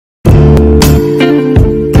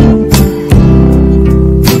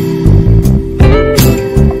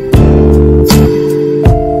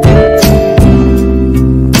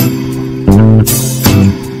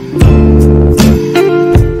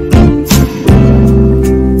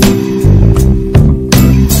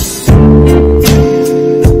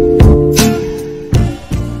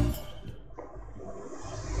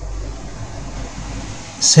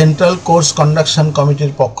Central course conduction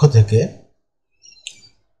কমিটির পক্ষ থেকে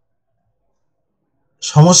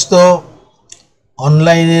সমস্ত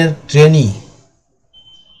অনলাইনের ট্রেনি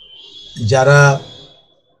যারা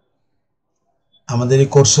আমাদের এই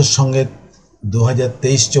কোর্সের সঙ্গে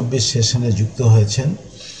 2023-24 সেশনে যুক্ত হয়েছেন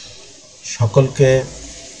সকলকে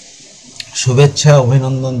শুভেচ্ছা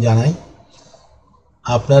অভিনন্দন জানাই।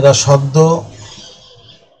 আপনারা সদ্য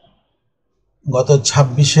গত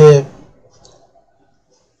 26শে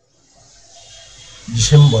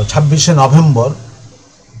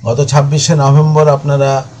নভেম্বর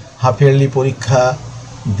আপনারা হাফ ইয়ারলি পরীক্ষা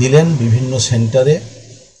দিলেন বিভিন্ন সেন্টারে,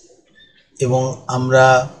 এবং আমরা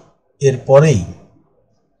এরপরেই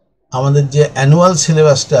আমাদের যে অ্যানুয়াল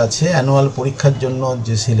সিলেবাসটা আছে, অ্যানুয়াল পরীক্ষার জন্য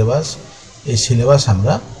যে সিলেবাস, এই সিলেবাস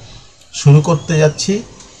আমরা শুরু করতে যাচ্ছি।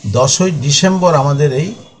 10ই ডিসেম্বর আমাদের এই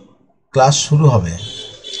ক্লাস শুরু হবে।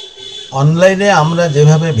 অনলাইনে আমরা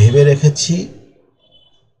যেভাবে ভেবে রেখেছি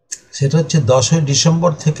সেটা হচ্ছে 10ই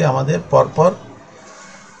ডিসেম্বর থেকে আমাদের পরপর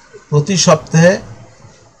প্রতি সপ্তাহে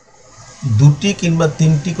 2টি কিংবা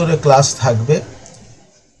 3টি করে ক্লাস থাকবে।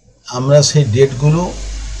 আমরা সেই ডেটগুলো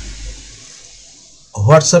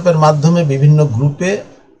হোয়াটসঅ্যাপের মাধ্যমে বিভিন্ন গ্রুপে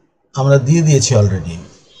আমরা দিয়ে দিয়েছি অলরেডি।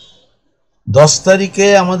 10 তারিখে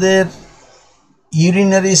আমাদের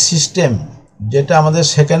ইউরিনারি সিস্টেম, যেটা আমাদের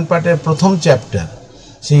সেকেন্ড পার্টের প্রথম চ্যাপ্টার,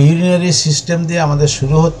 সেই ইউরিনারি সিস্টেম দিয়ে আমাদের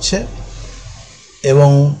শুরু হচ্ছে, এবং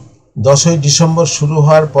 10ই ডিসেম্বর শুরু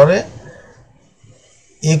হওয়ার পরে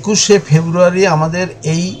 21শে ফেব্রুয়ারি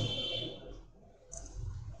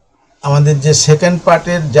আমাদের যে সেকেন্ড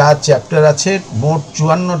পার্টের যা চ্যাপ্টার আছে, মোট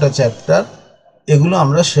 54টা চ্যাপ্টার, এগুলো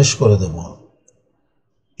আমরা শেষ করে দেব।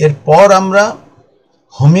 এরপর আমরা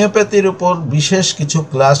হোমিওপ্যাথির উপর বিশেষ কিছু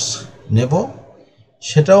ক্লাস নেব,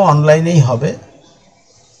 সেটাও অনলাইনেই হবে।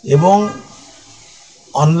 এবং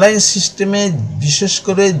অনলাইন সিস্টেমে বিশেষ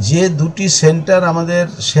করে যে 2টি সেন্টার আমাদের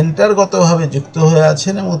সেন্টারগতভাবে যুক্ত হয়ে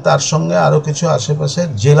আছেন এবং তার সঙ্গে আরও কিছু আশেপাশের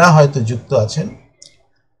জেলা হয়তো যুক্ত আছেন,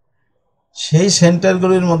 সেই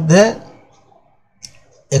সেন্টারগুলির মধ্যে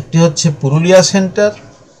একটি হচ্ছে পুরুলিয়া সেন্টার,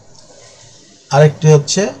 আরেকটি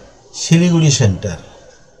হচ্ছে শিলিগুড়ি সেন্টার।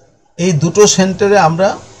 এই দুটো সেন্টারে আমরা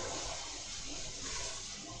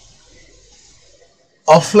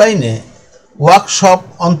অফলাইনে ওয়ার্কশপ,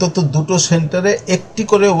 অন্তত দুটো সেন্টারে একটি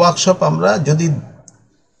করে ওয়ার্কশপ, আমরা যদি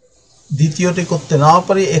দ্বিতীয়টি করতে নাও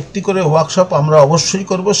পারি একটি করে ওয়ার্কশপ আমরা অবশ্যই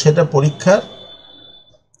করব। সেটা পরীক্ষার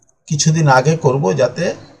কিছুদিন আগে করব, যাতে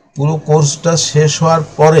পুরো কোর্সটা শেষ হওয়ার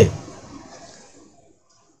পরে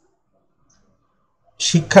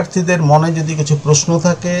শিক্ষার্থীদের মনে যদি কিছু প্রশ্ন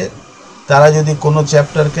থাকে, তারা যদি কোনো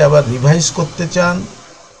চ্যাপ্টারকে আবার রিভাইজ করতে চান,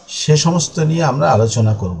 সে সমস্ত নিয়ে আমরা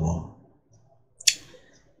আলোচনা করব।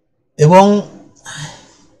 এবং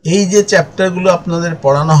এই যে চ্যাপ্টারগুলো আপনাদের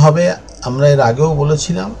পড়ানো হবে, আমরা এর আগেও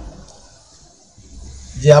বলেছিলাম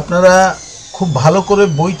যে আপনারা খুব ভালো করে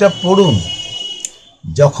বইটা পড়ুন।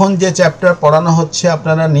 যখন যে চ্যাপ্টার পড়ানো হচ্ছে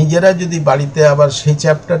আপনারা নিজেরা যদি বাড়িতে আবার সেই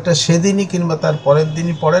চ্যাপ্টারটা সেদিনই কিংবা তার পরের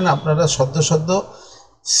দিনই পড়েন, আপনারা সদ্য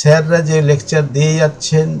স্যাররা যে লেকচার দিয়ে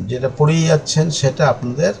যাচ্ছেন, যেটা পড়িয়ে যাচ্ছেন, সেটা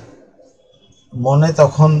আপনাদের মনে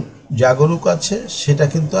তখন জাগরুক আছে, সেটা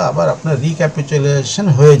কিন্তু আবার আপনার রিক্যাপিচুলেশন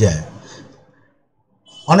হয়ে যায়।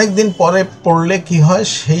 অনেক দিন পরে পড়লে কি হয়,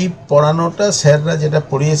 সেই পড়ানোটা স্যাররা যেটা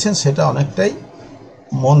পড়িয়েছেন সেটা অনেকটাই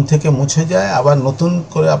মন থেকে মুছে যায়, আবার নতুন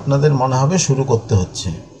করে আপনাদের মনে হবে শুরু করতে হচ্ছে।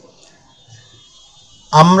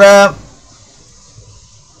 আমরা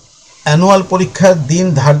অ্যানুয়াল পরীক্ষার দিন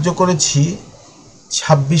ধার্য করেছি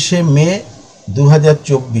 26শে মে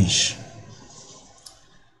 2024।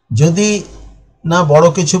 যদি না বড়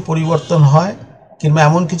কিছু পরিবর্তন হয় কিংবা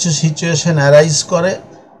এমন কিছু সিচুয়েশন অ্যারাইজ করে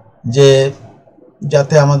যে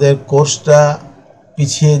যাতে আমাদের কোর্সটা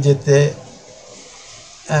পিছিয়ে যেতে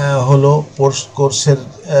হলো, কোর্সের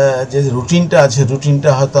যে রুটিনটা আছে, রুটিনটা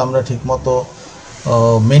হয়তো আমরা ঠিকমতো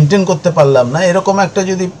মেনটেন করতে পারলাম না, এরকম একটা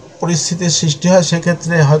যদি পরিস্থিতির সৃষ্টি হয়,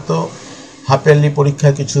 সেক্ষেত্রে হয়তো হাফ ইয়ারলি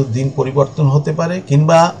পরীক্ষায় কিছু দিন পরিবর্তন হতে পারে।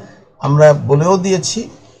 কিংবা আমরা বলেও দিয়েছি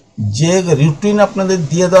যে রুটিন আপনাদের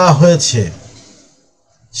দিয়ে দেওয়া হয়েছে,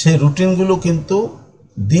 সেই রুটিনগুলো কিন্তু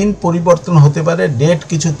দিন পরিবর্তন হতে পারে, ডেট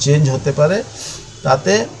কিছু চেঞ্জ হতে পারে।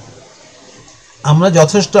 তাতে আমরা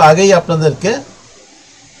যথেষ্ট আগেই আপনাদেরকে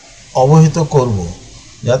অবহিত করব,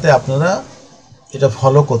 যাতে আপনারা এটা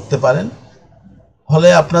ফলো করতে পারেন। ফলে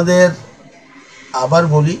আপনাদের আবার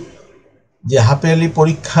বলি যে হাফ ইয়ারলি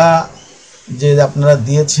পরীক্ষা যে আপনারা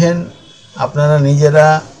দিয়েছেন, আপনারা নিজেরা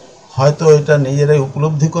হয়তো এটা নিজেরাই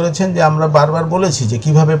উপলব্ধি করেছেন যে আমরা বারবার বলেছি যে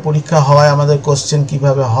কিভাবে পরীক্ষা হয়, আমাদের কোশ্চেন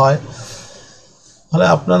কিভাবে হয়। ফলে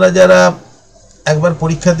আপনারা যারা একবার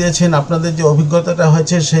পরীক্ষা দিয়েছেন, আপনাদের যে অভিজ্ঞতাটা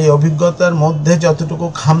হয়েছে, সেই অভিজ্ঞতার মধ্যে যতটুকু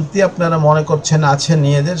খামতি আপনারা মনে করছেন আছে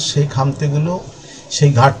নিজেদের, সেই খামতিগুলো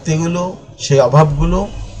সেই ঘাটতিগুলো, সেই অভাবগুলো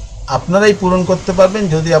আপনারাই পূরণ করতে পারবেন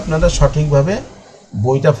যদি আপনারা সঠিকভাবে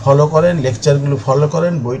বইটা ফলো করেন, লেকচারগুলো ফলো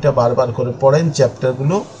করেন, বইটা বারবার করে পড়েন,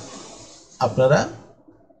 চ্যাপ্টারগুলো আপনারা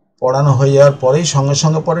পড়ানো হয়ে যাওয়ার পরেই সঙ্গে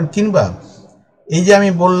সঙ্গে পড়েন। কিংবা এই যে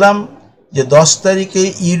আমি বললাম যে 10 তারিখে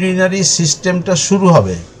ইউরিনারি সিস্টেমটা শুরু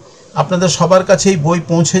হবে, আপনাদের সবার কাছেই বই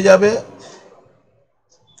পৌঁছে যাবে।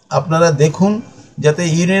 আপনারা দেখুন যাতে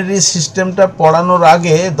ইউরিনারি সিস্টেমটা পড়ানোর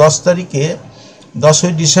আগে 10 তারিখে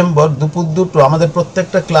 10ই ডিসেম্বর দুপুর 2টো, আমাদের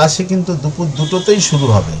প্রত্যেকটা ক্লাসই কিন্তু দুপুর 2টোতেই শুরু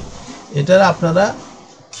হবে, এটা আপনারা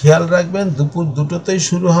খেয়াল রাখবেন। দুপুর 2টোতেই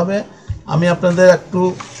শুরু হবে। আমি আপনাদের একটু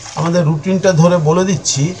আমাদের রুটিনটা ধরে বলে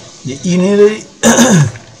দিচ্ছি যে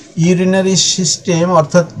ইউরিনারি সিস্টেম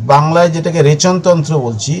অর্থাৎ বাংলায় যেটাকে রেচনতন্ত্র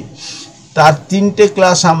বলছি, তার 3টে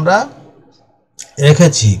ক্লাস আমরা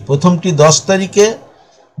রেখেছি। প্রথমটি 10 তারিখে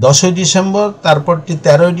 10ই ডিসেম্বর, তারপরটি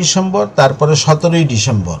 13ই ডিসেম্বর, তারপরে 17ই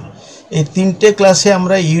ডিসেম্বর। এই 3টে ক্লাসে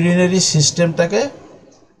আমরা ইউরিনারি সিস্টেমটাকে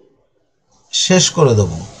শেষ করে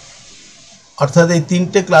দেব। অর্থাৎ এই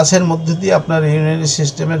 3টে ক্লাসের মধ্যে দিয়ে আপনার ইউরিনারি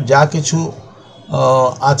সিস্টেমের যা কিছু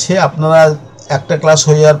আছে, আপনারা একটা ক্লাস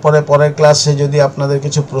হয়ে যাওয়ার পরে পরের ক্লাসে যদি আপনাদের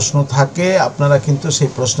কিছু প্রশ্ন থাকে আপনারা কিন্তু সেই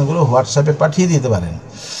প্রশ্নগুলো হোয়াটসঅ্যাপে পাঠিয়ে দিতে পারেন।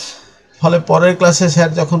 ফলে পরের ক্লাসে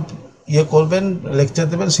স্যার যখন করবেন, লেকচার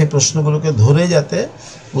দেবেন, সেই প্রশ্নগুলোকে ধরে যাতে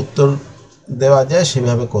উত্তর দেওয়া যায়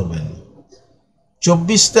সেভাবে করবেন।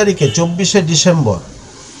 24 তারিখে 24শে December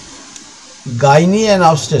gynae and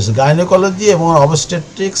obstetrics, gynaecology এবং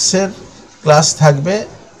অবস্টেট্রিক্সের ক্লাস থাকবে।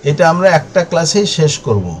 এটা আমরা একটা ক্লাসেই শেষ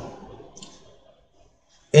করব।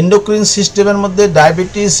 এন্ডোক্রিন সিস্টেমের মধ্যে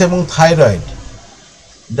ডায়াবেটিস এবং থাইরয়েড,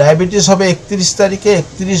 ডায়াবেটিস হবে 31 তারিখে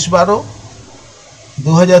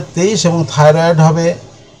 31/12/2023 এবং থাইরয়েড হবে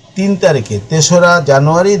 3 তারিখে 3রা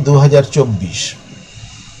জানুয়ারি 2024।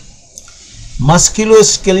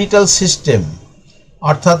 মাস্কুলোস্কেলিটাল সিস্টেম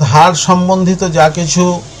অর্থাৎ হাড় সম্বন্ধিত যা কিছু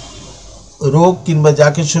রোগ কিংবা যা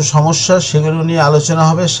কিছু সমস্যা সেগুলো নিয়ে আলোচনা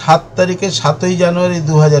হবে 7 তারিখে 7ই জানুয়ারি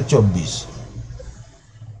 2024।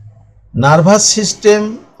 নার্ভাস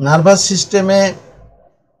সিস্টেমে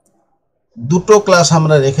 2টো ক্লাস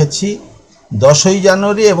আমরা রেখেছি, 10ই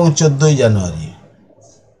জানুয়ারি এবং 14ই জানুয়ারি।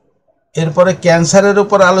 এরপরে ক্যান্সারের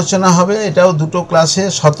উপর আলোচনা হবে, এটাও 2টো ক্লাসে,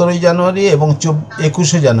 17ই জানুয়ারি এবং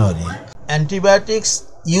 21শে জানুয়ারি। অ্যান্টিবায়োটিক্স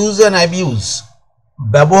ইউজ অ্যান্ড অ্যাবিউজ,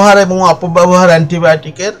 ব্যবহার এবং অপব্যবহার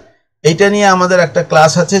অ্যান্টিবায়োটিকের, এইটা নিয়ে আমাদের একটা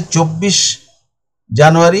ক্লাস আছে 24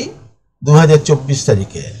 জানুয়ারি 2024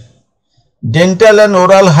 তারিখে। ডেন্টাল অ্যান্ড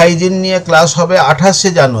ওরাল হাইজিন নিয়ে ক্লাস হবে 28শে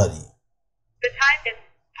জানুয়ারি।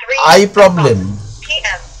 আই প্রবলেম,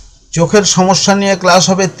 চোখের সমস্যা নিয়ে ক্লাস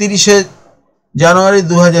হবে 30শে জানুয়ারি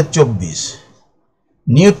 2024।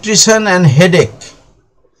 নিউট্রিশন অ্যান্ড হেডেক,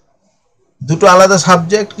 2টো আলাদা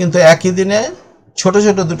সাবজেক্ট কিন্তু একই দিনে ছোট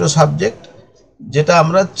ছোট 2টো সাবজেক্ট, যেটা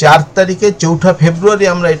আমরা 4 তারিখে 4 ফেব্রুয়ারি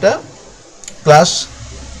আমরা এটা ক্লাস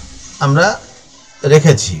আমরা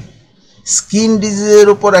রেখেছি। স্কিন ডিজিজের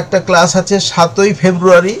উপর একটা ক্লাস আছে 7ই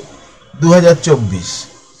ফেব্রুয়ারি 2024।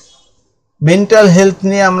 মেন্টাল হেলথ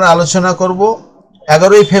নিয়ে আমরা আলোচনা করব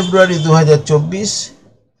 11ই ফেব্রুয়ারি 2024।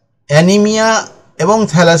 অ্যানিমিয়া এবং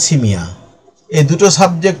থ্যালাসিমিয়া, এই 2টো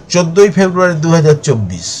সাবজেক্ট 14ই ফেব্রুয়ারি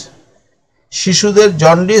 2024। শিশুদের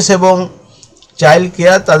জন্ডিস এবং চাইল্ড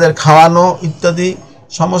কেয়ার, তাদের খাওয়ানো ইত্যাদি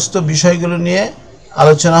সমস্ত বিষয়গুলো নিয়ে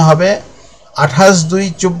আলোচনা হবে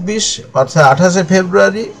 28/2/24 অর্থাৎ 18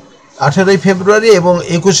 ফেব্রুয়ারি, 18ই ফেব্রুয়ারি এবং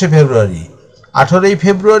 21শে ফেব্রুয়ারি। 18ই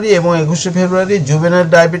ফেব্রুয়ারি এবং 21শে ফেব্রুয়ারি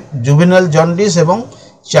জুভেনাইল জন্ডিস এবং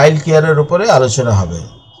চাইল্ড কেয়ারের উপরে আলোচনা হবে।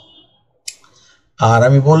 আর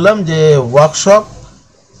আমি বললাম যে ওয়ার্কশপ,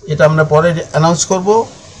 এটা আমরা পরে অ্যানাউন্স করব।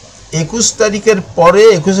 21 তারিখের পরে,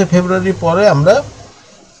 21শে ফেব্রুয়ারির পরে আমরা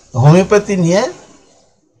হোমিওপ্যাথি নিয়ে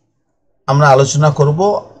আমরা আলোচনা করব।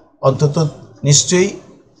 অন্তত নিশ্চয়ই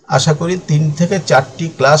আশা করি 3 থেকে 4টি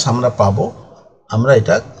ক্লাস আমরা পাবো, আমরা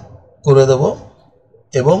এটা করে দেব।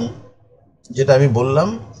 এবং যেটা আমি বললাম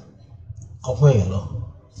অফ হয়ে গেল,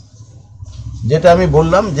 যেটা আমি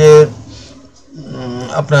বললাম যে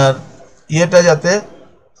আপনার ইয়েটা যাতে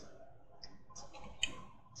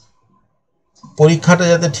পরীক্ষাটা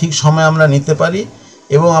যাতে ঠিক সময় আমরা নিতে পারি।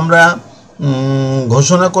 এবং আমরা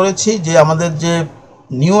ঘোষণা করেছি যে আমাদের যে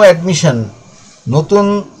নিউ অ্যাডমিশন, নতুন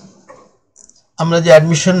আমরা যে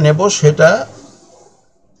অ্যাডমিশন নেব সেটা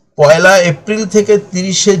 1 এপ্রিল থেকে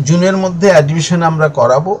 30শে জুনের মধ্যে অ্যাডমিশন আমরা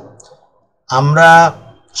করাবো। আমরা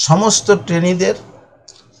সমস্ত ট্রেনিদের,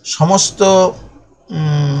 সমস্ত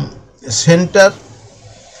সেন্টার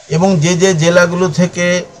এবং যে যে জেলাগুলো থেকে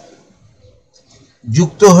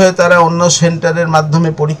যুক্ত হয়ে তারা অন্য সেন্টারের মাধ্যমে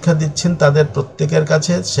পরীক্ষা দিচ্ছেন তাদের প্রত্যেকের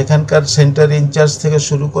কাছে, সেখানকার সেন্টার ইনচার্জ থেকে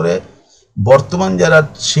শুরু করে বর্তমান যারা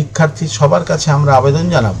শিক্ষার্থী সবার কাছে আমরা আবেদন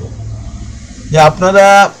জানাবো যে আপনারা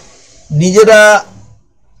নিজেরা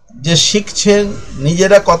যে শিখছেন,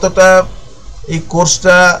 নিজেরা কতটা এই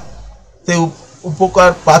কোর্সটাতে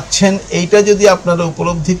উপকার পাচ্ছেন, এইটা যদি আপনারা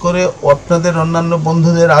উপলব্ধি করে আপনাদের অন্যান্য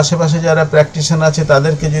বন্ধুদের আশেপাশে যারা প্র্যাকটিশনার আছে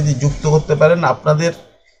তাদেরকে যদি যুক্ত করতে পারেন, আপনাদের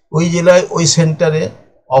ওই জেলায় ওই সেন্টারে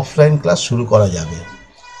অফলাইন ক্লাস শুরু করা যাবে।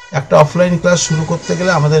 একটা অফলাইন ক্লাস শুরু করতে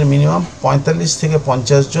গেলে আমাদের মিনিমাম 45 থেকে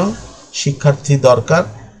 50 জন শিক্ষার্থী দরকার।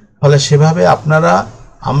 ফলে সেভাবে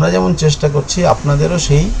আমরা যেমন চেষ্টা করছি, আপনাদেরও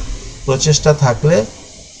সেই প্রচেষ্টা থাকলে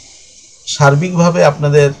সার্বিকভাবে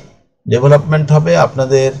আপনাদের ডেভেলপমেন্ট হবে।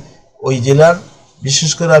 আপনাদের ওই জেলার,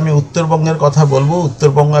 বিশেষ করে আমি উত্তরবঙ্গের কথা বলবো।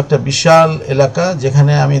 উত্তরবঙ্গ একটা বিশাল এলাকা,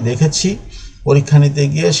 যেখানে আমি দেখেছি পরীক্ষা নিতে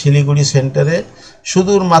গিয়ে শিলিগুড়ি সেন্টারে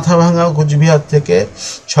সুদূর মাথাভাঙা কোচবিহার থেকে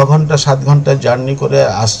 6 ঘন্টা 7 ঘন্টা জার্নি করে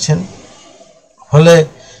আসছেন। ফলে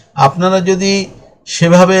আপনারা যদি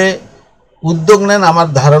সেভাবে উদ্যোগ নেন, আমার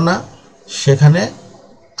ধারণা সেখানে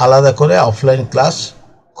আলাদা করে অফলাইন ক্লাস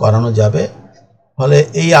করানো যাবে। ফলে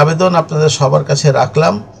এই আবেদন আপনাদের সবার কাছে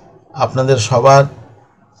রাখলাম। আপনাদের সবার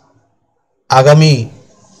আগামী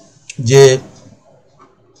যে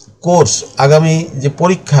কোর্স, আগামী যে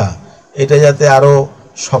পরীক্ষা, এটা যাতে আরও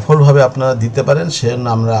সফলভাবে আপনারা দিতে পারেন, সেজন্য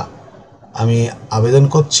আমি আবেদন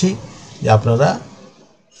করছি যে আপনারা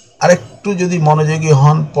আরেকটু যদি মনোযোগী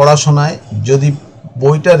হন পড়াশোনায়, যদি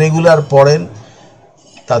বইটা রেগুলার পড়েন,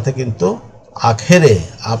 তাতে কিন্তু আখেরে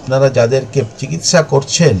আপনারা যাদেরকে চিকিৎসা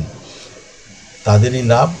করছেন তাদেরই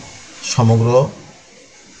লাভ, সমগ্র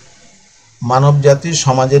মানব জাতির,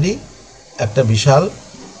 সমাজেরই একটা বিশাল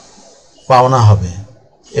পাওনা হবে।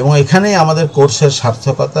 এবং এখানেই আমাদের কোর্সের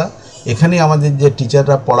সার্থকতা, এখানেই আমাদের যে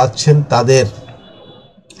টিচাররা পড়াচ্ছেন তাদের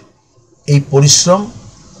এই পরিশ্রম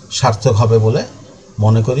সার্থক হবে বলে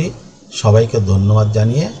মনে করি। সবাইকে ধন্যবাদ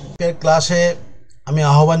জানিয়ে আজকের ক্লাসে আমি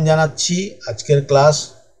আহ্বান জানাচ্ছি, আজকের ক্লাস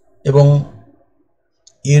এবং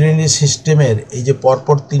ইউরিনারি সিস্টেমের এই যে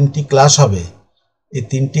পরপর 3টি ক্লাস হবে, এই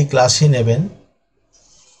 3টি ক্লাসই নেবেন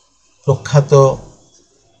প্রখ্যাত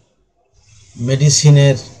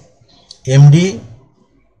মেডিসিনের MD,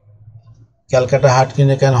 Calcutta heart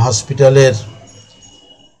clinic and হসপিটালের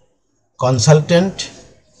কনসালটেন্ট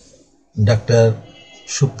ডাক্তার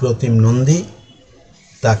সুপ্রতিম নন্দী।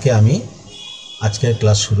 তাকে আমি আজকের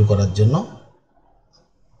ক্লাস শুরু করার জন্য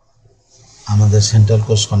আমাদের সেন্ট্রাল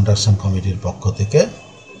কোর্স কন্ডাকশন কমিটির পক্ষ থেকে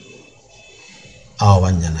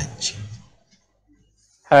আহ্বান জানাচ্ছি।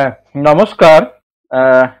 হ্যাঁ, নমস্কার।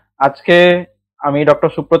 আজকে আমি ডক্টর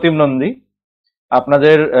সুপ্রতিম নন্দী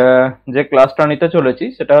আপনাদের যে ক্লাসটা নিতে চলেছি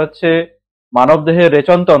সেটা হচ্ছে মানবদেহের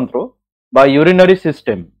রেচনতন্ত্র বা ইউরিনারি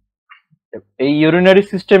সিস্টেম। এই ইউরিনারি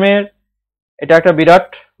সিস্টেমের এটা একটা বিরাট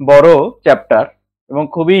বড় চ্যাপ্টার এবং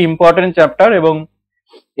খুবই ইম্পর্টেন্ট চ্যাপ্টার। এবং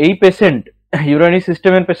এই পেশেন্ট, ইউরিনারি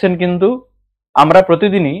সিস্টেমের পেশেন্ট কিন্তু আমরা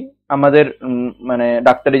প্রতিদিনই আমাদের মানে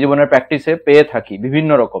ডাক্তারি জীবনের প্র্যাকটিসে পেয়ে থাকি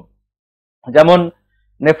বিভিন্ন রকম। যেমন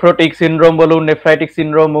নেফ্রোটিক সিনড্রোম বলুন, নেফ্রাইটিক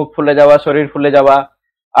সিনড্রোম, মুখ ফুলে যাওয়া, শরীর ফুলে যাওয়া,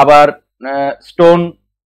 আবার স্টোন,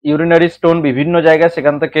 ইউরিনারি স্টোন বিভিন্ন জায়গায়,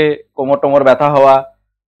 সেখান থেকে কোমর টোমর ব্যথা হওয়া।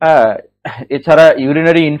 হ্যাঁ, এছাড়া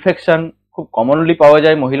ইউরিনারি ইনফেকশন খুব কমনলি পাওয়া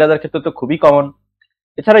যায়, মহিলাদের ক্ষেত্রে তো খুবই কমন।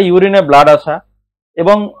 এছাড়া ইউরিনে ব্লাড আসা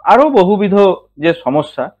এবং আরো বহুবিধ যে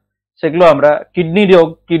সমস্যা, সেগুলো আমরা কিডনি রোগ,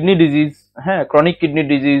 কিডনি ডিজিজ, হ্যাঁ, chronic kidney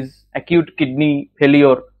disease, acute kidney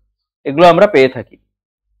failure, এগুলো আমরা পেয়ে থাকি।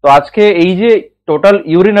 তো আজকে এই যে টোটাল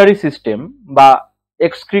ইউরিনারি সিস্টেম বা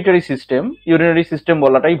এক্সক্রিটরি সিস্টেম, ইউরিনারি সিস্টেম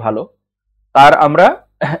বলাটাই ভালো, তার আমরা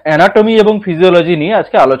অ্যানাটমি এবং ফিজিওলজি নিয়ে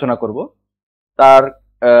আজকে আলোচনা করব। তার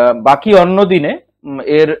বাকি অন্য দিনে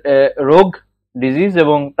এর রোগ, ডিজিজ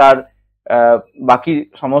এবং তার বাকি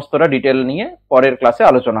সমস্তটা ডিটেল নিয়ে পরের ক্লাসে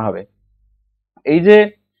আলোচনা হবে। এই যে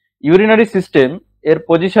ইউরিনারি সিস্টেম, এর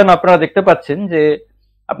পজিশন আপনারা দেখতে পাচ্ছেন যে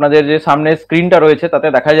আপনাদের যে সামনে স্ক্রিনটা রয়েছে তাতে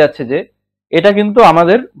দেখা যাচ্ছে যে এটা কিন্তু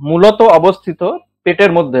আমাদের মূলত অবস্থিত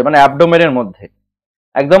পেটের মধ্যে, মানে অ্যাবডোমেনের মধ্যে।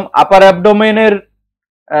 একদম আপার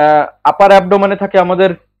অ্যাবডোমেনে থাকে আমাদের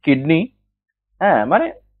কিডনি। হ্যাঁ, মানে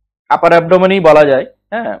আপার অ্যাবডোমেনই বলা যায়।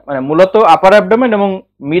 হ্যাঁ, মানে মূলত আপার অ্যাবডোমেন এবং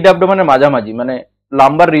মিড অ্যাবডোমেনের মাঝামাঝি, মানে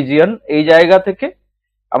লাম্বার রিজিয়ন, এই জায়গা থেকে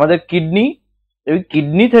আমাদের কিডনি, এই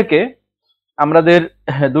কিডনি থেকে আমাদের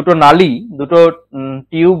দুটো নালী, দুটো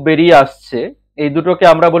টিউব বেরিয়ে আসছে। এই দুটোকে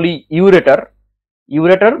আমরা বলি ইউরেটার।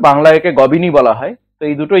 ইউরেটার বাংলায় একে গবিনি বলা হয়। তো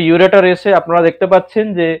এই দুটো ইউরেটার এসে আপনারা দেখতে পাচ্ছেন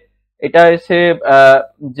যে এটা এসে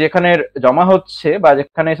যেখানে জমা হচ্ছে বা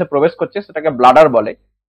যেখানে এসে প্রবেশ করছে সেটাকে ব্লাডার বলে,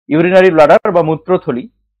 ইউরিনারি ব্লাডার বা মূত্রথলি।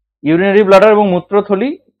 ইউরিনারি ব্লাডার এবং মূত্রথলি,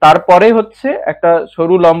 তারপরে হচ্ছে একটা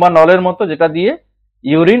সরু লম্বা নলের মতো যেটা দিয়ে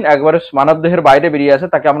ইউরিন একবারে মানবদেহের বাইরে বেরিয়ে আসে,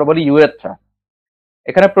 তাকে আমরা বলি ইউরেথ্রা।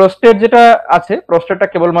 এখানে প্রোস্টেট যেটা আছে, প্রোস্টেটটা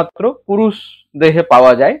কেবলমাত্র পুরুষ দেহে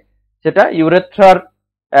পাওয়া যায়, সেটা ইউরেথ্রার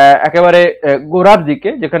একেবারে গোড়ার দিকে,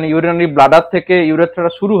 যেখানে ইউরিনারি ব্লাডার থেকে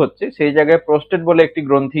ইউরেথ্রাটা শুরু হচ্ছে, সেই জায়গায় প্রোস্টেট বলে একটি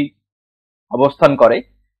গ্রন্থি অবস্থান করে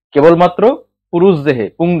কেবলমাত্র পুরুষ দেহে,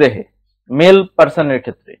 পুংদেহে, মেল পার্সনের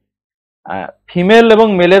ক্ষেত্রে। ফিমেল এবং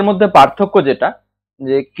মেলের মধ্যে পার্থক্য যেটা,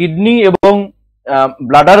 যে কিডনি এবং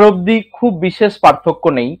ব্লাডার অবধি খুব বিশেষ পার্থক্য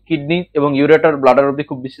নেই, কিডনি এবং ইউরেটার ব্লাডার অবধি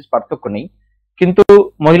খুব বিশেষ পার্থক্য নেই, কিন্তু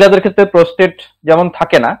মহিলাদের ক্ষেত্রে প্রোস্টেট যেমন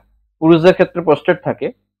থাকে না, পুরুষদের ক্ষেত্রে প্রোস্টেট থাকে।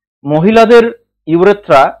 মহিলাদের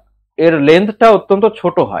ইউরেথ্রা এর লেন্থটা অত্যন্ত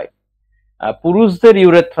ছোট হয়। পুরুষদের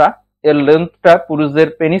ইউরেথ্রা এর লেন্থটা, পুরুষদের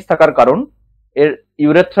পেনিস থাকার কারণ এর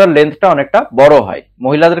ইউরেথ্রার লেন্থটা অনেকটা বড় হয়,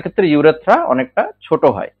 মহিলাদের ক্ষেত্রে ইউরেথ্রা অনেকটা ছোট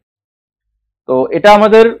হয়। তো এটা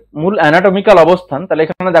আমাদের মূল অ্যানাটমিক্যাল অবস্থান। তাহলে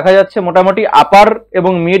এখানে দেখা যাচ্ছে মোটামুটি আপার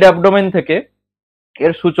এবং মিড অ্যাবডোমেন থেকে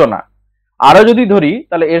এর সূচনা। আরো যদি ধরি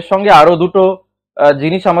তাহলে এর সঙ্গে আরো দুটো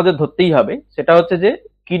জিনিস আমাদের ধরতেই হবে, সেটা হচ্ছে যে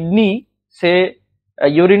কিডনি, সে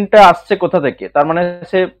ইউরিনটা আসছে কোথা থেকে, তার মানে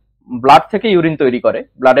সে ব্লাড থেকে ইউরিন তৈরি করে,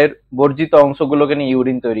 ব্লাডের বর্জিত অংশগুলোকে নিয়ে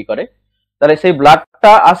ইউরিন তৈরি করে। তাহলে সেই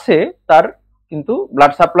ব্লাডটা আসে, তার কিন্তু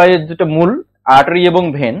ব্লাড সাপ্লাইয়ের যেটা মূল আর্টারি এবং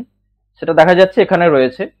ভেন, সেটা দেখা যাচ্ছে এখানে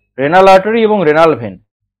রয়েছে রেনাল আর্টারি এবং রেনাল ভেন।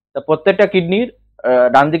 তা প্রত্যেকটা কিডনির,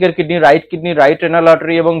 ডান দিকের কিডনির রাইট রেনাল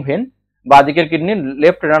আর্টারি এবং ভেন, বাঁ দিকের কিডনির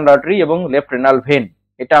লেফট রেনাল আর্টারি এবং লেফট রেনাল ভেন,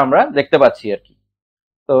 এটা আমরা দেখতে পাচ্ছি আর কি।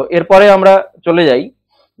 তো এরপরে আমরা চলে যাই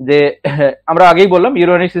যে আমরা আগেই বললাম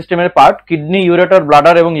ইউরিনারি সিস্টেমের পার্ট কিডনি, ইউরেটার,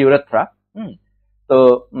 ব্লাডার এবং ইউরেথ্রা। তো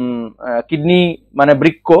কিডনি মানে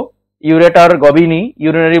বৃক্ক, ইউরেটার গবিনী,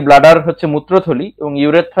 ইউরিনারি ব্লাডার হচ্ছে মূত্রথলি এবং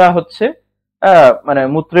ইউরেথ্রা হচ্ছে মানে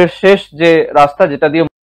মূত্রের শেষ যে রাস্তা যেটা দিয়ে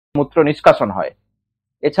মূত্র নিষ্কাশন হয়।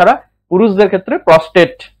 এছাড়া পুরুষদের ক্ষেত্রে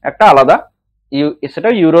প্রস্টেট একটা আলাদা, সেটা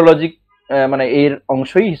ইউরোলজিক মানে এর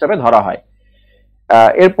অংশই হিসাবে ধরা হয়।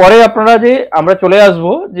 এরপরে আপনারা যে আমরা চলে আসব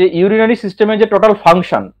যে ইউরিনারি সিস্টেমের যে টোটাল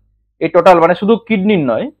ফাংশন, এই টোটাল মানে শুধু কিডনির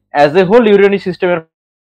নয়, অ্যাজ এ হোল ইউরিনারি সিস্টেমের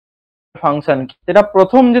ফাংশন, যেটা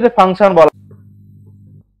প্রথম যেটা ফাংশন বলা,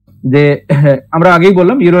 যে আমরা আগেই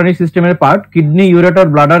বললাম ইউরিনারি সিস্টেমের পার্ট কিডনি, ইউরেটার,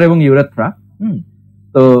 ব্লাডার এবং ইউরেথ্রা।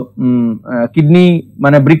 তো কিডনি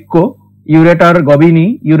মানে বৃক্ক, ইউরেটার গবিনী,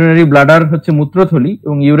 ইউরিনারি ব্লাডার হচ্ছে মূত্রথলি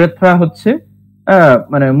এবং ইউরেথ্রা হচ্ছে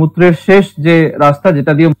মানে মূত্রের শেষ যে রাস্তা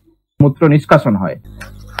যেটা দিয়ে মূত্র নিষ্কাশন হয়।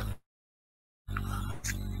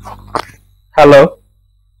 হ্যালো,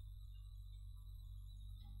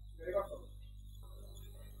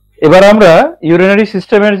 এবার আমরা ইউরিনারি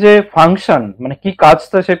সিস্টেমের যে ফাংশন মানে কি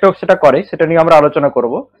কাজটা সেটা করে সেটা নিয়ে আমরা আলোচনা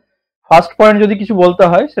করব। ফার্স্ট পয়েন্ট যদি কিছু বলতে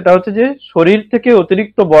হয় সেটা হচ্ছে যে শরীর থেকে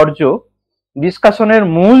অতিরিক্ত বর্জ্য নিষ্কাশনের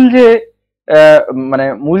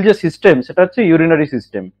মূল যে সিস্টেম সেটা হচ্ছে ইউরিনারি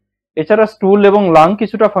সিস্টেম। এছাড়া স্টুল এবং লাং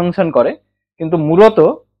কিছুটা ফাংশন করে, কিন্তু মূলত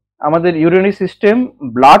আমাদের ইউরিনারি সিস্টেম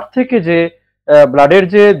ব্লাড থেকে যে ব্লাডের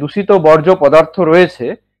যে দূষিত বর্জ্য পদার্থ রয়েছে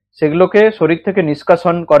সেগুলোকে শরীর থেকে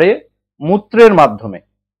নিষ্কাশন করে মূত্রের মাধ্যমে।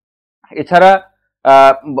 এছাড়া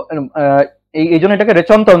এই জন্য এটাকে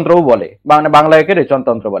রেচনতন্ত্রও বলে, বাংলায় একে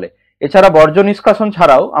রেচনতন্ত্র বলে। এছাড়া বর্জ্য নিষ্কাশন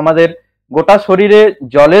ছাড়াও আমাদের গোটা শরীরে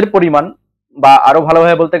জলের পরিমাণ, বা আরো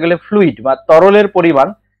ভালোভাবে বলতে গেলে ফ্লুইড বা তরলের পরিমাণ,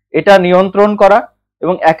 এটা নিয়ন্ত্রণ করা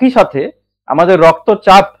এবং একই সাথে আমাদের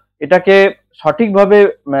রক্তচাপ এটাকে সঠিকভাবে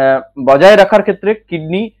বজায় রাখার ক্ষেত্রে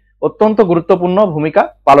কিডনি অত্যন্ত গুরুত্বপূর্ণ ভূমিকা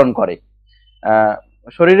পালন করে।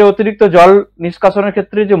 শরীরে অতিরিক্ত জল নিষ্কাশনের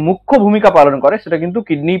ক্ষেত্রে যে মুখ্য ভূমিকা পালন করে সেটা কিন্তু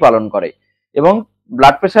কিডনি পালন করে। এবং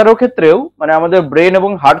ব্লাড প্রেশারের ক্ষেত্রেও মানে আমাদের ব্রেন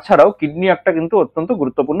এবং হার্ট ছাড়াও কিডনি একটা কিন্তু অত্যন্ত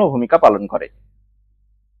গুরুত্বপূর্ণ ভূমিকা পালন করে।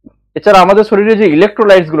 এছাড়া আমাদের শরীরে যে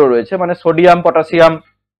ইলেকট্রোলাইটস গুলো রয়েছে মানে sodium, potassium,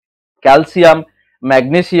 calcium,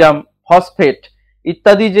 magnesium, phosphate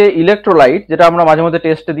ইত্যাদি যে ইলেকট্রোলাইট, যেটা আমরা মাঝে মধ্যে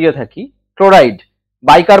টেস্টে দিয়ে থাকি, ক্লোরাইড,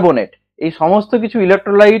 বাইকার্বনেট, এই সমস্ত কিছু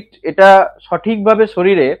ইলেকট্রোলাইট এটা সঠিকভাবে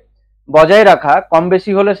শরীরে বজায় রাখা, কম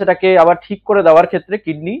বেশি হলে সেটাকে আবার ঠিক করে দেওয়ার ক্ষেত্রে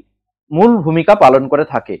কিডনি মূল ভূমিকা পালন করে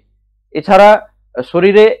থাকে। এছাড়া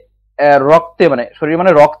শরীরে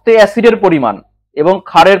রক্তে অ্যাসিডের পরিমাণ এবং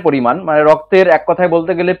ক্ষারের পরিমাণ, মানে রক্তের এক কথায়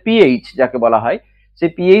বলতে গেলে পিএইচ যাকে বলা হয়,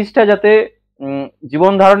 সেই পিএইচটা যাতে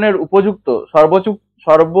জীবন ধারণের উপযুক্ত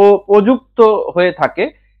সর্বোপযুক্ত হয়ে থাকে,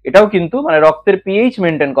 এটাও কিন্তু মানে রক্তের পিএইচ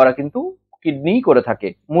মেনটেন করা কিন্তু কিডনি করে থাকে,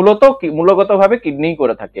 মূলগতভাবে কিডনি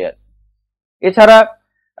করে থাকে। এছাড়া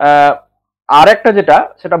আর একটা যেটা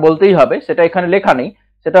সেটা বলতেই হবে, সেটা এখানে লেখা নেই,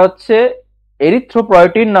 সেটা হচ্ছে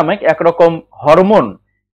এরিথ্রোপয়েটিন নামক একরকম হরমোন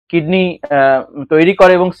কিডনি তৈরি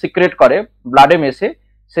করে এবং সিক্রেট করে ব্লাডে মেশে।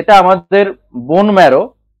 সেটা আমাদের বোন ম্যারো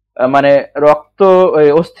মানে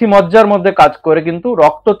অস্থি মজ্জার মধ্যে কাজ করে কিন্তু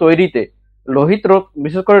রক্ত তৈরিতে,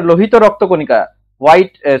 বিশেষ করে লোহিত রক্তকণিকা,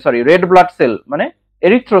 রেড ব্লাড সেল মানে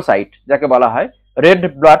এরিথ্রোসাইট যাকে বলা হয়, রেড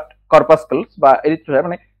ব্লাড কর্পাসকলস বা এরিথ্রোসাইট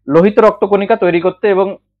মানে লোহিত রক্তকণিকা তৈরি করতে এবং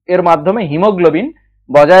এর মাধ্যমে হিমোগ্লোবিন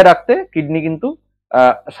বজায় রাখতে কিডনি কিন্তু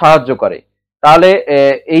সাহায্য করে। তাহলে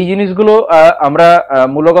এই জিনিসগুলো আমরা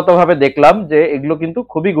মূলগতভাবে দেখলাম যে এগুলো কিন্তু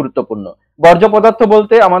খুবই গুরুত্বপূর্ণ। বর্জ্য পদার্থ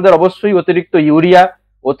বলতে আমাদের অবশ্যই অতিরিক্ত ইউরিয়া,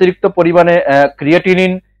 অতিরিক্ত পরিমাণে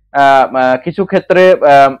ক্রিয়েটিনিন, কিছু ক্ষেত্রে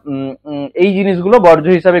এই জিনিসগুলো বর্জ্য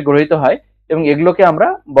হিসাবে গৃহীত হয় এবং এগুলোকে আমরা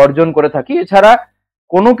বর্জন করে থাকি। এছাড়া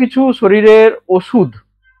কোনো কিছু শরীরের ওষুধ,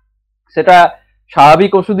 সেটা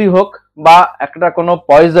স্বাভাবিক ওষুধই হোক বা একটা কোনো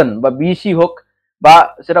পয়জন বা বিষই হোক, বা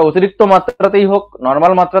সেটা অতিরিক্ত মাত্রাতেই হোক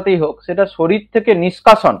নর্মাল মাত্রাতেই হোক, সেটা শরীর থেকে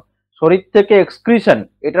নিষ্কাশন, শরীর থেকে এক্সক্রিশন,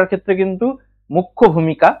 এটার ক্ষেত্রে কিন্তু মুখ্য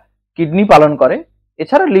ভূমিকা কিডনি পালন করে।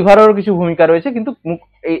 এছাড়া লিভারেরও কিছু ভূমিকা রয়েছে, কিন্তু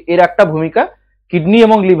এর একটা ভূমিকা কিডনি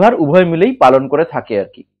এবং লিভার উভয় মিলেই পালন করে থাকে আর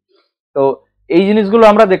কি। তো এই জিনিসগুলো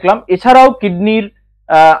আমরা দেখলাম। এছাড়াও কিডনির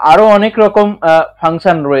আরো অনেক রকম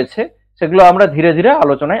ফাংশন রয়েছে, সেগুলো আমরা ধীরে ধীরে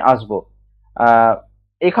আলোচনায় আসবো।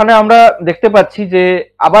 এখানে আমরা দেখতে পাচ্ছি যে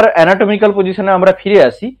আবার অ্যানাটমিক্যাল পজিশনে আমরা ফিরে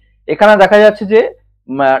আসি। এখানে দেখা যাচ্ছে যে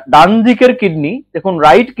ডান দিকের কিডনি, দেখুন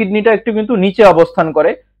রাইট কিডনিটা একটু কিন্তু নিচে অবস্থান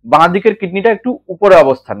করে, বাঁ দিকের কিডনিটা একটু উপরে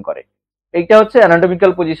অবস্থান করে। এইটা হচ্ছে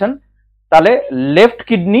অ্যানাটমিক্যাল পজিশন। তাহলে লেফট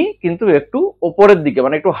কিডনি কিন্তু একটু উপরের দিকে,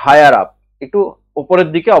 মানে একটু হায়ার আপ, একটু উপরের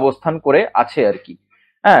দিকে অবস্থান করে আছে আর কি।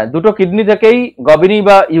 হ্যাঁ, দুটো কিডনি থেকেই গবিনি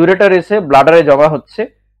বা ইউরেটার এসে ব্লাডারে জমা হচ্ছে।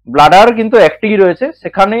 ব্লাডার কিন্তু একটিই রয়েছে,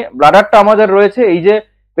 সেখানে ব্লাডারটা আমাদের রয়েছে এই যে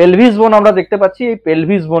পেলভিস বোন আমরা দেখতে পাচ্ছি, এই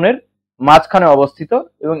পেলভিস বোনের মাঝখানে অবস্থিত,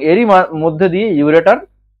 এবং এরই মধ্যে দিয়ে ইউরেটার,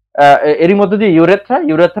 এরই মধ্যে দিয়ে ইউরেথ্রা,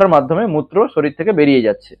 ইউরেথ্রার মাধ্যমে মূত্র শরীর থেকে বেরিয়ে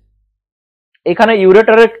যাচ্ছে। এখানে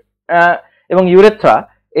ইউরেটারের এবং ইউরেথ্রা,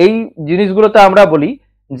 এই জিনিসগুলোতে আমরা বলি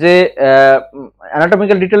যে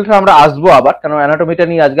অ্যানাটমিক্যাল ডিটেলসটা আমরা আসবো আবার, কারণ অ্যানাটমিটা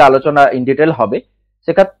নিয়ে আজকে আলোচনা ইন ডিটেল হবে।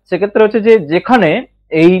 সেক্ষেত্রে হচ্ছে যে যেখানে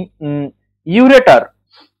এই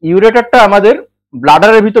ইউরেটারটা আমাদের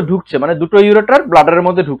ব্লাডারের ভিতর ঢুকছে, মানে দুটো ইউরেটার ব্লাডারের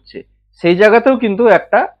মধ্যে ঢুকছে, সেই জায়গাতেও কিন্তু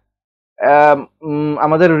একটা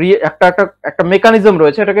আমাদের একটা মেকানিজম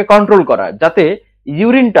রয়েছে এটাকে কন্ট্রোল করা, যাতে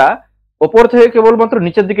ইউরিনটা ওপর থেকে কেবলমাত্র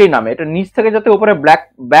নিচের দিকেই নামে, এটা নিচ থেকে যাতে ওপরে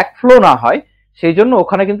ব্যাক ফ্লো না হয়, সেই জন্য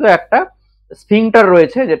ওখানে কিন্তু একটা স্ফিংটার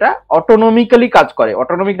রয়েছে যেটা অটোনমিক্যালি কাজ করে।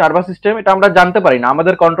 অটোনমিক নার্ভাস সিস্টেম, এটা আমরা জানতে পারি না,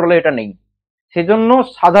 আমাদের কন্ট্রোলে এটা নেই। সেজন্য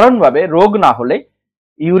সাধারণভাবে রোগ না হলে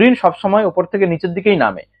ইউরিন সবসময় ওপর থেকে নিচের দিকেই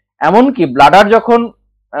নামে। এমনকি ব্লাডার যখন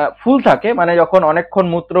ফুল থাকে, মানে যখন অনেকক্ষণ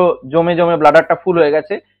মূত্র জমে জমে ব্লাডারটা ফুল হয়ে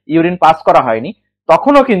গেছে, ইউরিন পাস করা হয়নি,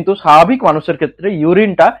 তখনও কিন্তু স্বাভাবিক মানুষের ক্ষেত্রে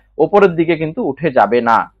ইউরিনটা ওপরের দিকে কিন্তু উঠে যাবে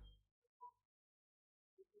না।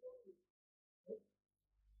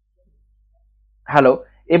 হ্যালো,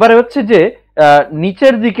 এবারে হচ্ছে যে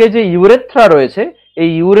নিচের দিকে যে ইউরেথ্রা রয়েছে, এই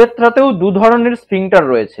ইউরেথ্রাতেও দু ধরনের স্ফিংটার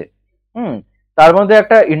রয়েছে। তার মধ্যে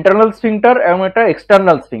একটা ইন্টারনাল স্ফিংটার এবং একটা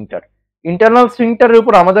এক্সটার্নাল স্ফিংটার। ইন্টারনাল স্ফিংটারের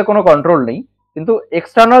উপর আমাদের কোনো কন্ট্রোল নেই, কিন্তু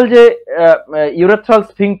এক্সটার্নাল যে ইউরেথ্রাল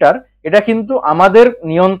স্ফিংটার, এটা কিন্তু আমাদের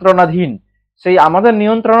নিয়ন্ত্রণাধীন। সেই আমাদের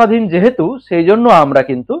নিয়ন্ত্রণাধীন যেহেতু, সেই জন্য আমরা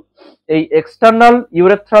কিন্তু এই এক্সটার্নাল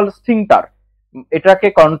ইউরেথ্রাল স্ফিংটার, এটাকে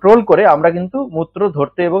কন্ট্রোল করে আমরা কিন্তু মূত্র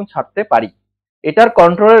ধরতে এবং ছাড়তে পারি। এটার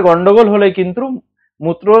কন্ট্রোলের গন্ডগোল হলে কিন্তু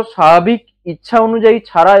মূত্র স্বাভাবিক ইচ্ছা অনুযায়ী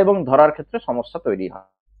ছাড়া এবং ধরার ক্ষেত্রে সমস্যা তৈরি হয়।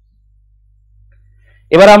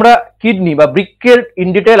 এবার আমরা কিডনি বা বৃক্কের ইন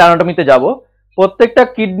ডিটেল অ্যানাটমিতে যাব। প্রত্যেকটা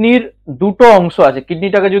কিডনির দুটো অংশ আছে।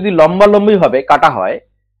 কিডনিটাকে যদি লম্বালম্বি ভাবে কাটা হয়,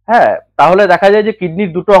 হ্যাঁ, তাহলে দেখা যায় যে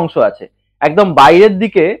কিডনির দুটো অংশ আছে। একদম বাইরের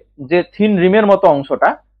দিকে যে থিন রিমের মতো অংশটা,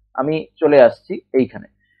 আমি চলে আসছি এইখানে,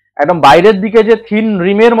 একদম বাইরের দিকে যে থিন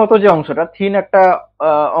রিমের মতো যে অংশটা, থিন একটা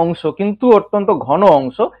অংশ কিন্তু অত্যন্ত ঘন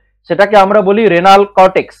অংশ, সেটাকে আমরা বলি রেনাল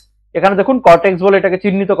কর্টেক্স। এখানে দেখুন কর্টেক্স বলে এটাকে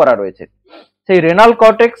চিহ্নিত করা রয়েছে। সেই রেনাল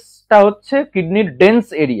কর্টেক্সটা হচ্ছে কিডনির ডেন্স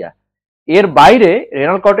এরিয়া। এর বাইরে,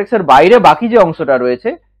 রেনাল কর্টেক্সের বাইরে বাকি যে অংশটা রয়েছে,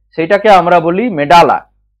 সেটাকে আমরা বলি মেডালা।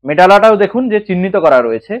 মেডালাটাও দেখুন যে চিহ্নিত করা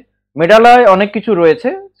রয়েছে। মেডালায় অনেক কিছু রয়েছে,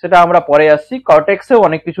 সেটা আমরা পরে আসছি। কর্টেক্সেও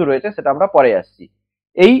অনেক কিছু রয়েছে, সেটা আমরা পরে আসছি।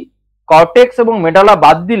 এই কর্টেক্স এবং মেডালা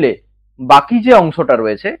বাদ দিলে বাকি যে অংশটা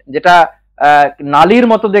রয়েছে, যেটা নালীর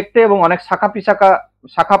মতো দেখতে এবং অনেক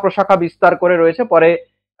শাখা প্রশাখা বিস্তার করে রয়েছে, পরে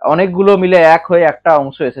অনেকগুলো মিলে এক হয়ে একটা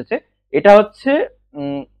অংশ এসেছে, এটা হচ্ছে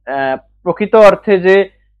প্রকৃত অর্থে যে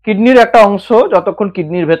কিডনির একটা অংশ, যতক্ষণ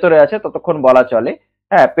কিডনির ভেতরে আছে ততক্ষণ বলা চলে।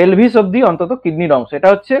 হ্যাঁ, পেলভিস অব্দি অন্তত কিডনির অংশ। এটা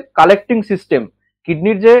হচ্ছে কালেক্টিং সিস্টেম।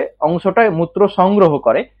 কিডনির যে অংশটা মূত্র সংগ্রহ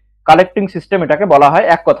করে, কালেক্টিং সিস্টেম এটাকে বলা হয়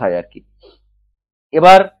এক কথায় আর কি।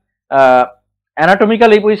 এবার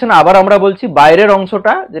অ্যানাটমিক্যাল এই পজিশনে আবার আমরা বলছি বাইরের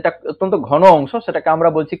অংশটা, যেটা অত্যন্ত ঘন অংশ, সেটাকে আমরা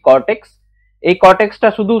বলছি কর্টেক্স। এই কর্টেক্সটা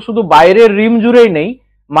শুধু বাইরের রিম জুড়েই নেই,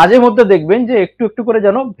 মাঝে মধ্যে দেখবেন যে একটু একটু করে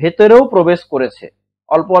যেন ভেতরেও প্রবেশ করেছে,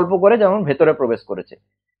 অল্প অল্প করে যেমন ভেতরে প্রবেশ করেছে।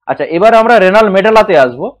 আচ্ছা, এবার আমরা রেনাল মেডালাতে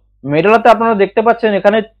আসবো। মেডালাতে আপনারা দেখতে পাচ্ছেন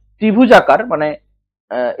এখানে ত্রিভুজাকার, মানে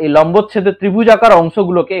এই লম্বচ্ছেদের ত্রিভুজাকার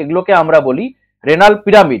অংশগুলোকে, এগুলোকে আমরা বলি রেনাল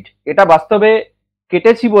পিরামিড। এটা বাস্তবে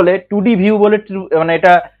কেটেছি বলে 2D ভিউ বলে, মানে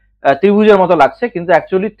এটা ত্রিভুজের মতো লাগছে, কিন্তু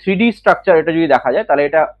অ্যাকচুয়ালি 3D স্ট্রাকচার এটা যদি দেখা যায় তাহলে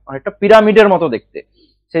এটা অনেকটা পিরামিডের মতো দেখতে,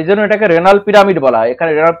 সেই জন্য এটাকে রেনাল পিরামিড বলা হয়।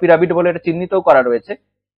 এখানে রেনাল পিরামিড বলে এটা চিহ্নিতও করা রয়েছে।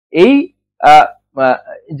 এই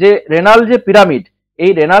যে রেনাল যে পিরামিড,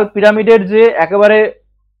 এই রেনাল পিরামিডের যে একেবারে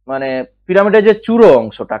মানে পিরামিডের যে চূড়ো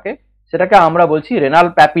অংশটাকে, সেটাকে আমরা বলছি রেনাল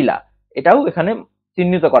প্যাপিলা, এটাও এখানে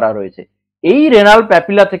চিহ্নিত করা রয়েছে। এই রেনাল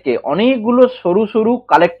প্যাপিলা থেকে অনেকগুলো সরু সরু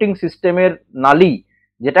কালেক্টিং সিস্টেমের নালী,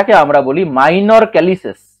 যেটাকে আমরা বলি মাইনর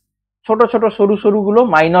ক্যালিসেস, ছোট ছোট সরু সরু গুলো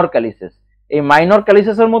মাইনর ক্যালিসেস। এই মাইনর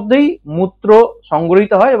ক্যালিসেসের মধ্যেই মূত্র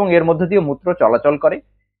সংগৃহীত হয় এবং এর মধ্যে দিয়ে মূত্র চলাচল করে।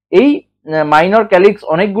 এই মাইনর ক্যালিক্স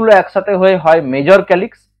অনেকগুলো একসাথে হয়ে হয় মেজর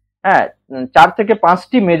ক্যালিক্স। হ্যাঁ, 4 থেকে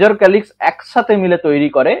 5টি মেজর ক্যালিক্স একসাথে মিলে তৈরি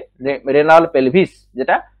করে রেনাল পেলভিস,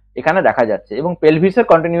 যেটা এখানে দেখা যাচ্ছে। এবং পেলভিসের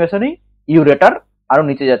কন্টিনিউশনই ইউরেটার আরো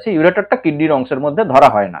নিচে যাচ্ছে। ইউরেটারটা কিডনির অংশের মধ্যে ধরা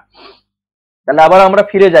হয় না। তাহলে আবার আমরা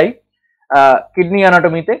ফিরে যাই কিডনি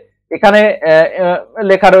অ্যানাটমিতে। এখানে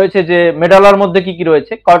লেখা রয়েছে যে মেডালার মধ্যে কি কি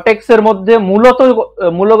রয়েছে। কর্টেক্সের মধ্যে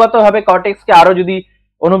মূলগতভাবে কর্টেক্সকে আরো যদি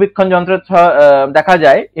অনুবীক্ষণ যন্ত্রে দেখা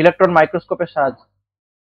যায় ইলেকট্রন মাইক্রোস্কোপের সাহায্যে,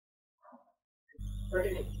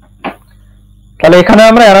 তাহলে এখানে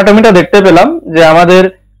আমরা অ্যানাটমিটা দেখতে পেলাম যে আমাদের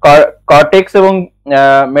কর্টেক্স এবং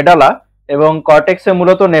মেডালা, এবং কর্টেক্সে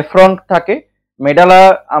মূলত নেফ্রন থাকে। মেডালা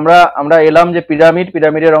আমরা এলাম যে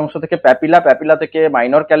পিরামিডের অংশ থেকে প্যাপিলা, প্যাপিলা থেকে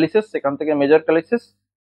মাইনর ক্যালিসেস, সেখান থেকে মেজর ক্যালিসেস,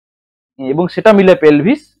 এবং সেটা মিলে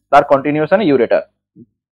পেলভিস, তার কন্টিনিউশনে ইউরেটার।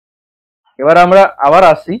 এবার আমরা আবার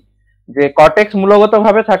আসি যে কর্টেক্স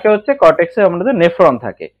মূলগতভাবে থাকে হচ্ছে, কর্টেক্সে আমাদের নেফ্রন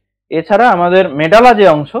থাকে। এছাড়া আমাদের মেডালা যে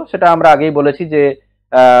অংশ, সেটা আমরা আগেই বলেছি যে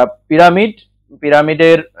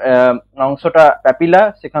পিরামিডের অংশটা প্যাপিলা,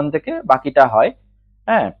 সেখান থেকে বাকিটা হয়।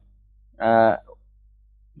 হ্যাঁ,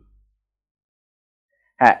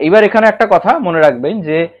 হ্যাঁ, এবার এখানে একটা কথা মনে রাখবেন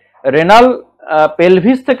যে রেনাল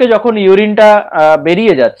পেলভিস থেকে যখন ইউরিনটা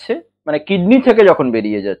বেরিয়ে যাচ্ছে, মানে কিডনি থেকে যখন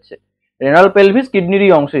বেরিয়ে যাচ্ছে, রেনাল পেলভিস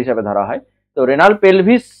কিডনিরই অংশ হিসাবে ধরা হয়। তো রেনাল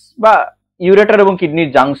পেলভিস বা ইউরেটার এবং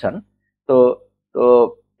কিডনির জাংশন, তো তো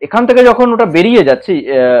এখান থেকে যখন ওটা বেরিয়ে যাচ্ছে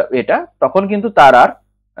এটা, তখন কিন্তু তার আর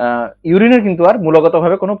ইউরিনের কিন্তু আর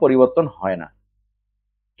মূলগতভাবে কোনো পরিবর্তন হয় না।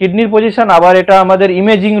 কিডনির পজিশন আবার এটা আমাদের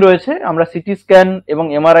ইমেজিং রয়েছে, আমরা সিটি স্ক্যান এবং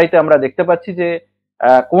এমআরআইতে আমরা দেখতে পাচ্ছি যে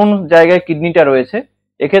কোন জায়গায় কিডনিটা রয়েছে।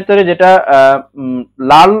 এক্ষেত্রে যেটা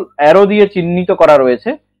লাল অ্যারো দিয়ে চিহ্নিত করা রয়েছে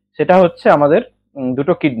সেটা হচ্ছে আমাদের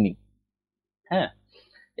দুটো কিডনি। হ্যাঁ,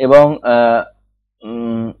 এবং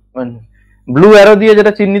ব্লু অ্যারো দিয়ে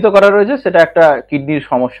যেটা চিহ্নিত করা রয়েছে সেটা একটা কিডনির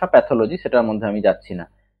সমস্যা, প্যাথোলজি, সেটার মধ্যে আমি যাচ্ছি না।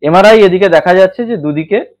 এমআরআই এদিকে দেখা যাচ্ছে যে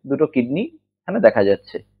দুদিকে দুটো কিডনি এখানে দেখা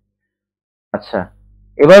যাচ্ছে। আচ্ছা,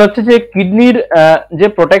 এবার হচ্ছে যে কিডনির যে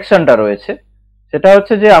প্রোটেকশনটা রয়েছে সেটা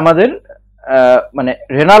হচ্ছে যে আমাদের মানে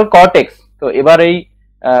রেনাল কর্টেক্স। তো এবার এই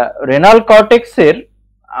রেনাল কর্টেক্সের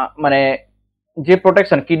মানে যে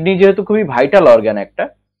প্রোটেকশন, কিডনি যেহেতু খুবই ভাইটাল অর্গান একটা,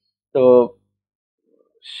 তো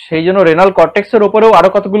সেই জন্য রেনাল কর্টেক্সের উপরেও আরো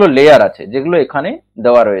কতগুলো লেয়ার আছে যেগুলো এখানে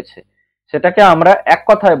দেওয়া রয়েছে। সেটাকে আমরা এক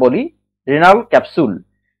কথায় বলি রেনাল ক্যাপসুল।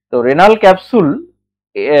 তো রেনাল ক্যাপসুল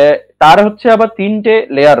তার হচ্ছে আবার 3টে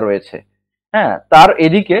লেয়ার রয়েছে। হ্যাঁ, তার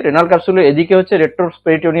এদিকে রেনাল ক্যাপসুলের এদিকে হচ্ছে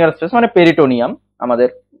রেট্রোপেরিটোনিয়াল স্পেস, মানে পেরিটোনিয়াম আমাদের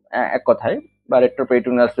এক কথায়, বা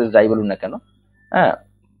রেট্রোপেরিটোনিয়াল স্পেস যাই বলুন না কেন। হ্যাঁ,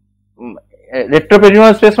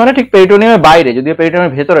 রেট্রোপেরিটোনিয়াল স্পেস মানে ঠিক পেরিটোনিয়ামের বাইরে, যদিও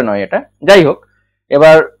পেরিটোনিয়ামের ভেতরে নয় এটা, যাই হোক,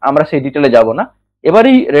 এবার আমরা সেই ডিটেলে যাব না। এবার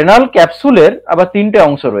এই রেনাল ক্যাপসুলের আবার 3টে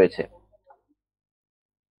অংশ রয়েছে,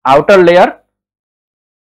 আউটার লেয়ার,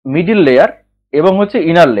 মিডিল লেয়ার এবং হচ্ছে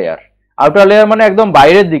ইনার লেয়ার। আউটার লেয়ার মানে একদম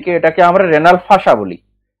বাইরের দিকে, এটাকে আমরা রেনাল ফাসা বলি।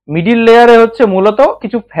 মিডিল লেয়ারে হচ্ছে মূলত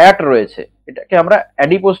কিছু ফ্যাট রয়েছে, এটাকে আমরা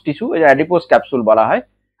অ্যাডিপোজ টিস্যু, অ্যাডিপোজ ক্যাপসুল বলা হয়।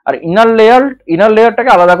 আর ইনার লেয়ারটাকে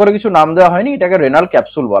আলাদা করে কিছু নাম দেওয়া হয়নি, এটাকে রেনাল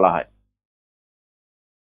ক্যাপসুল বলা হয়।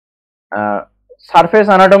 সারফেস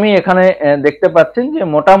অ্যানাটমি এখানে দেখতে পাচ্ছেন যে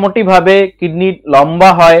মোটামুটি ভাবে কিডনি লম্বা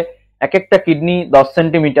হয়, এক একটা কিডনি 10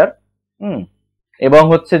 সেন্টিমিটার, এবং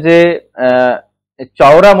হচ্ছে যে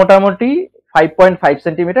চওড়া মোটামুটি 5.5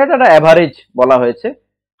 সেন্টিমিটার, এটা অ্যাভারেজ বলা হয়েছে।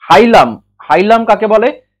 হাইলাম কাকে বলে?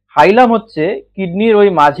 হাইলাম হচ্ছে কিডনির ওই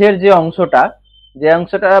মাঝের যে অংশটা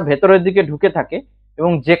ভেতরের দিকে ঢুকে থাকে,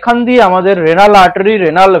 এবং যেখান দিয়ে আমাদের রেনাল আর্টারি,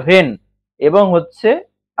 রেনাল ভেন এবং হচ্ছে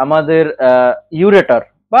আমাদের ইউরেটার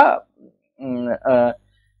বা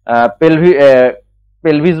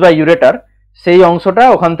পেলভিস বা ইউরেটার, সেই অংশটা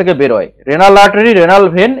ওখান থেকে বেরোয়। রেনাল আর্টারি, রেনাল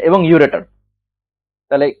ভেন এবং ইউরেটার।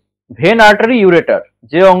 তাহলে ভেন, আর্টারি, ইউরেটার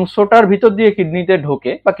যে অংশটার ভিতর দিয়ে কিডনিতে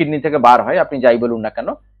ঢোকে বা কিডনি থেকে বার হয়, আপনি যাই বলুন না কেন,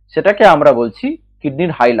 সেটাকে আমরা বলছি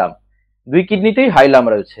কিডনির হাইলাম। দুই কিডনিতেই হাইলাম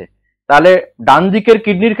রয়েছে। তাহলে ডান দিকের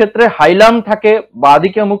কিডনির ক্ষেত্রে হাইলাম থাকে বাঁ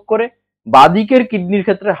দিকে মুখ করে, বাঁ দিকের কিডনির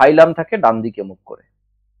ক্ষেত্রে হাইলাম থাকে ডান দিকে মুখ করে।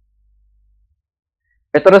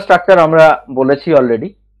 ভেতরের স্ট্রাকচার আমরা বলেছি অলরেডি।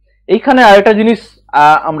 এইখানে আরেকটা জিনিস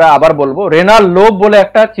আমরা আবার বলবো, রেনাল লোব বলে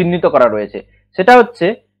একটা চিহ্নিত করা রয়েছে। সেটা হচ্ছে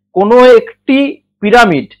কোনো একটি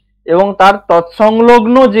পিরামিড এবং তার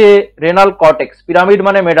তৎসংলগ্ন যে রেনাল কর্টেক্স, পিরামিড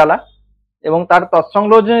মানে মেডালা, এবং তার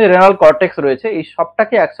তৎসংলগ্ন যে রেনাল কর্টেক্স রয়েছে, এই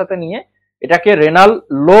সবটাকে একসাথে নিয়ে এটাকে রেনাল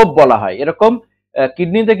লোব বলা হয়। এরকম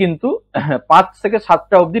কিডনিতে কিন্তু 5 থেকে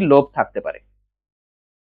 7টা অবধি লোব থাকতে পারে।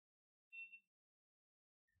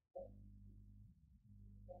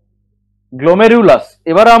 গ্লোমেরুলাস,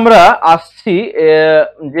 এবার আমরা আসছি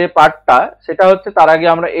যে পার্টটা, সেটা হচ্ছে তার আগে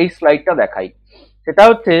আমরা এই স্লাইডটা দেখাই। সেটা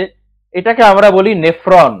হচ্ছে এটাকে আমরা বলি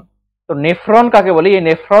নেফ্রন। তো নেফ্রন কাকে বলি? এই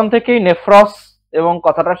নেফ্রন থেকেই নেফ্রস এবং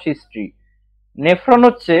কথাটার সৃষ্টি। নেফ্রন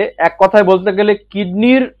হচ্ছে এক কথায় বলতে গেলে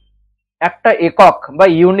কিডনির একটা একক বা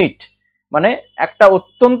ইউনিট, মানে একটা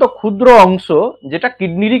অত্যন্ত ক্ষুদ্র অংশ যেটা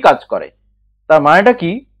কিডনিরই কাজ করে। তার মানেটা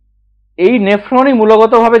কি? এই নেফ্রনই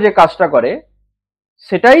মূলগতভাবে যে কাজটা করে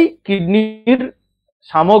সেটাই কিডনির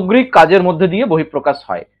সামগ্রিক কাজের মধ্যে দিয়ে বহিঃপ্রকাশ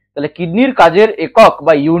হয়। তাহলে কিডনির কাজের একক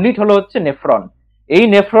বা ইউনিট হলো হচ্ছে নেফ্রন। এই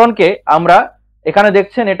নেফ্রনকে আমরা, এখানে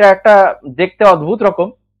দেখছেন এটা একটা দেখতে অদ্ভুত রকম,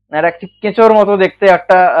 আর একটি কেঁচোর মতো দেখতে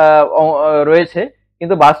একটা রয়েছে,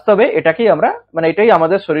 কিন্তু বাস্তবে এটাকেই আমরা, মানে এটাই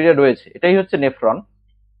আমাদের শরীরে রয়েছে, এটাই হচ্ছে নেফ্রন।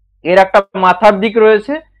 এর একটা মাথার দিক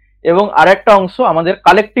রয়েছে এবং আরেকটা অংশ আমাদের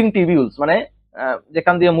কালেক্টিং টিবিউলস, মানে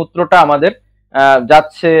যেখান দিয়ে মূত্রটা আমাদের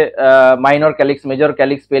যাচ্ছে minor calyx, major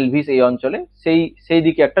calyx, pelvis এই অঞ্চলে, সেই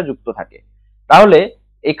দিকে একটা যুক্ত থাকে। তাহলে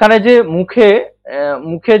এখানে যে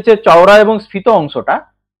মুখে যে চওড়া এবং স্ফীত অংশটা,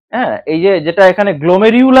 হ্যাঁ, এই যে যেটা এখানে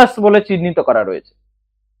গ্লোমেরিউলাস বলে চিহ্নিত করা রয়েছে,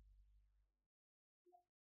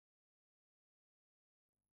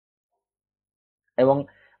 এবং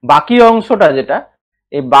বাকি অংশটা যেটা,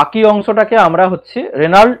 এই বাকি অংশটাকে আমরা হচ্ছে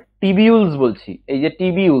রেনাল টিবিউলস বলছি। এই যে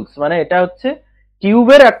টিবিউলস মানে এটা হচ্ছে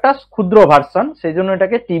টিউবের একটা ক্ষুদ্র ভার্সন, সেই জন্য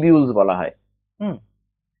এটাকে টিবিউলস বলা হয়।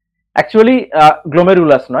 অ্যাকচুয়ালি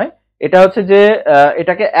গ্লোমেরুলাস নয়, এটা হচ্ছে যে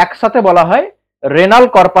এটাকে একসাথে বলা হয় রেনাল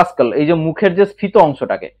কর্পাসকল। এই যে মুখের যে স্ফীত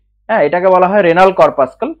অংশটাকে, হ্যাঁ, এটাকে বলা হয় রেনাল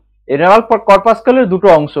কর্পাসকল। এই রেনাল কর্পাসকলের দুটো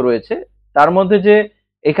অংশ রয়েছে, তার মধ্যে যে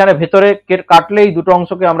এখানে ভেতরে কাটলে এই দুটো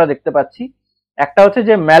অংশকে আমরা দেখতে পাচ্ছি। একটা হচ্ছে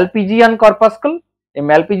যে ম্যালপিজিয়ান কর্পাসকল, এই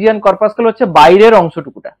ম্যালপিজিয়ান কর্পাসকল হচ্ছে বাইরের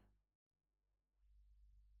অংশটুকুটা,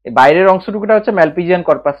 এই বাইরের অংশটুকুটা হচ্ছে ম্যালপিজিয়ান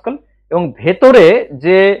কর্পাসকল, এবং ভেতরে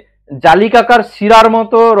যে জালিকাকার শিরার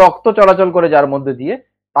মতো রক্ত চলাচল করে যার মধ্যে দিয়ে,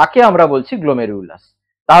 তাকে আমরা বলছি গ্লোমেরুলাস।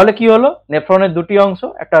 তাহলে কি হলো? নেফ্রনের দুটি অংশ,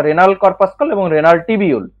 একটা রেনাল কর্পাসকল এবং রেনাল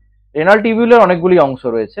টিবিউল। রেনাল টিবিউলের অনেকগুলি অংশ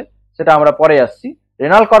রয়েছে, সেটা আমরা পরে আসছি।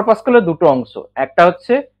 রেনাল কর্পাসকলের দুটো অংশ, একটা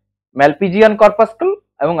হচ্ছে ম্যালপিজিয়ান কর্পাসকল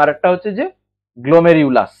এবং আরেকটা হচ্ছে যে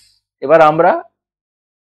গ্লোমেরুলাস। এবার আমরা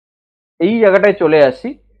এই জায়গাটায় চলে আসি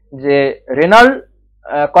যে রেনাল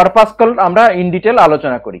কর্পাসকল আমরা ইন ডিটেল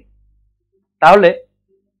আলোচনা করি। তাহলে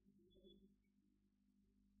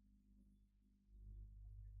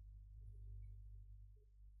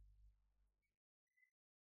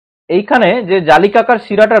এইখানে যে জালিকাকার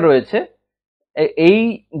শিরাটা রয়েছে, এই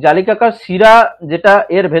জালিকাকার শিরা যেটা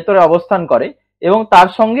এর ভেতরে অবস্থান করে, এবং তার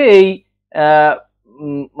সঙ্গে এই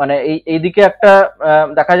মানে এইদিকে একটা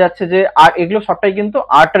দেখা যাচ্ছে যে এগুলো সবটাই কিন্তু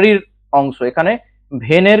আর্টারির অংশ, এখানে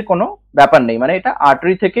ভেনের কোনো ব্যাপার নেই, মানে এটা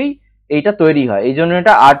আর্টারি থেকেই এইটা তৈরি হয়, এই জন্য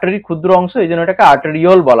এটা আর্টারি ক্ষুদ্র অংশ, এই জন্য এটাকে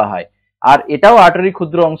আর্টেরিওল বলা হয়। আর এটাও আর্টারি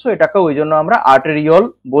ক্ষুদ্র অংশ, এটাকেও ওই জন্য আমরা আর্টেরিওল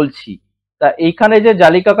বলছি। তা এইখানে যে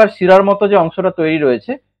জালিকাকার শিরার মতো যে অংশটা তৈরি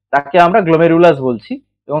রয়েছে, তাকে আমরা গ্লোমেরুলাস বলছি।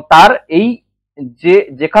 এবং তার এই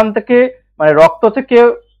যেখান থেকে, মানে রক্ত থেকে,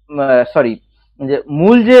 সরি, যে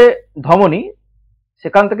মূল যে ধমনী,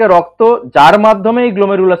 সেখান থেকে রক্ত যার মাধ্যমে এই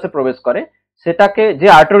গ্লোমেরুলাসে প্রবেশ করে, সেটাকে যে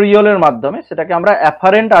আর্টেরিওলের মাধ্যমে, সেটাকে আমরা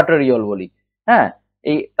অ্যাফারেন্ট আর্টেরিওল বলি। হ্যাঁ,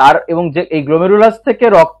 এই তার এবং যে এই গ্লোমেরুলাস থেকে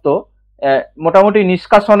রক্ত মোটামুটি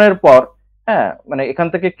নিষ্কাশনের পর, হ্যাঁ, মানে এখান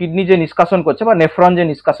থেকে কিডনি যে নিষ্কাশন করছে বা নেফ্রন যে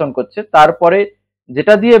নিষ্কাশন করছে, তারপরে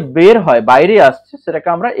যেটা দিয়ে বের হয়, বাইরে আসছে, সেটাকে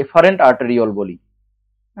আমরা এফারেন্ট আর্টেরিওল বলি।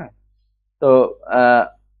 হ্যাঁ, তো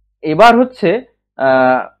এবার হচ্ছে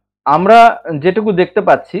আমরা যেটুকু দেখতে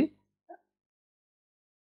পাচ্ছি,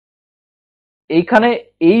 এইখানে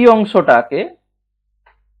এই অংশটাকে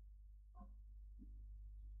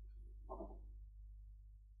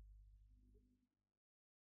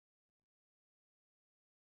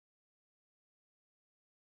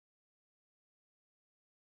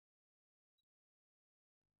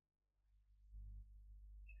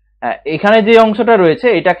এখানে যে অংশটা রয়েছে,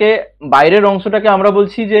 এটাকে বাইরের অংশটাকে আমরা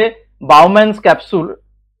বলছি যে বাউম্যানস ক্যাপসুল।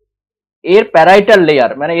 এর প্যারাইটাল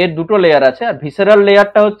লেয়ার, মানে এর দুটো লেয়ার আছে, আর ভিসেরাল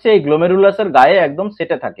লেয়ারটা হচ্ছে এই গ্লোমেরুলাসের গায়ে একদম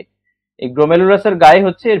সেটে থাকে। এই গ্লোমেরুলাসের গায়ে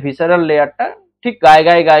হচ্ছে এর ভিসেরাল লেয়ারটা, ঠিক গায়ে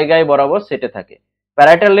গায়ে গায়ে গায়ে বরাবর সেটে থাকে।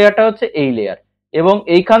 প্যারাইটাল লেয়ারটা হচ্ছে এই লেয়ার, এবং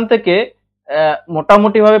এইখান থেকে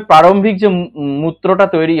মোটামুটি ভাবে প্রারম্ভিক যে মূত্রটা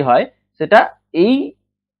তৈরি হয়, সেটা এই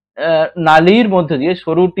নালীর মধ্যে দিয়ে,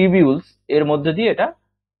 সরু টিবিউলস এর মধ্যে দিয়ে এটা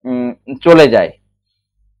চলে যায়।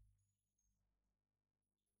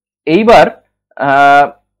 এইবার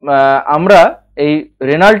আমরা এই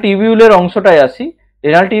রেনাল টিবিউলের অংশটায় আসি।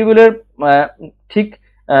 রেনাল টিবিউলের ঠিক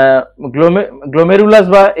গ্লোমেরুলাস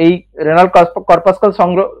বা এই রেনাল কর্পাসকল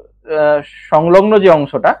সংলগ্ন যে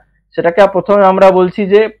অংশটা, সেটাকে প্রথমে আমরা বলছি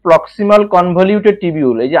যে প্রক্সিমাল কনভলিউটেড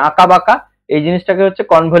টিবিউল। এই যে আঁকা বাঁকা এই জিনিসটাকে হচ্ছে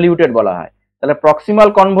কনভলিউটেড বলা হয়। তাহলে প্রক্সিমাল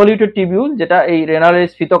কনভলিউটেড টিবিউল, যেটা এই রেনালের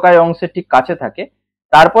স্ফীতকায় অংশের ঠিক কাছে থাকে।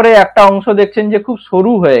 তারপরে একটা অংশ দেখছেন যে খুব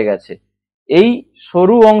সরু হয়ে গেছে, এই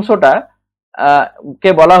সরু অংশটা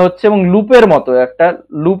কে বলা হচ্ছে, এবং লুপের মতো একটা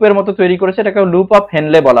লুপের মতো তৈরি করেছে, এটাকে লুপ অফ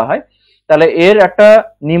হেনলে বলা হয়। তাহলে এর একটা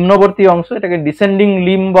নিম্নবর্তী অংশ, এটাকে descending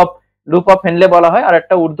limb of loop of Hanle বলা হয়, আর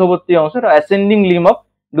একটা ঊর্ধ্ববর্তী অংশ, এটা ascending limb of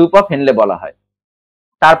loop of Hanle বলা হয়।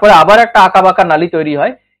 তারপরে আবার একটা আঁকাবাঁকা নালী তৈরি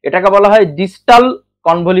হয়, এটাকে বলা হয় ডিস্টাল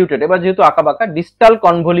কনভলিউটেড। এবার যেহেতু আঁকাবাঁকা, ডিস্টাল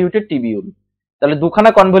কনভলিউটেড টিবিউল। তাহলে দুখানা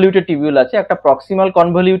কনভলিউটেড টিবিউল আছে, একটা প্রক্সিমাল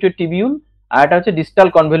কনভলিউটেড টিবিউল আর একটা হচ্ছে ডিস্টাল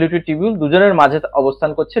কনভলিউটেড টিবিউল। দুজনের মাঝে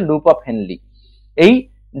অবস্থান করছে লুপ অফ হেনলি। এই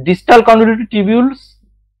ডিস্টাল কনভলিউটেড টিবিউলস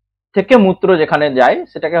থেকে মূত্র যেখানে যায়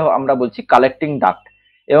সেটাকে আমরা বলছি কালেক্টিং ডাক্ট।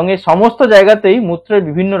 এবং এই সমস্ত জায়গাতেই মূত্রের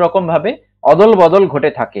বিভিন্ন রকম ভাবে অদল বদল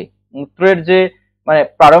ঘটে থাকে। মূত্রের যে মানে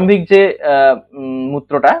প্রারম্ভিক যে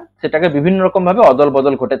মূত্রটা, সেটাকে বিভিন্ন রকম ভাবে অদল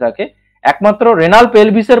বদল ঘটে থাকে। একমাত্র রেনাল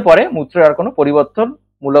পেলভিসের পরে মূত্রের আর কোনো পরিবর্তন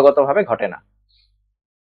মূলগত ভাবে ঘটে না।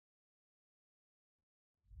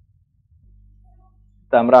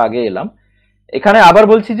 তা আমরা আগে এলাম, এখানে আবার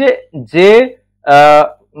বলছি যে যে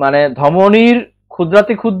মানে ধমনীর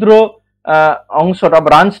ক্ষুদ্রাতি ক্ষুদ্র অংশটা,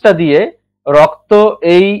 ব্রাঞ্চটা দিয়ে রক্ত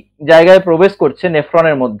এই জায়গায় প্রবেশ করছে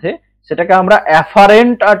নেফ্রনের মধ্যে, সেটাকে আমরা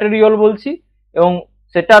অ্যাফারেন্ট আর্টেরিওল বলছি। এবং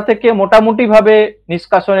সেটা থেকে মোটামুটি ভাবে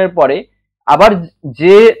নিষ্কাশনের পরে আবার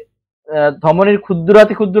যে ধমনীর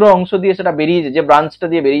ক্ষুদ্রাতি ক্ষুদ্র অংশ দিয়ে সেটা বেরিয়ে যায়, যে ব্রাঞ্চটা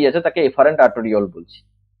দিয়ে বেরিয়ে যাচ্ছে, তাকে এফারেন্ট আর্টেরিওল বলছি।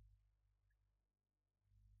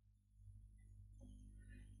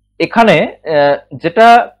 এখানে যেটা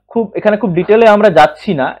এখানে খুব ডিটেলে আমরা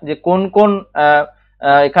যাচ্ছি না, যে কোন কোন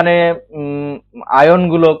এখানে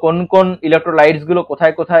আয়নগুলো, কোন কোন ইলেকট্রোলাইটস গুলো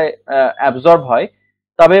কোথায় কোথায় অ্যাবজর্ব হয়।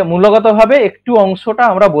 তবে মূলগতভাবে একটু অংশটা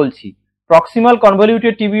আমরা বলছি। প্রক্সিমাল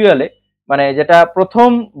কনভলিউটেড টিবিউলে, মানে যেটা প্রথম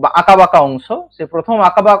আঁকা বাঁকা অংশ, সে প্রথম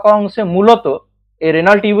আঁকা বাঁকা অংশে মূলত এই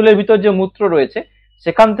রেনাল টিবিউলের ভিতর যে মূত্র রয়েছে,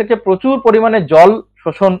 সেখান থেকে প্রচুর পরিমাণে জল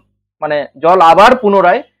শোষণ, মানে জল আবার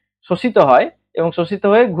পুনরায় শোষিত হয়, এবং শোষিত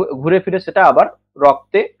হয়ে ঘুরে ফিরে সেটা আবার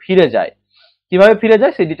রক্তে ফিরে যায়। কিভাবে ফিরে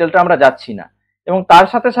যায় সেই ডিটেলটা আমরা যাচ্ছি না। এবং তার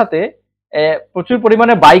সাথে সাথে প্রচুর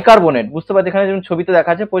পরিমাণে বাইকার্বনেট, বুঝতে পারছি এখানে যেমন ছবিতে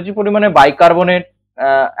দেখা যাচ্ছে, প্রচুর পরিমাণে বাইকার্বনেট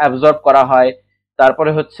অ্যাবজর্ব করা হয়।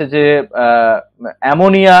 তারপরে হচ্ছে যে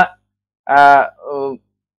অ্যামোনিয়া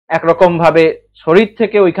একরকম ভাবে শরীর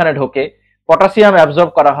থেকে ওইখানে ঢোকে, পটাশিয়াম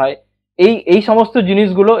অ্যাবজর্ব করা হয়। এই সমস্ত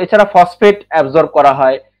জিনিসগুলো, এছাড়া ফসফেট অ্যাবজর্ব করা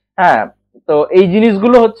হয়। হ্যাঁ, তো এই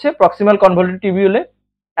জিনিসগুলো হচ্ছে প্রক্সিমাল কনভলিউটেড টিবিউলে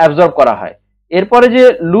অ্যাবজর্ব করা হয়। এরপরে যে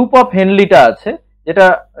লুপ অফ হেনলিটা আছে, যেটা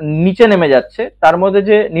নিচে নেমে যাচ্ছে, তার মধ্যে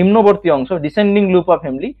যে নিম্নবর্তী অংশ ডিসেন্ডিং লুপ অফ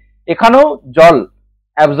হেনলি, এখানেও জল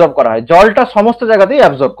অ্যাবজর্ব করা হয়। জলটা সমস্ত জায়গাতেই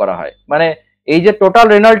অ্যাবজর্ব করা হয়, মানে এই যে টোটাল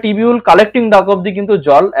রেনাল টিবিউল কালেক্টিং ডাক অব্দি কিন্তু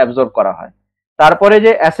জল অ্যাবজর্ব করা হয়। তারপরে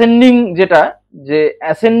যে অ্যাসেন্ডিং, যে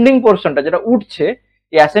অ্যাসেন্ডিং পোর্শনটা যেটা উঠছে,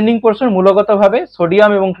 এই অ্যাসেন্ডিং পোর্শন মূলগত ভাবে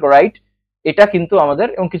সোডিয়াম এবং ক্লোরাইড, এটা কিন্তু আমাদের,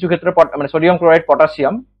 এবং কিছু ক্ষেত্রে মানে সোডিয়াম ক্লোরাইড,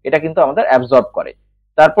 পটাশিয়াম, এটা কিন্তু আমাদের অ্যাবজর্ব করে।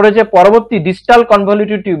 তারপরে যে পরবর্তী ডিস্টাল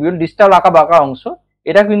কনভলিউটেড টিবিউল, ডিস্টাল আঁকা বাঁকা অংশ,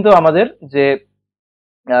 এটা কিন্তু আমাদের যে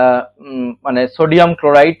মানে সোডিয়াম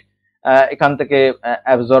ক্লোরাইড এখান থেকে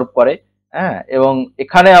অ্যাবজর্ব করে। হ্যাঁ, এবং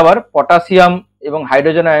এখানে আবার পটাশিয়াম এবং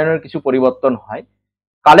হাইড্রোজেন আয়নের কিছু পরিবর্তন হয়।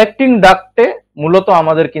 কালেক্টিং ডাক্টে মূলত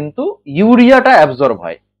আমাদের কিন্তু ইউরিয়াটা অ্যাবজর্ব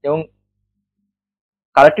হয়, এবং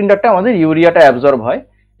কালেক্টিং ডাক্টে আমাদের ইউরিয়াটা অ্যাবজর্ব হয়,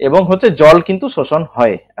 এবং হচ্ছে জল কিন্তু শোষণ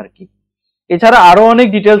হয় আর কি। এছাড়া আরো অনেক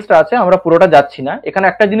ডিটেলসটা আছে, আমরা পুরোটা যাচ্ছি না। এখানে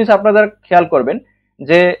একটা জিনিস আপনারা খেয়াল করবেন,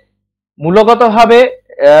 যে মূলগতভাবে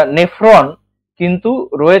নেফ্রন কিন্তু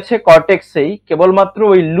রয়েছে কর্টেক্সেই, কেবলমাত্র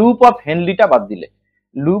ওই লুপ অফ হেনলিটা বাদ দিলে।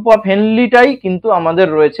 লুপ অফ হেনলিটাই কিন্তু আমাদের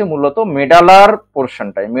রয়েছে মূলত মেডালার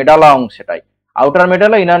পোর্শনটাই, medulla অংশটাই। Outer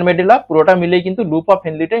medulla, inner medulla পুরোটা মিলেই কিন্তু লুপ অফ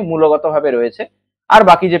হেনলিটাই মূলগতভাবে রয়েছে। আর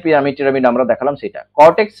বাকি যে পিরামিড টিরামিড আমরা দেখালাম সেটা।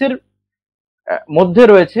 কর্টেক্সের মধ্যে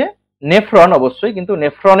রয়েছে নেফ্রন অবশ্যই, কিন্তু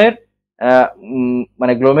নেফ্রনের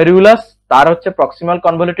মানে গ্লোমেরুলাস, তার হচ্ছে proximal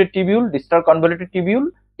convoluted tubule, distal convoluted tubule,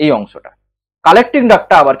 এই অংশটা। কালেক্টিং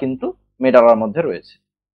ডাক্টটা আবার কিন্তু মেডালার মধ্যে রয়েছে।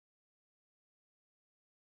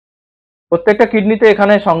 প্রত্যেকটা কিডনিতে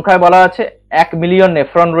এখানে সংখ্যায় বলা আছে 1 মিলিয়ন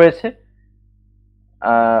নেফ্রন রয়েছে।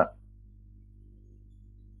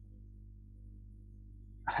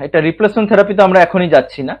 এটা রিপ্লেসমেন্ট থেরাপিতে আমরা এখনই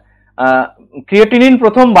যাচ্ছি না। ক্রিয়েটিনিন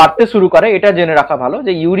প্রথম বাড়তে শুরু করে, এটা জেনে রাখা ভালো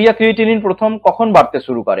যে ইউরিয়া ক্রিয়েটিনিন প্রথম কখন বাড়তে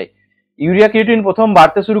শুরু করে। ইউরিয়া ক্রিয়েটিনিন প্রথম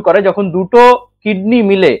বাড়তে শুরু করে যখন দুটো কিডনি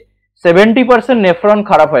মিলে 70% নেফ্রন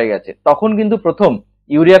খারাপ হয়ে গেছে, তখন কিন্তু প্রথম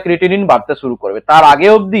ইউরিয়া ক্রিয়েটিনিন বাড়তে শুরু করবে। তার আগে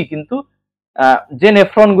অবধি কিন্তু যে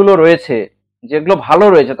নেফ্রন গুলো রয়েছে, যেগুলো ভালো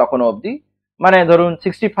রয়েছে তখনও অবধি, মানে ধরুন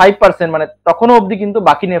 65%, মানে তখনও অবধি কিন্তু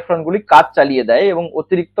বাকি নেফ্রন গুলি কাজ চালিয়ে দেয় এবং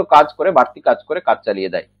অতিরিক্ত কাজ করে, বাড়তি কাজ করে কাজ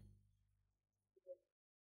চালিয়ে দেয়।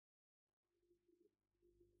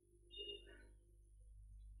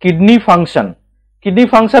 কিডনি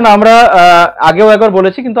ফাংশন আমরা আগেও একবার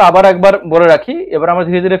বলেছি, কিন্তু আবার একবার বলে রাখি। এবার আমরা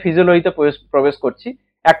ধীরে ধীরে ফিজিওলজিতে প্রবেশ করছি।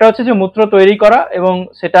 একটা হচ্ছে যে মূত্র তৈরি করা এবং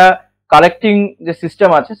সেটা কালেক্টিং যে সিস্টেম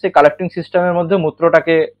আছে, সেই কালেক্টিং সিস্টেমের মধ্যে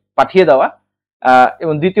মূত্রটাকে পাঠিয়ে দেওয়া।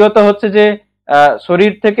 এবং দ্বিতীয়ত হচ্ছে যে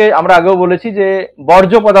শরীর থেকে, আমরা আগেও বলেছি যে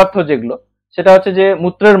বর্জ্য পদার্থ যেগুলো, সেটা হচ্ছে যে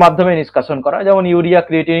মূত্রের মাধ্যমে নিষ্কাশন করা, যেমন ইউরিয়া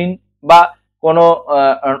ক্রিয়েটিনিন বা কোনো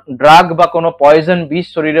ড্রাগ বা কোনো পয়জন বিষ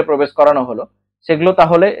শরীরে প্রবেশ করানো হলো, সেগুলো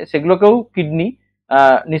তাহলে সেগুলোকেও কিডনি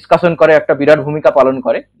নিষ্কাশন করে, একটা বিরাট ভূমিকা পালন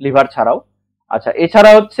করে লিভার ছাড়াও। আচ্ছা,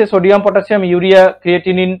 এছাড়া হচ্ছে sodium potassium urea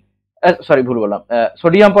creatinine, sorry ভুল বললাম,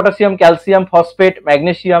 sodium potassium calcium phosphate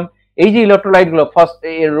magnesium, এই যে ইলেকট্রোলাইট গুলো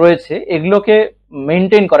রয়েছে, এগুলোকে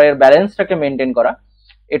মেনটেন করা, এর ব্যালেন্সটাকে মেনটেন করা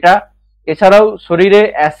এটা। এছাড়াও শরীরে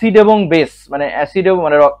অ্যাসিড এবং বেস, মানে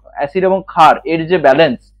অ্যাসিড এবং ক্ষার এর যে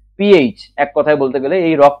ব্যালেন্স, পিএইচ এক কথায় বলতে গেলে,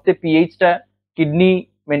 এই রক্তে পিএইচটা কিডনি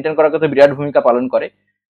মেনটেন করার ক্ষেত্রে বিরাট ভূমিকা পালন করে।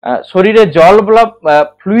 শরীরে জল বা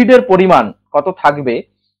ফ্লুইডের পরিমাণ কত থাকবে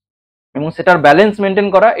এবং সেটার ব্যালেন্স মেনটেন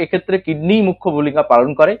করা, এক্ষেত্রে কিডনি মুখ্য ভূমিকা পালন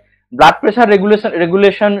করে। ব্লাড প্রেশার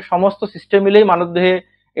রেগুলেশন সমস্ত সিস্টেম মিলেই মানবদেহে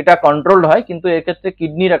এটা কন্ট্রোলড হয়, কিন্তু এক্ষেত্রে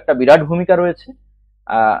কিডনির একটা বিরাট ভূমিকা রয়েছে।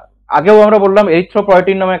 আগেও আমরা বললাম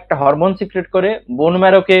এরিথ্রোপয়েটিন নামে একটা হরমোন সিক্রেট করে বোন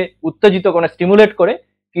ম্যারোকে উত্তেজিত করে, স্টিমুলেট করে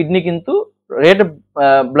কিডনি কিন্তু রেড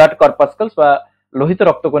ব্লাড কর্পাসকলস বা লোহিত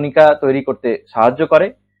রক্তকণিকা তৈরি করতে সাহায্য করে।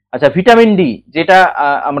 আচ্ছা, ভিটামিন ডি, যেটা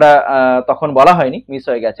আমরা তখন বলা হয়নি, মিস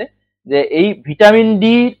হয়ে গেছে, যে এই ভিটামিন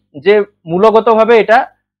ডি যে মূলগতভাবে এটা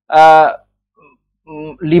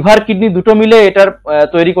লিভার কিডনি দুটো মিলে এটার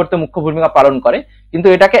তৈরি করতে মুখ্য ভূমিকা পালন করে, কিন্তু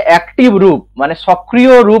এটাকে অ্যাক্টিভ রূপ মানে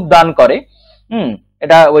সক্রিয় রূপ দান করে।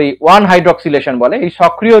 এটা ওই 1 হাইড্রক্সিলেশন বলে, এই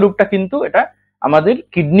সক্রিয় রূপটা কিন্তু এটা আমাদের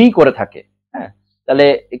কিডনি করে থাকে। হ্যাঁ, তাহলে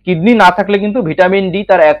কিডনি না থাকলে কিন্তু ভিটামিন ডি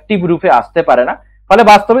তার অ্যাক্টিভ রূপে আসতে পারে না, ফলে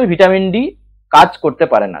বাস্তবে ভিটামিন ডি কাজ করতে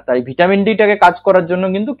পারে না। তাই ভিটামিন ডিটাকে কাজ করার জন্য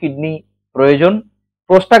কিন্তু কিডনি প্রয়োজন।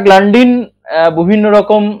 প্রোস্টাগ্ল্যান্ডিন বিভিন্ন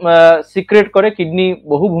রকম সিক্রেট করে, কিডনি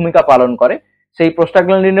বহু ভূমিকা পালন করে। সেই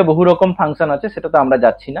প্রোস্টাগ্ল্যান্ডিনের বহু রকম ফাংশন আছে, সেটা তো আমরা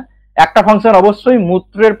যাচ্ছি না। একটা ফাংশন অবশ্যই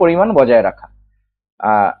মূত্রের পরিমাণ বজায় রাখা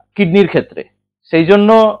কিডনির ক্ষেত্রে, সেই জন্য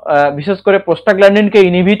বিশেষ করে প্রোস্টাগ্ল্যান্ডিনকে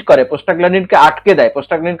ইনহিবিট করে, প্রোস্টাগ্ল্যান্ডিনকে আটকে দেয়।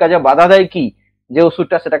 প্রোস্টাগ্ল্যান্ডিন কাজে বাধা দেয় কি, যে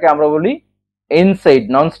ওষুধটা, সেটাকে আমরা বলি এনসাইড,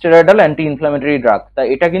 non steroidal anti inflammatory drug. তাই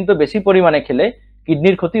এটা কিন্তু বেশি পরিমাণে খেলে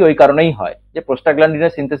কিডনির ক্ষতি ওই কারণেই হয় যে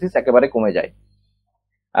প্রোস্টাগ্ল্যান্ডিনের সিনথেসিস একেবারে কমে যায়।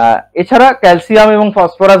 এছাড়া ক্যালসিয়াম এবং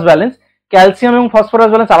ফসফরাস ব্যালেন্স, ক্যালসিয়াম এবং ফসফরাস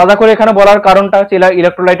ব্যালেন্স আলাদা করে এখানে বলার কারণটা হচ্ছে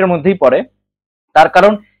ইলেকট্রোলাইটের মধ্যেই পড়ে। তার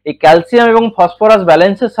কারণ এই ক্যালসিয়াম এবং ফসফরাস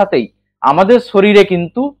ব্যালেন্সের সাথেই আমাদের শরীরে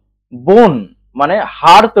কিন্তু বোন মানে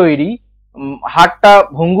হাড় তৈরি, হাড়টা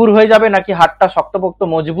ভঙ্গুর হয়ে যাবে নাকি হাড়টা শক্তপোক্ত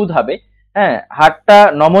মজবুত হবে, হ্যাঁ, হাড়টা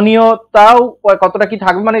নমনীয়তাও কতটা কি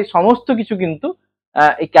থাকবে, মানে সমস্ত কিছু কিন্তু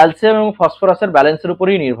এই ক্যালসিয়াম এবং ফসফরাসের ব্যালেন্সের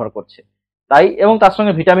উপরেই নির্ভর করছে। তাই, এবং তার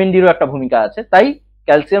সঙ্গে ভিটামিন ডিরও একটা ভূমিকা আছে, তাই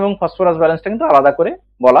ক্যালসিয়াম এবং ফসফরাস ব্যালেন্সটা কিন্তু আলাদা করে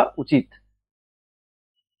বলা উচিত।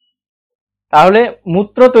 তাহলে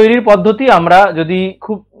মূত্র তৈরির পদ্ধতি আমরা যদি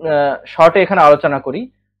খুব শর্টে এখানে আলোচনা করি,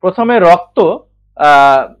 প্রথমে রক্ত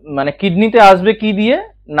মানে কিডনিতে আসবে কি দিয়ে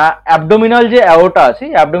না, অ্যাবডোমিনাল যে অ্যাওর্টা আছে,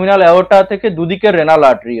 অ্যাবডোমিনাল অ্যাওর্টা থেকে দুদিকের রেনাল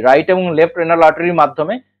আর্টারি, রাইট এবং লেফট রেনাল আর্টারির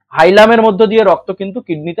মাধ্যমে হাইলামের মধ্য দিয়ে রক্ত কিন্তু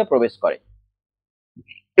কিডনিতে প্রবেশ করে।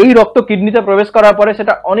 এই রক্ত কিডনিতে প্রবেশ করার পরে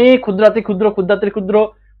সেটা অনেক ক্ষুদ্রাতি ক্ষুদ্র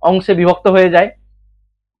অংশে বিভক্ত হয়ে যায়।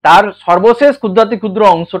 তার সর্বশেষ ক্ষুদ্রাতি ক্ষুদ্র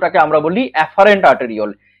অংশটাকে আমরা বলি অ্যাফারেন্ট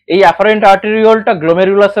আর্টেরিওল। এই অ্যাফারেন্ট আর্টেরিওলটা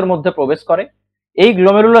গ্লোমেরুলাসের মধ্যে প্রবেশ করে। এই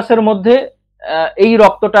গ্লোমেরুলাসের মধ্যে এই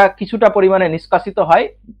রক্তটা কিছুটা পরিমাণে নিষ্কাশিত হয়।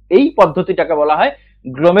 এই পদ্ধতিটাকে বলা হয়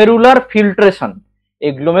গ্লোমেরুলার ফিল্ট্রেশন।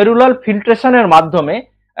 এই গ্লোমেরুলার ফিল্ট্রেশনের মাধ্যমে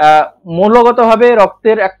মূলগতভাবে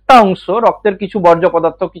রক্তের একটা অংশ, রক্তের কিছু বর্জ্য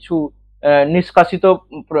পদার্থ, কিছু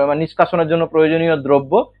নিষ্কাশনের জন্য প্রয়োজনীয়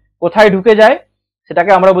দ্রব্য কোথায় ঢুকে যায়,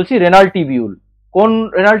 সেটাকে আমরা বলছি রেনাল টিবিউল। কোন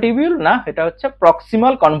রেনাল টিবিউল না, এটা হচ্ছে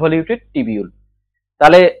প্রক্সিমাল কনভলিউটেড টিবিউল।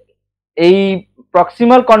 তাহলে এই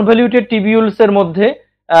প্রক্সিমাল কনভলিউটেড টিবিউলস এর মধ্যে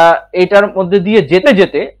এটার মধ্যে দিয়ে যেতে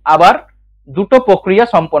যেতে আবার দুটো প্রক্রিয়া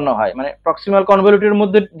সম্পন্ন হয়, মানে প্রক্সিমাল কনভলিউটের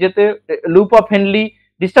মধ্যে যেতে loop of Henle,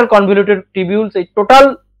 distal convoluted টিবিউলস, এই টোটাল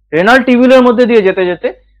রেনাল টিবিউলের মধ্যে দিয়ে যেতে যেতে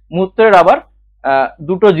মূত্রের আবার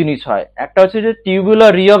দুটো জিনিস হয়। একটা হচ্ছে যে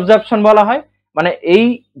টিউবুলার রিঅবজারপশন বলা হয়, মানে এই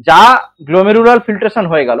যা গ্লোমেরুলার ফিল্ট্রেশন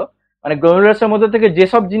হয়ে গেল, মানে গ্লোমেরুলাসের মধ্যে থেকে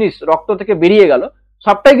যেসব জিনিস রক্ত থেকে বেরিয়ে গেল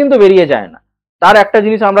সবটাই কিন্তু বেরিয়ে যায় না। তার একটা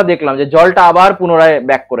জিনিস আমরা দেখলাম যে জলটা আবার পুনরায়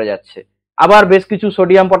ব্যাক করে যাচ্ছে, আবার বেশ কিছু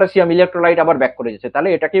সোডিয়াম পটাশিয়াম ইলেকট্রোলাইট আবার ব্যাক করে যাচ্ছে, তাহলে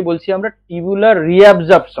এটাকেই বলছি আমরা টিউবুলার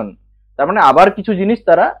রিঅ্যাবজর্পশন। তার মানে আবার কিছু জিনিস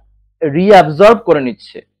তারা রিঅ্যাবজর্ব করে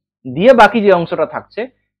নিচ্ছে, দিয়ে বাকি যে অংশটা থাকছে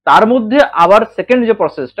তার মধ্যে আবার সেকেন্ড যে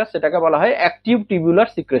প্রসেসটা সেটাকে বলা হয় অ্যাক্টিভ টিউবুলার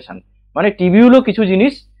সিক্রেশন। মানে টিবিউলও কিছু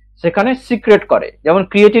জিনিস সেখানে সিক্রেট করে, যেমন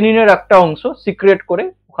ক্রিয়েটিনিনের একটা অংশ সিক্রেট করে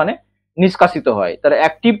ওখানে নিষ্কাশিত হয়, তার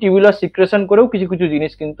অ্যাক্টিভ টিউবুলার সিক্রেশন করেও কিছু কিছু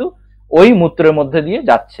জিনিস কিন্তু ওই মূত্রের মধ্যে দিয়ে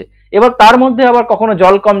যাচ্ছে। এবার তার মধ্যে আবার কখনো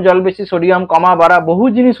জল কম জল বেশি সোডিয়াম কমা বাড়া বহু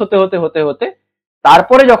জিনিস হতে হতে হতে হতে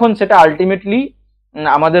তারপরে যখন সেটা আলটিমেটলি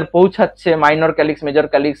আমাদের পৌঁছাচ্ছে মাইনর ক্যালিক্স মেজর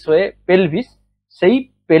ক্যালিক্স হয়ে পেলভিস, সেই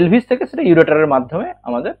পেলভিস থেকে সেটা ইউরেটারের মাধ্যমে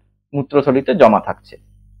আমাদের মূত্রথলিতে জমা থাকছে।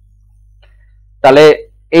 তাহলে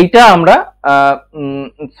এইটা আমরা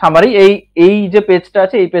সামারি এই যে পেজটা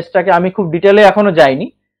আছে এই পেজটাকে আমি খুব ডিটেলে এখনো যাইনি,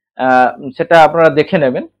 সেটা আপনারা দেখে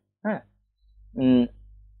নেবেন। হ্যাঁ,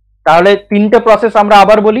 তাহলে তিনটে প্রসেস আমরা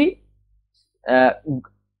আবার বলি।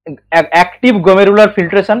 অ্যাক্টিভ গ্লোমেরুলার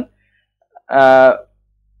ফিল্ট্রেশন,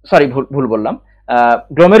 সরি ভুল বললাম,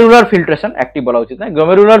 গ্লোমেরুলার ফিল্ট্রেশন, অ্যাক্টিভ বলা উচিত নয়,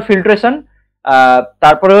 গ্লোমেরুলার ফিল্ট্রেশন।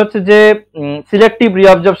 তারপরে হচ্ছে যে সিলেক্টিভ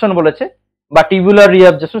রিঅবজর্পশন বলেছে বা টিউবুলার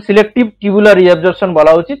রিঅবজর্পশন, সিলেক্টিভ টিউবুলার রিঅবজর্পশন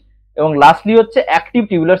বলা উচিত, এবং লাস্টলি হচ্ছে অ্যাক্টিভ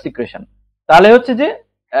টিউবুলার সিক্রেশন। তাহলে হচ্ছে যে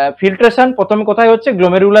ফিল্ট্রেশন প্রথমে কোথায় হচ্ছে,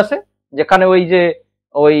 গ্লোমেরুলাসে, যেখানে ওই যে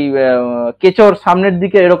ওই কেচোর সামনের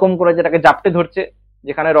দিকে এরকম করে যেটাকে জাপটে ধরছে,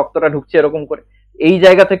 যেখানে রক্তটা ঢুকছে এরকম করে, এই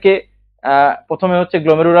জায়গা থেকে প্রথমে হচ্ছে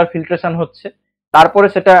গ্লোমেরুলার ফিল্ট্রেশন হচ্ছে, তারপরে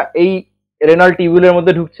সেটা এই রেনাল টিউবুলের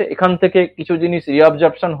মধ্যে ঢুকছে, এখান থেকে কিছু জিনিস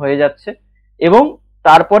রিঅবজর্পশন হয়ে যাচ্ছে, এবং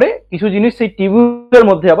তারপরে কিছু জিনিস সেই টিউবুলের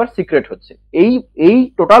মধ্যে আবার সিক্রেট হচ্ছে। এই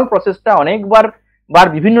টোটাল প্রসেসটা অনেকবার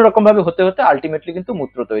বিভিন্ন রকম ভাবে হতে হতে আলটিমেটলি কিন্তু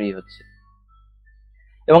মূত্র তৈরি হচ্ছে।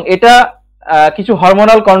 এবং এটা কিছু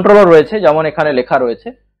হরমোনাল কন্ট্রোলও রয়েছে, যেমন এখানে লেখা রয়েছে।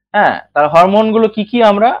 হ্যাঁ, তার হরমোনগুলো কি কি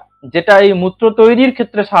আমরা যেটা এই মূত্র তৈরির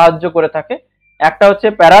ক্ষেত্রে সাহায্য করে থাকে, একটা হচ্ছে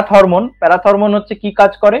প্যারাথরমোন। প্যারাথরমোন হচ্ছে কি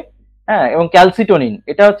কাজ করে, হ্যাঁ, এবং ক্যালসিটোনিন,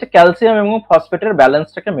 এটা হচ্ছে ক্যালসিয়াম এবং ফসফেটের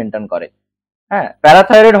ব্যালেন্সটাকে মেনটেন করে। হ্যাঁ,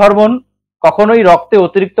 প্যারাথাইরয়েড হরমোন কখনোই রক্তে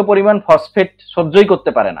অতিরিক্ত পরিমাণ ফসফেট সহ্যই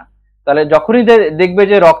করতে পারে না, তাহলে যখনই দেখবে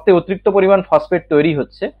যে রক্তে অতিরিক্ত পরিমাণ ফসফেট তৈরি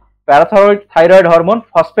হচ্ছে, প্যারাথাইরয়েড হরমোন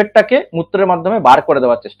ফসফেটটাকে মূত্রের মাধ্যমে বার করে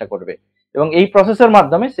দেওয়ার চেষ্টা করবে, এবং এই প্রসেসের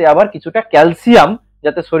মাধ্যমে সে আবার কিছুটা ক্যালসিয়াম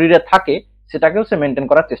যাতে শরীরে থাকে সেটাকেও সে মেনটেন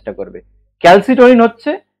করার চেষ্টা করবে। ক্যালসিটোনিন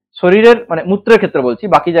হচ্ছে শরীরের, মানে মূত্রের ক্ষেত্রে বলছি,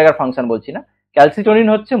 বাকি জায়গার ফাংশন বলছি না, ক্যালসিটোনিন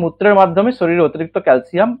হচ্ছে মূত্রের মাধ্যমে শরীরে অতিরিক্ত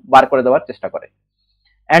ক্যালসিয়াম বার করে দেওয়ার চেষ্টা করে।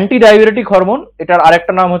 অ্যান্টি ডায়াবেটিক হরমোন, এটার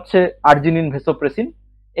আরেকটা নাম হচ্ছে আর্জিনিন ভেসোপ্রেসিন।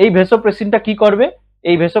 এই ভেসোপ্রেসিনটা কি করবে,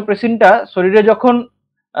 এই ভেসোপ্রেসিনটা শরীরে যখন,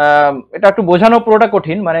 এটা একটু বোঝানো পুরোটা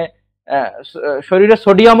কঠিন, মানে শরীরে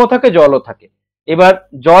সোডিয়ামও থাকে জলও থাকে, এবার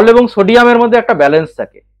জল এবং সোডিয়ামের মধ্যে একটা ব্যালেন্স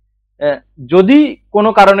থাকে। যদি কোনো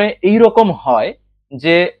কারণে এই রকম হয়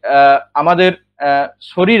যে আমাদের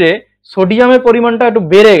শরীরে সোডিয়ামের পরিমাণটা একটু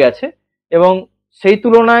বেড়ে গেছে এবং সেই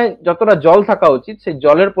তুলনায় যতটা জল থাকা উচিত সেই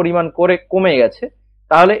জলের পরিমাণ কমে গেছে,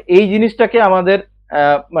 তাহলে এই জিনিসটাকে আমাদের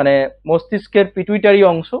মানে মস্তিষ্কের পিটুইটারি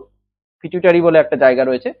অংশ, পিটুইটারি বলে একটা জায়গা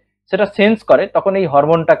রয়েছে, সেটা সেন্স করে, তখন এই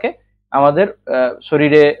হরমোনটাকে আমাদের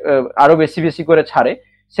শরীরে আরো বেশি বেশি করে ছাড়ে,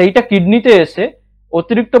 সেইটা কিডনিতে এসে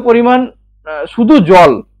অতিরিক্ত পরিমাণ শুধু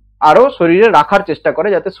জল আরো শরীরে রাখার চেষ্টা করে,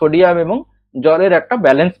 যাতে সোডিয়াম এবং জলের একটা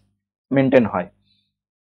ব্যালেন্স মেনটেন হয়।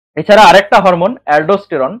 এছাড়া আরেকটা হরমোন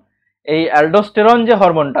অ্যালডোস্টেরন, এই অ্যালডোস্টেরন যে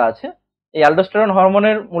হরমোনটা আছে, এই অ্যালডোস্টেরন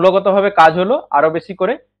হরমোনের মূলগতভাবে কাজ হলো আরো বেশি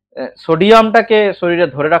করে সোডিয়ামটাকে শরীরে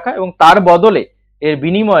ধরে রাখা, এবং তার বদলে এর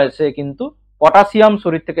বিনিময়ে সে কিন্তু পটাশিয়াম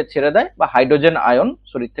শরীর থেকে ছেড়ে দেয় বা হাইড্রোজেন আয়ন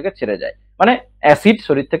শরীর থেকে ছেড়ে যায়, মানে অ্যাসিড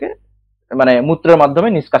শরীর থেকে মানে মূত্রের মাধ্যমে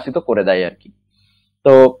নিষ্কাশিত করে দেয় আর কি।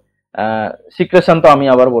 তো সিক্রেশন তো আমি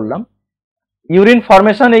আবার বললাম। ইউরিন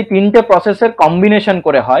ফর্মেশন এই তিনটে প্রসেসের কম্বিনেশন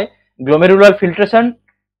করে হয়, গ্লোমেরুলার ফিল্ট্রেশন,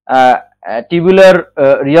 টিউবুলার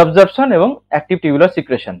রিঅবজর্পশন এবং অ্যাক্টিভ টিউবুলার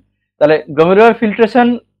সিক্রেশন। তাহলে গ্লোমেরুলার ফিল্ট্রেশন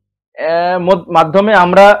মাধ্যমে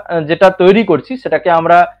আমরা যেটা তৈরি করছি সেটাকে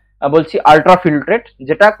আমরা বলছি আল্ট্রাফিল্ট্রেট,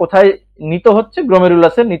 যেটা কোথায় নিত হচ্ছে,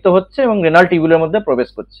 গ্লোমেরুলাসে নিত হচ্ছে এবং রেনাল টিউবুলের মধ্যে প্রবেশ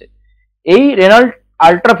করছে। এই রেনাল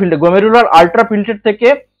আল্ট্রাফিল্ট্রেট, গ্লোমেরুলার আল্ট্রাফিল্ট্রেট থেকে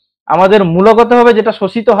আমাদের মূলগতভাবে যেটা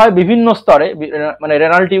শোষিত হয় বিভিন্ন স্তরে, মানে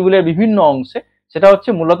রেনাল টিউবুলের বিভিন্ন অংশে, সেটা হচ্ছে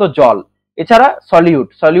মূলত জল। এছাড়া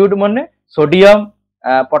সলিউড মানে সোডিয়াম,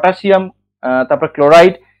 পটাশিয়াম, তারপর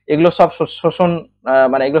ক্লোরাইড, এগুলো সব শোষণ,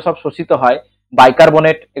 মানে এগুলো সব শোষিত হয়,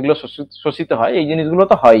 বাইকার্বনেট এগুলো শোষিত হয়, এই জিনিসগুলো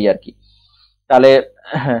তো হয়ই আর কি। তাহলে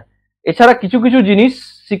এছাড়া কিছু কিছু জিনিস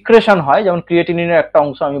সিক্রেশন হয়, যেমন ক্রিয়েটিনিনের একটা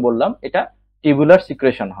অংশ আমি বললাম, এটা টিউবুলার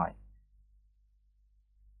সিক্রেশন হয়।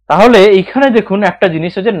 তাহলে এইখানে দেখুন একটা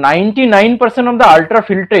জিনিস হচ্ছে 99% of the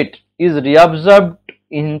আল্ট্রাফিল্ট্রেট is রিঅবজার্ভড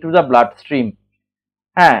into the blood stream.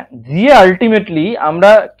 হ্যাঁ, দিয়ে আলটিমেটলি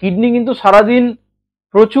আমরা কিডনি কিন্তু সারাদিন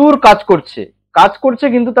প্রচুর কাজ করছে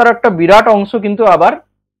কিন্তু তার একটা বিরাট অংশ কিন্তু আবার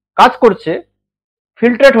কাজ করছে,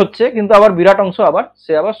 ফিল্ট্রেট হচ্ছে, কিন্তু আবার বিরাট অংশ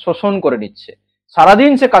সে আবার শোষণ করে নিচ্ছে।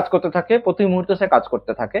 সারাদিন সে কাজ করতে থাকে, প্রতি মুহূর্তে সে কাজ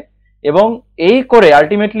করতে থাকে, এবং এই করে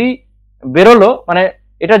আলটিমেটলি বেরোলো, মানে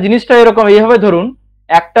এটা জিনিসটা এরকম, এইভাবে ধরুন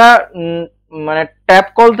একটা মানে ট্যাপ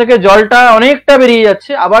কল থেকে জলটা অনেকটা বেরিয়ে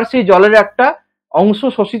যাচ্ছে, আবার সেই জলের একটা অংশ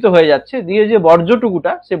শোষিত হয়ে যাচ্ছে, দিয়ে যে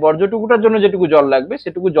বর্জ্যটুকুটা, সেই বর্জ্যটুকুটার জন্য যেটুকু জল লাগবে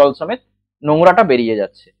সেটুকু জল সমেত নোংরাটা বেরিয়ে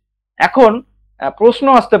যাচ্ছে। এখন প্রশ্ন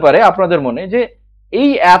আসতে পারে আপনাদের মনে যে এই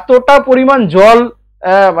এতটা পরিমাণ জল,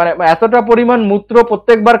 মানে এতটা পরিমাণ মূত্র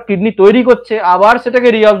প্রত্যেকবার কিডনি তৈরি করছে, আবার সেটাকে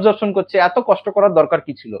রিঅবজর্পশন করছে, এত কষ্ট করার দরকার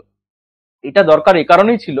কি ছিল? এটা দরকার এই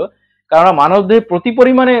কারণেই ছিল, কারণ মানবদেহে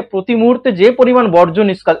প্রতি মুহূর্তে যে পরিমাণ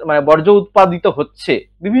বর্জ্য উৎপাদিত হচ্ছে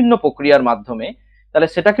বিভিন্ন প্রক্রিয়ার মাধ্যমে, তাহলে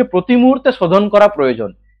সেটাকে প্রতি মুহূর্তে শোধন করা প্রয়োজন।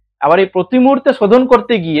 আবার এই প্রতি মুহূর্তে শোধন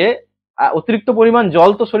করতে গিয়ে অতিরিক্ত পরিমাণ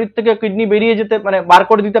জল তো শরীর থেকে কিডনি বেরিয়ে যেতে, মানে বার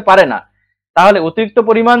করে দিতে পারে না। তাহলে অতিরিক্ত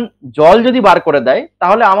পরিমাণ জল যদি বার করে দেয়,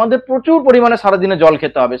 তাহলে আমাদের প্রচুর পরিমাণে সারাদিনে জল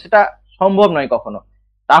খেতে হবে, সেটা সম্ভব নয় কখনো।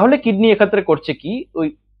 তাহলে কিডনি এক্ষেত্রে করছে কি, ওই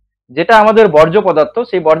যেটা আমাদের বর্জ্য পদার্থ,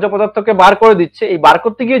 সেই বর্জ্য পদার্থকে বার করে দিচ্ছে। এই বার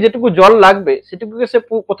করতে গিয়ে যেটুকু জল লাগবে সেটুকুকে সে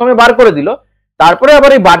প্রথমে বার করে দিল, তারপরে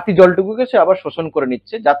আবার এই বাড়তি জলটুকুকে সে আবার শোষণ করে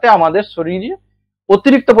নিচ্ছে, যাতে আমাদের শরীরে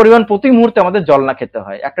অতিরিক্ত পরিমাণ প্রতি মুহূর্তে আমাদের জল না খেতে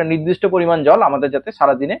হয়। একটা নির্দিষ্ট পরিমাণ জল আমাদের যাতে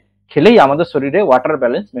সারাদিনে খেলেই আমাদের শরীরে ওয়াটার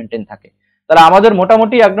ব্যালেন্স মেনটেন থাকে। তাহলে আমাদের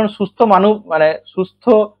মোটামুটি একজন সুস্থ মানব, মানে সুস্থ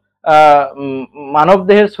মানব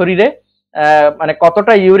দেহের শরীরে মানে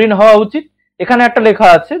কতটা ইউরিন হওয়া উচিত, এখানে একটা লেখা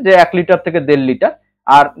আছে যে 1 লিটার থেকে 1.5 লিটার।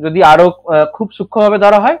 আর যদি আরো খুব সূক্ষ্মভাবে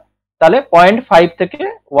ধরা হয়, তাহলে 0.5 থেকে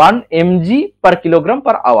 1 mg পার কিলোগ্রাম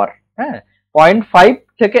পার আওয়ার। হ্যাঁ, 0.5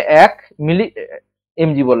 থেকে 1 মিলি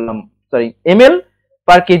এমজি বললাম, সরি, ml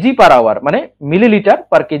পার কেজি পার আওয়ার, মানে মিলিলিটার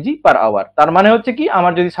পার কেজি পার আওয়ার। তার মানে হচ্ছে কি,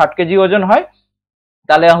 আমার যদি 60 কেজি ওজন হয়,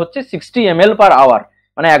 তাহলে হচ্ছে 60 ml পার আওয়ার,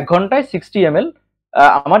 মানে 1 ঘন্টায় 60 ml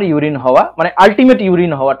আমার ইউরিন হওয়া, মানে আলটিমেট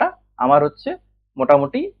ইউরিন হওয়াটা আমার হচ্ছে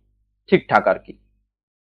মোটামুটি ঠিকঠাক আর কি।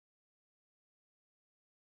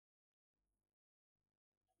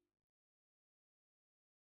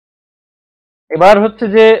 এবার হচ্ছে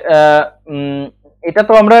যে এটা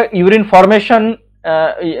তো আমরা ইউরিন ফরমেশন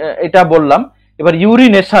এটা বললাম। এবার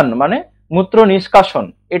ইউরিনেশন মানে মূত্র নিষ্কাশন,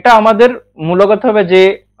 এটা আমাদের মূলগতভাবে যে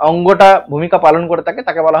অঙ্গটা ভূমিকা পালন করে থাকে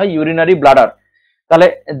তাকে বলা হয় ইউরিনারি ব্লাডার। তাহলে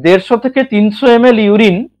 150 থেকে 300 ml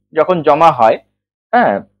ইউরিন যখন জমা হয়,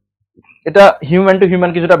 হ্যাঁ, এটা হিউম্যান টু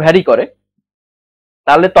হিউম্যান কিছুটা ভ্যারি করে,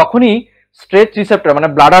 তাহলে তখনই স্ট্রেচ রিসেপ্টর, মানে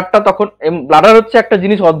ব্লাডারটা, তখন ব্লাডার হচ্ছে একটা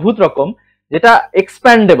জিনিস অদ্ভুত রকম, যেটা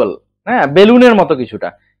এক্সপ্যান্ডেবল, হ্যাঁ, বেলুনের মতো কিছুটা।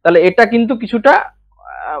 তাহলে এটা কিন্তু কিছুটা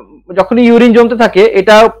যখনই ইউরিন জমতে থাকে,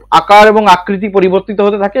 এটা আকার এবং আকৃতি পরিবর্তিত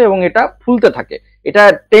হতে থাকে এবং এটা ফুলতে থাকে, এটা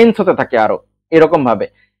টেন্স হতে থাকে আরো এরকম ভাবে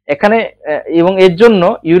এখানে। এবং এর জন্য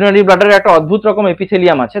ইউরিনারি ব্লাডারের একটা অদ্ভুত রকম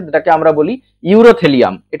এপিথেলিয়াম আছে, যেটাকে আমরা বলি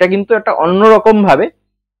ইউরোথেলিয়াম। এটা কিন্তু একটা অন্যরকম ভাবে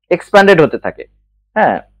এক্সপ্যান্ডেড হতে থাকে।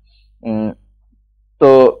 হ্যাঁ, তো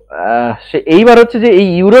এইবার হচ্ছে যে এই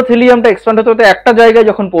ইউরোথেলিয়ামটা এক্সপ্যান্ড হতে হতে একটা জায়গায়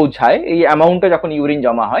যখন পৌঁছায়, এই অ্যামাউন্টে যখন ইউরিন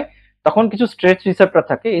জমা হয়, তখন কিছু স্ট্রেচ রিসেপ্টর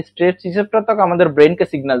থাকে। এই স্ট্রেচ রিসেপ্টর তখন আমাদের ব্রেনকে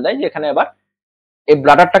সিগন্যাল দেয় যে এখানে আবার এই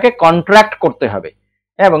ব্লাডারটাকে কন্ট্রাক্ট করতে হবে,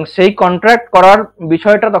 এবং সেই কন্ট্রাক্ট করার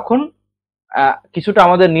বিষয়টা তখন কিছুটা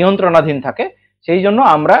আমাদের নিয়ন্ত্রণাধীন থাকে। সেই জন্য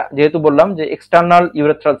আমরা যেহেতু বললাম যে এক্সটার্নাল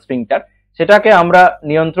ইউরেথ্রাল স্ফিংক্টার, সেটাকে আমরা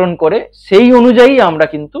নিয়ন্ত্রণ করে সেই অনুযায়ী আমরা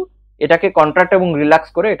কিন্তু এটাকে কন্ট্রাক্ট এবং রিল্যাক্স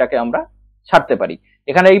করে এটাকে আমরা ছাড়তে পারি।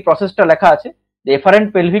 এখানে এই প্রসেসটা লেখা আছে যে efferent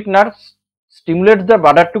pelvic nerve stimulates the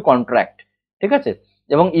bladder two contract, ঠিক আছে,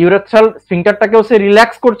 এবং ইউরেথ্রাল স্ফিংক্টারটাকেও সে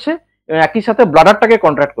রিল্যাক্স করছে এবং একই সাথে ব্লাডারটাকে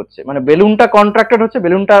কন্ট্রাক্ট করছে, মানে বেলুনটা কন্ট্রাক্টেড হচ্ছে,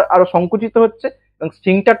 বেলুনটা আরো সংকুচিত হচ্ছে এবং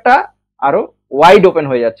স্ফিংক্টারটা আরো ওয়াইড ওপেন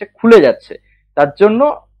হয়ে যাচ্ছে, খুলে যাচ্ছে। তার জন্য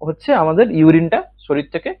হচ্ছে আমাদের ইউরিনটা শরীর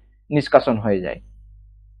থেকে নিষ্কাশন হয়ে যায়।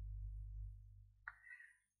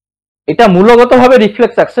 এটা মূলগতভাবে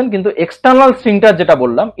রিফ্লেক্স অ্যাকশন, কিন্তু এক্সটার্নাল স্ফিংক্টার যেটা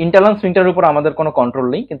বললাম, ইন্টারনাল স্ফিংক্টারের উপর আমাদের কোনো কন্ট্রোল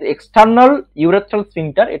নেই, কিন্তু এক্সটার্নাল ইউরেথ্রাল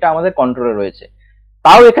স্ফিংক্টার এটা আমাদের কন্ট্রোলে রয়েছে।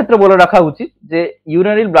 তাও এক্ষেত্রে বলে রাখা উচিত যে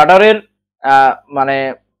ইউরিনারি ব্লাডারের মানে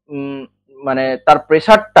মানে তার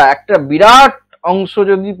প্রেসারটা একটা বিরাট অংশ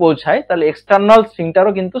যদি পৌঁছায়, তাহলে এক্সটার্নাল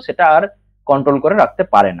স্ফিংক্টারও কিন্তু সেটা আর কন্ট্রোল করে রাখতে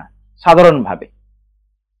পারে না সাধারণভাবে।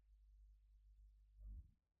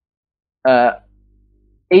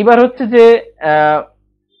 এইবার হচ্ছে যে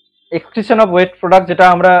এক্সক্রিশন অফ ওয়েট প্রোডাক্ট, যেটা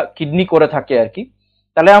আমরা কিডনি করে থাকে আর কি।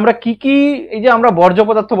 তাহলে আমরা কি কি, এই যে আমরা বর্জ্য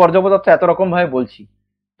পদার্থ এত রকম ভাবে বলছি,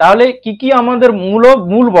 তাহলে কি কি আমাদের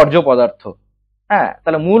মূল বর্জ্য পদার্থ? হ্যাঁ,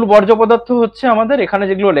 তাহলে মূল বর্জ্য পদার্থ হচ্ছে আমাদের এখানে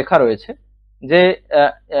যেগুলো লেখা রয়েছে, যে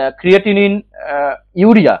ক্রিয়েটিনিন,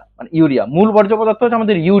 ইউরিয়া, মানে ইউরিয়া মূল বর্জ্য পদার্থ হচ্ছে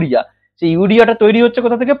আমাদের ইউরিয়া। সেই ইউরিয়াটা তৈরি হচ্ছে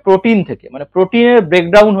কোথা থেকে? প্রোটিন থেকে, মানে প্রোটিনের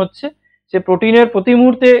ব্রেকডাউন হচ্ছে। সে প্রোটিনের প্রতি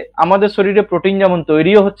মুহূর্তে আমাদের শরীরে প্রোটিন যেমন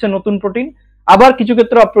তৈরিও হচ্ছে, নতুন প্রোটিন, আবার কিছু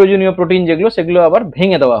ক্ষেত্রে অপ্রয়োজনীয় প্রোটিন যেগুলো সেগুলো আবার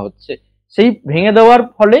ভেঙে দেওয়া হচ্ছে। সেই ভেঙে দেওয়ার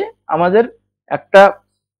ফলে আমাদের একটা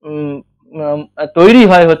তৈরি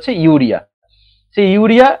হয় হচ্ছে ইউরিয়া। সেই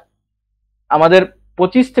ইউরিয়া আমাদের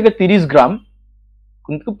 25 থেকে 30 গ্রাম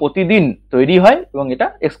কিন্তু প্রতিদিন তৈরি হয় এবং এটা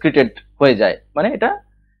এক্সক্রিটেড হয়ে যায়, মানে এটা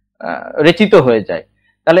রেচিত হয়ে যায়।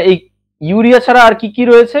 তাহলে এই ইউরিয়া ছাড়া আর কি কি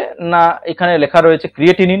রয়েছে না, এখানে লেখা রয়েছে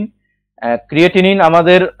ক্রিয়েটিনিন। ক্রিয়েটিনিন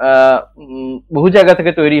আমাদের বহু জায়গা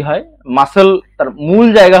থেকে তৈরি হয়। মাসল, তার মূল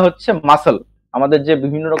জায়গা হচ্ছে মাসল, আমাদের যে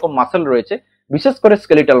বিভিন্ন রকম মাসল রয়েছে, বিশেষ করে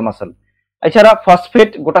স্কেলিটাল মাসল। এছাড়া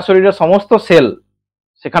ফসফেট, গোটা শরীরের সমস্ত সেল,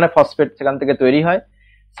 সেখানে ফসফেট সেখান থেকে তৈরি হয়।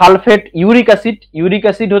 Sulphate, uric acid. Uric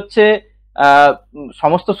acid হচ্ছে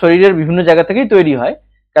সমস্ত শরীরের বিভিন্ন জায়গা থেকেই তৈরি হয়,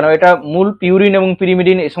 কারণ এটা মূল পিউরিন এবং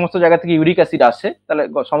পিরিমিডিন এই সমস্ত জায়গা থেকে ইউরিক অ্যাসিড আসে, তাহলে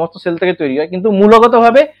সমস্ত সেল থেকে তৈরি হয়। কিন্তু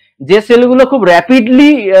মূলগতভাবে যে সেলগুলো খুব র্যাপিডলি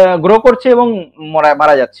গ্রো করছে এবং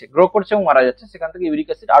মারা যাচ্ছে, সেখান থেকে ইউরিক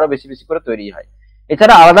অ্যাসিড আরো বেশি বেশি করে তৈরি হয়।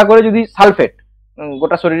 এছাড়া আলাদা করে যদি সালফেট,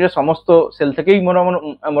 গোটা শরীরের সমস্ত সেল থেকেই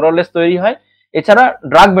মোরলেস তৈরি হয়। এছাড়া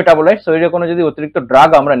ড্রাগ মেটাবোলাইট, শরীরে কোনো যদি অতিরিক্ত ড্রাগ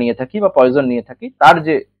আমরা নিয়ে থাকি বা পয়জন নিয়ে থাকি, তার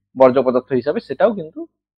যে বর্জ্য পদার্থ হিসাবে সেটাও কিন্তু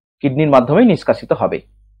কিডনির মাধ্যমেই নিষ্কাশিত হবে।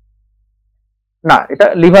 না, এটা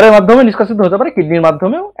লিভারের মাধ্যমে নিষ্কাশিত হতে পারে, কিডনির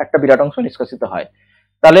মাধ্যমেও একটা বিরাট অংশ নিষ্কাশিত হয়।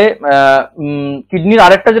 তাহলে কিডনির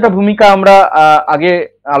আরেকটা যেটা ভূমিকা আমরা আগে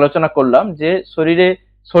আলোচনা করলাম, যে শরীরে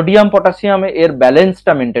সোডিয়াম পটাশিয়াম এর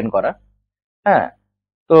ব্যালেন্সটা মেনটেন করা। হ্যাঁ,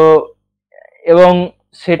 তো এবং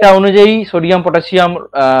সেটা অনুযায়ী সোডিয়াম পটাশিয়াম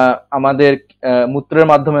আমাদের মূত্রের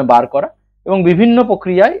মাধ্যমে বার করা এবং বিভিন্ন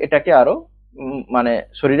প্রক্রিয়ায় এটাকে আরো মানে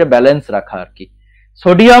শরীরে ব্যালেন্স রাখা আর কি।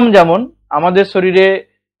 সোডিয়াম যেমন আমাদের শরীরে,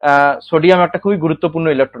 সোডিয়াম একটা খুবই গুরুত্বপূর্ণ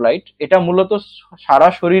ইলেকট্রোলাইট। এটা মূলত সারা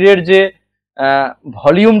শরীরের যে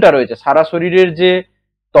ভলিউমটা রয়েছে, সারা শরীরের যে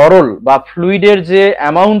তরল বা ফ্লুইডের যে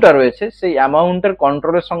অ্যামাউন্টটা রয়েছে, সেই অ্যামাউন্টের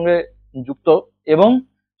কন্ট্রোলের সঙ্গে যুক্ত। এবং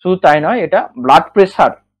শুধু তাই নয়, এটা ব্লাড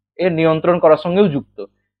প্রেসার এর নিয়ন্ত্রণ করার সঙ্গেও যুক্ত।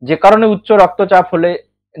 যে কারণে উচ্চ রক্তচাপ হলে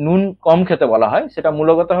নুন কম খেতে বলা হয়, সেটা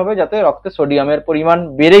মূলগত হবে যাতে রক্তে সোডিয়ামের পরিমাণ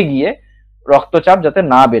বেড়ে গিয়ে রক্তচাপ যাতে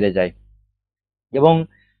না বেড়ে যায়। এবং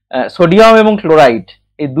সোডিয়াম এবং ক্লোরাইড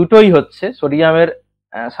এই দুটোই হচ্ছে সোডিয়ামের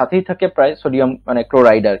সাথেই থাকে প্রায়, সোডিয়াম মানে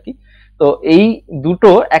ক্লোরাইড আর কি। তো এই দুটো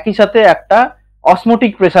একই সাথে একটা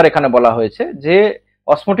অসমোটিক প্রেসার এখানে বলা হয়েছে, যে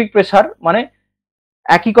অসমোটিক প্রেসার মানে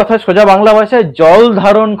একই কথা সোজা বাংলা ভাষায় জল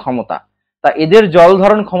ধারণ ক্ষমতা। তা এদের জল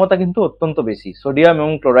ধারণ ক্ষমতা কিন্তু অত্যন্ত বেশি, সোডিয়াম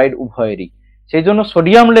এবং ক্লোরাইড উভয়েরই। সেই জন্য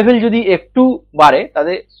সোডিয়াম লেভেল যদি একটু বাড়ে,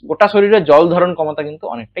 তাদের গোটা শরীরের জল ধারণ ক্ষমতা কিন্তু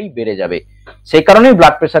অনেকটাই বেড়ে যাবে। সেই কারণেই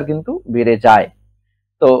ব্লাড প্রেসার কিন্তু বেড়ে যায়।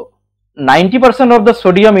 তো 90% অফ দ্য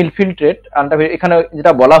সোডিয়াম ইনফিল্ট্রেট, এখানে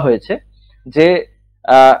যেটা বলা হয়েছে যে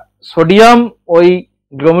সোডিয়াম ওই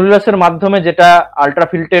গ্লোমেরুলাসের মাধ্যমে যেটা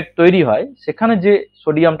আলট্রাফিল্ট্রেট তৈরি হয়, সেখানে যে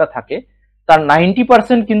সোডিয়ামটা থাকে তার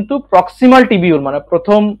 90% কিন্তু প্রক্সিমাল টিবিউল, মানে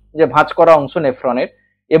প্রথম যে ভাঁজ করা অংশ নেফ্রনের,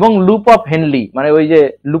 এবং লুপ অফ হেনলি, মানে ওই যে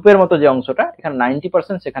লুপের মতো যে অংশটা, এখানে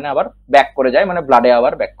 90% সেখানে আবার ব্যাক করে যায়, মানে ব্লাডে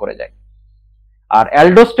আবার ব্যাক করে যায়। আর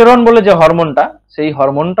অ্যালডোস্টেরন বলে যে হরমোনটা, সেই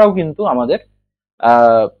হরমোনটাও কিন্তু আমাদের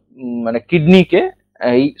মানে কিডনিকে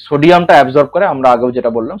এই সোডিয়ামটা অ্যাবজর্ব করে। আমরা আগেও যেটা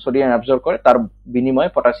বললাম, সোডিয়াম অ্যাবজর্ব করে, তার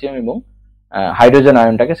বিনিময়ে পটাশিয়াম এবং হাইড্রোজেন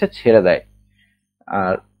আয়নটাকে সে ছেড়ে দেয়।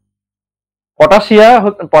 আর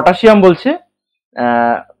পটাশিয়াম বলছে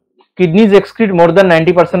kidneys excrete more than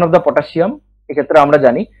 90% of the potassium. এক্ষেত্রে আমরা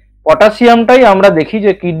জানি পটাশিয়ামটাই আমরা দেখি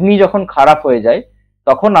যে কিডনি যখন খারাপ হয়ে যায়,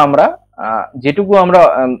 তখন আমরা যেটুকু আমরা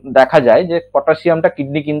দেখা যায় যে পটাশিয়ামটা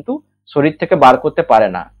কিডনি কিন্তু শরীর থেকে বার করতে পারে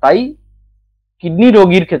না। তাই কিডনি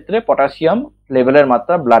রোগীর ক্ষেত্রে পটাশিয়াম লেভেলের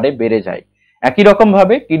মাত্রা ব্লাডে বেড়ে যায়। একই রকম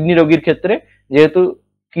ভাবে কিডনি রোগীর ক্ষেত্রে যেহেতু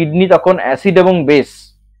কিডনি তখন অ্যাসিড এবং বেস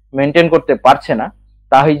মেনটেন করতে পারছে না,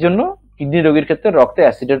 তাই জন্য কিডনি রোগীর ক্ষেত্রে রক্তে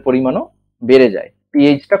অ্যাসিডের পরিমাণও বেড়ে যায়,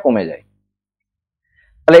 পিএইচটা কমে যায়।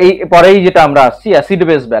 তাহলে এই পরেই যেটা আমরা আসছি অ্যাসিড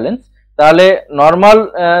বেস ব্যালেন্স। তাহলে নর্মাল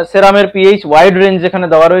সেরামের পিএইচ ওয়াইড রেঞ্জ যেখানে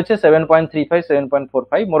দেওয়া রয়েছে 7.35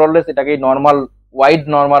 7.45, মোরলেস এটাকেই নর্মাল, ওয়াইড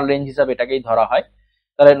নর্মাল রেঞ্জ হিসাবে এটাকেই ধরা হয়।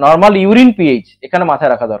 তাহলে নর্মাল ইউরিন পিএইচ এখানে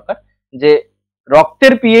মাথায় রাখা দরকার যে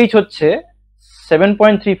রক্তের পিএইচ হচ্ছে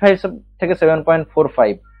 7.35 থেকে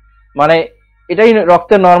 7.45, মানে এটাই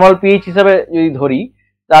রক্তের নর্মাল পিএইচ হিসাবে যদি ধরি,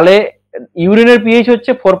 তাহলে ইউরিনের পিএইচ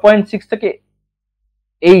হচ্ছে 4.6 থেকে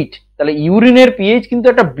 8। তাহলে ইউরিনের পিএইচ কিন্তু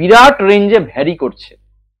একটা বিরাট রেঞ্জে ভ্যারি করছে।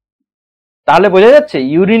 তাহলে বোঝা যাচ্ছে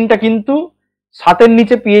ইউরিনটা কিন্তু 7-এর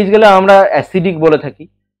নিচে পিএইচ গেলে আমরা অ্যাসিডিক বলে থাকি,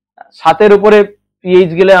 7-এর উপরে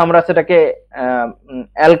পিএইচ গেলে আমরা সেটাকে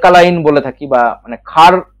অ্যালকালাইন বলে থাকি, বা মানে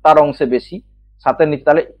ক্ষার তার অংশে বেশি, 7-এর নিচে,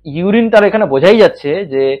 তাহলে ইউরিন তার এখানে বোঝাই যাচ্ছে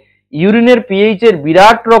যে ইউরিনের পিএইচ এর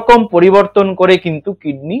বিরাট রকম পরিবর্তন করে কিন্তু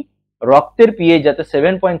কিডনি রক্তের পিএইচ যাতে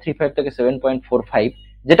 7.35 থেকে 7.45,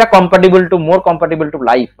 যেটা মোর কম্পাটিবল টু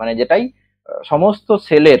লাইফ, মানে যেটাই সমস্ত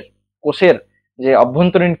সেলের, কোষের যে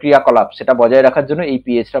অভ্যন্তরীণ ক্রিয়াকলাপ সেটা বজায় রাখার জন্য এই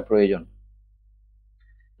পিএইচটা প্রয়োজন।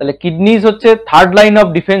 তাহলে কিডনিজ হচ্ছে third line of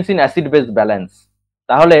defence in acid base balance.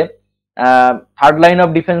 তাহলে থার্ড লাইন অফ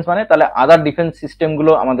ডিফেন্স মানে তাহলে আদার ডিফেন্স সিস্টেম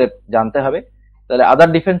গুলো আমাদের জানতে হবে। তাহলে আদার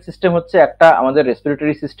ডিফেন্স সিস্টেম হচ্ছে একটা আমাদের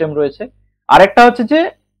রেসপিরেটরি সিস্টেম রয়েছে, আরেকটা হচ্ছে যে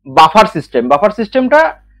বাফার সিস্টেম। বাফার সিস্টেমটা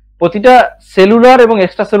প্রতিটা সেলুলার এবং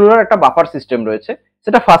এক্সট্রা সেলুলার একটা বাফার সিস্টেম রয়েছে,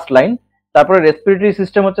 সেটা ফার্স্ট লাইন। তারপরে রেসপিরেটরি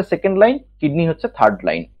সিস্টেম হচ্ছে সেকেন্ড লাইন, কিডনি হচ্ছে third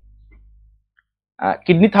line.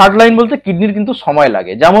 Kidney third line বলতে কিডনির কিন্তু সময়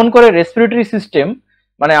লাগে, যেমন করে রেসপিরেটরি সিস্টেম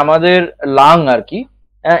মানে আমাদের লাং আর কি,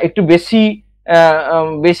 একটু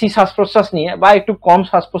বেশি শ্বাস প্রশ্বাস নিয়ে বা একটু কম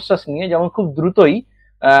শ্বাস প্রশ্বাস নিয়ে যেমন খুব দ্রুতই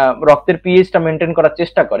রক্তের পিএইচটা মেনটেন করার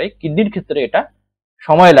চেষ্টা করে, কিডনির ক্ষেত্রে এটা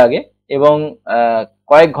সময় লাগে এবং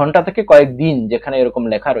কয়েক ঘন্টা থেকে কয়েক দিন, যেখানে এরকম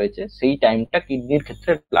লেখা রয়েছে সেই টাইমটা কিডনির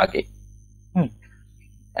ক্ষেত্রে লাগে।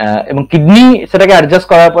 এবং কিডনি সেটাকে অ্যাডজাস্ট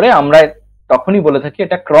করার পরে আমরা তখনই বলে থাকি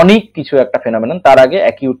এটা ক্রনিক কিছু একটা ফেনোমেনন, তার আগে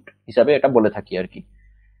অ্যাকিউট হিসাবে এটা বলে থাকি আর কি।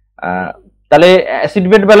 তাহলে অ্যাসিড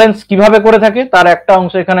বেড ব্যালেন্স কিভাবে করে থাকে তার একটা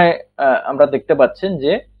অংশ এখানে আমরা দেখতে পাচ্ছেন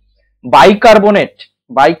যে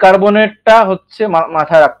বাইকার্বনেটটা হচ্ছে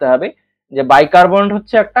মাথায় রাখতে হবে যে বাইকার্বনেট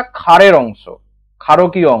হচ্ছে একটা ক্ষারের অংশ,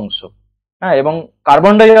 ক্ষারকীয় অংশ, হ্যাঁ, এবং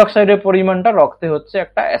কার্বন ডাই অক্সাইডের পরিমাণটা রক্তে হচ্ছে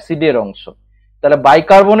একটা অ্যাসিডের অংশ। তাহলে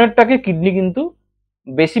বাইকার্বনেটটাকে কিডনি কিন্তু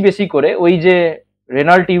বেশি করে ওই যে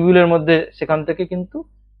রেনাল টিউবুলের মধ্যে সেখান থেকে কিন্তু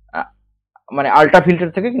মানে আল্ট্রা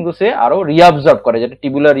ফিল্টার থেকে কিন্তু সে আরো রিঅ্যাবজর্ব করে, যেটা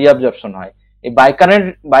টিউবুলার রিঅ্যাবজর্পশন হয়। এই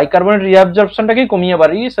বাইকার্বনেট রিঅ্যাবজর্পশনটাকেই কমিয়ে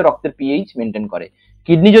বাড়িয়ে সে রক্তের পিএইচ মেনটেন করে।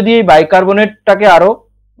 কিডনি যদি এই বাইকার্বনেটটাকে আরো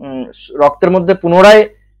রক্তের মধ্যে পুনরায়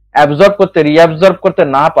রিঅ্যাবজর্ব করতে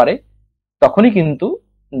না পারে, তখনই কিন্তু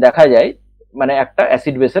দেখা যায় মানে একটা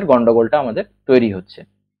অ্যাসিড বেসের গন্ডগোলটা আমাদের তৈরি হচ্ছে।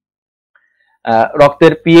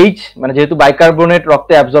 রক্তের পিএইচ মানে যেহেতু বাইকার্বনেট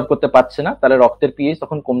রক্তে অ্যাবজর্ব করতে পারছে না, তাহলে রক্তের পিএইচ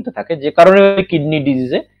তখন কমতে থাকে, যে কারণে কিডনি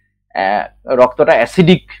ডিজিজে রক্তটা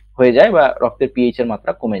অ্যাসিডিক হয়ে যায় বা রক্তের পিএইচ এর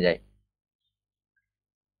মাত্রা কমে যায়।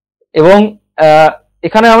 এবং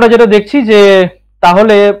এখানে আমরা যেটা দেখছি যে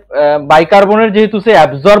তাহলে বাইকার্বনেট যেহেতু সে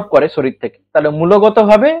অ্যাবজর্ব করে শরীর থেকে, তাহলে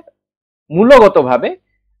মূলগতভাবে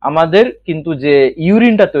আমাদের কিন্তু যে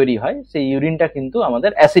ইউরিনটা তৈরি হয় সেই ইউরিনটা কিন্তু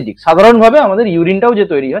আমাদের অ্যাসিডিক। সাধারণভাবে আমাদের ইউরিনটাও যে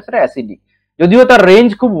তৈরি হয় সেটা অ্যাসিডিক, যদিও তার রেঞ্জ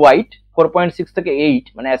খুব ওয়াইড, 4.6 থেকে 8,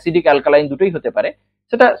 মানে অ্যাসিডিক অ্যালকালাইন দুটোই হতে পারে,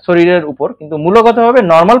 সেটা শরীরের উপর। কিন্তু মূলগতভাবে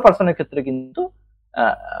নর্মাল পার্সনের ক্ষেত্রে কিন্তু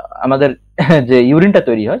আমাদের যে ইউরিনটা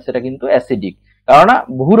তৈরি হয় সেটা কিন্তু অ্যাসিডিক, কেননা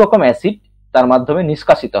বহু রকম অ্যাসিড তার মাধ্যমে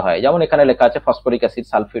নিষ্কাশিত হয়। যেমন এখানে লেখা আছে ফসফরিক অ্যাসিড,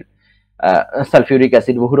 সালফিউরিক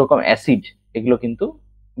অ্যাসিড, বহু রকম অ্যাসিড, এগুলো কিন্তু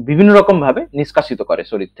বিভিন্ন রকম ভাবে নিষ্কাশিত করে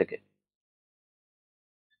শরীর থেকে।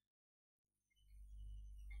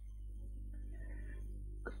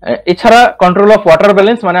 এছাড়া কন্ট্রোল অফ ওয়াটার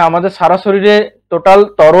ব্যালেন্স মানে আমাদের সারা শরীরে টোটাল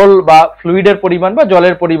তরল বা ফ্লুইডের পরিমাণ বা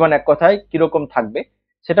জলের পরিমাণ এক কথায় কিরকম থাকবে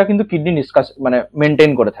সেটা কিন্তু কিডনি মানে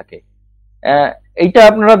মেনটেন করে থাকে। এইটা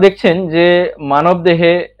আপনারা দেখছেন যে মানব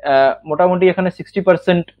দেহে মোটামুটি এখানে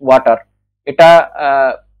 60% ওয়াটার, এটা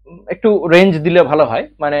একটু রেঞ্জ দিলে ভালো হয়,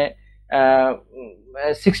 মানে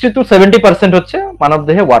 60 to 70% হচ্ছে মানব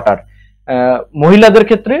দেহে ওয়াটার। মহিলাদের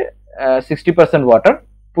ক্ষেত্রে 60% ওয়াটার,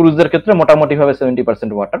 পুরুষদের ক্ষেত্রে মোটামুটি ভাবে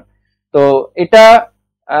 70% ওয়াটার। তো এটা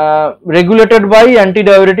রেগুলেটেড বাই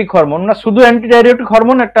অ্যান্টিডায়োরেটিক হরমোন, না শুধু অ্যান্টিডায়োরেটিক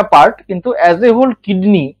হরমোন একটা পার্ট, কিন্তু অ্যাজ এ হোল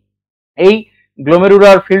কিডনি এই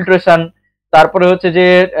গ্লোমেরুলার ফিল্ট্রেশন, তারপরে হচ্ছে যে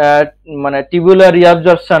মানে টিউবুলার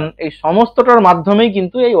রিঅ্যাবজর্পশন, এই সমস্তটার মাধ্যমেই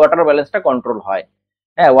কিন্তু এই ওয়াটার ব্যালেন্সটা কন্ট্রোল হয়।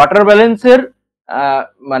 হ্যাঁ, ওয়াটার ব্যালেন্সের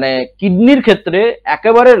মানে কিডনির ক্ষেত্রে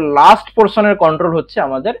একেবারে লাস্ট পোর্শনের কন্ট্রোল হচ্ছে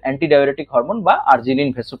আমাদের অ্যান্টিডায়োরেটিক হরমোন বা আর্জিনিন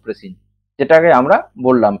ভেসোপ্রেসিন, যেটাকে আমরা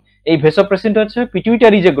বললাম। এই ভেসোপ্রেসিনটা হচ্ছে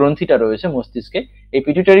পিটুইটারি যে গ্রন্থিটা রয়েছে মস্তিষ্কে, এই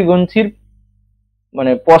পিটুইটারি গ্রন্থির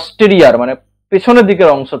মানে পস্টেরিয়ার মানে পেছনের দিকের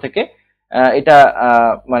অংশ থেকে এটা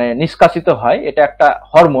মানে নিষ্কাশিত হয়। এটা একটা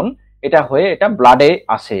হরমোন, এটা হয়ে এটা ব্লাডে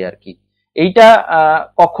আসে আর কি। এইটা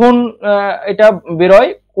কখন এটা বেরোয়,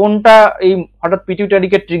 কোনটা এই হঠাৎ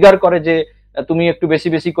পিটুইটারিকে ট্রিগার করে যে তুমি একটু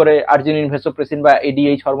বেশি করে আর্জিনিন ভেসোপ্রেসিন বা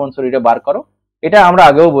এডিএইচ হরমোন শরীরে বার করো, এটা আমরা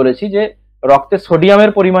আগেও বলেছি যে রক্তে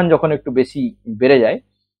সোডিয়ামের পরিমাণ যখন একটু বেশি বেড়ে যায়,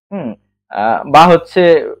 বা হচ্ছে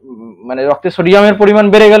মানে রক্তে সোডিয়ামের পরিমাণ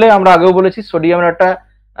বেড়ে গেলে, আমরা আগেও বলেছি সোডিয়ামের একটা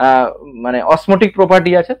মানে অসমোটিক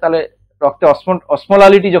প্রপার্টি আছে, তাহলে রক্তে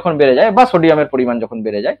অসমোলালিটি যখন বেড়ে যায় বা সোডিয়ামের পরিমাণ যখন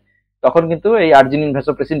বেড়ে যায়, তখন কিন্তু এই আর্জিনিন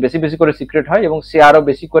ভেসোপ্রেসিন বেশি করে সিক্রেট হয় এবং সে আরো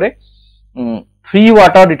বেশি করে ফ্রি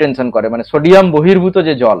ওয়াটার রিটেনশন করে, মানে সোডিয়াম বহির্ভূত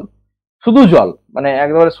যে জল শুধু জল, মানে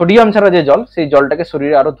একেবারে সোডিয়াম ছাড়া যে জল, সেই জলটাকে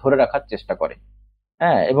শরীরে আরো ধরে রাখার চেষ্টা করে,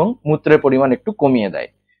 হ্যাঁ, এবং মূত্রের পরিমাণ একটু কমিয়ে দেয়।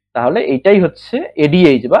 তাহলে এইটাই হচ্ছে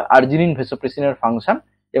এডিএইচ বা আর্জিনিন ভেসোপ্রেসিনের ফাংশন,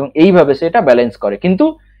 এবং এইভাবে সে এটা ব্যালেন্স করে। কিন্তু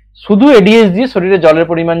শুধু এডিএইচ দিয়ে শরীরে জলের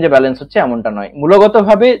পরিমাণ যে ব্যালেন্স হচ্ছে এমনটা নয়,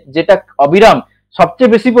 মূলগতভাবে যেটা অবিরাম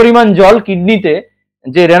সবচেয়ে বেশি পরিমাণ জল কিডনিতে,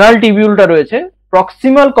 যে রেনাল টিবিউলটা রয়েছে,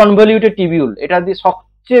 প্রক্সিমাল কনভলিউটেড টিবিউল, এটা দিয়ে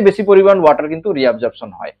সবচেয়ে বেশি পরিমাণ ওয়াটার কিন্তু রিঅ্যাবজর্পশন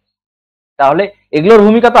হয়। তাহলে এগুলোর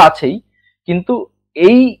ভূমিকা তো আছেই, কিন্তু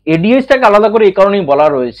এই এডিএইচটাকে আলাদা করে এই কারণেই বলা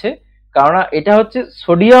রয়েছে, কারণ এটা হচ্ছে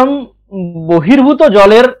সোডিয়াম বহির্ভূত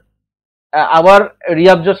জলের আবার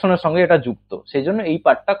রিঅ্যাবজর্পশনের সঙ্গে এটা যুক্ত, সেই জন্য এই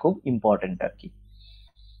পার্টটা খুব ইম্পর্টেন্ট আর কি।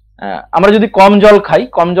 আমরা যদি কম জল খাই,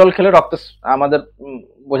 কম জল খেলে রক্ত আমাদের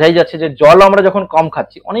বোঝাই যাচ্ছে যে জল আমরা যখন কম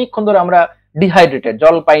খাচ্ছি, অনেকক্ষণ ধরে আমরা ডিহাইড্রেটেড,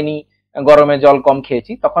 জল পাইনি, গরমে জল কম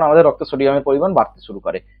খেয়েছি, তখন আমাদের রক্তে সোডিয়ামের পরিমাণ বাড়তে শুরু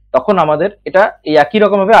করে। তখন আমাদের এটা এই একই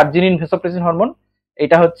রকম ভাবে আর্জিনিন ভেসোপ্রেসিন হরমোন,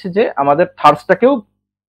 এটা হচ্ছে যে আমাদের থার্স্টটাকেও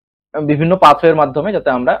বিভিন্ন পাথওয়ের মাধ্যমে যাতে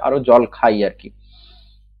আমরা আরো জল খাই আর কি।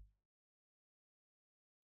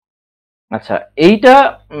 আচ্ছা, এইটা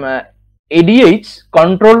এডিএইচ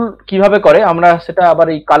কন্ট্রোল কিভাবে করে আমরা সেটা আবার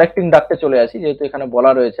এই কালেক্টিং ডাক্টে চলে আসি, যেহেতু এখানে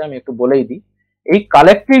বলা রয়েছে আমি একটু বলেই দিই। এই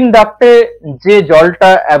কালেক্টিং ডাক্টে যে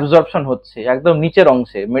জলটা অ্যাবজর্পশন হচ্ছে একদম নিচের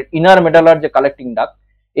অংশে, ইনার মেডালার যে কালেক্টিং ডাক্ট,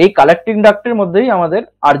 এই কালেক্টিং ডাক্টের মধ্যেই আমাদের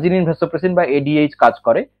আর্জিনিন ভেসোপ্রেসিন বা এডিএইচ কাজ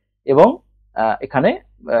করে, এবং এখানে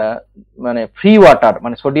মানে ফ্রি ওয়াটার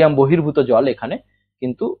মানে সোডিয়াম বহির্ভূত জল এখানে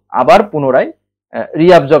কিন্তু আবার পুনরায়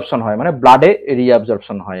রিঅ্যাবজর্পশন হয়, মানে ব্লাডে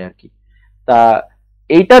রিঅ্যাবজর্পশন হয় আর কি। তা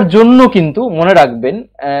এইটার জন্য কিন্তু মনে রাখবেন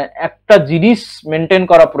একটা জিনিস মেনটেন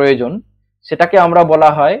করা প্রয়োজন, সেটাকে আমরা বলা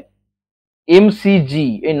হয় এমসিজি।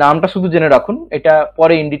 এই নামটা শুধু জেনে রাখুন, এটা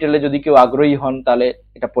পরে ইন ডিটেলে যদি কেউ আগ্রহী হন তাহলে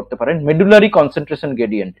এটা পড়তে পারেন। Medullary concentration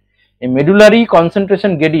gradient. এই মেডুলারি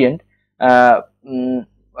কনসেন্ট্রেশন গ্রেডিয়েন্ট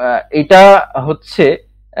এটা হচ্ছে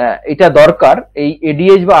এটা দরকার এই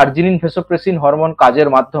এডিএইচ বা আর্জিনিন ভেসোপ্রেসিন হরমোন কাজের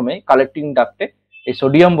মাধ্যমে কালেক্টিং ডাক্টে এই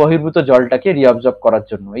সোডিয়াম বহির্ভূত জলটাকে রিঅবজর্ব করার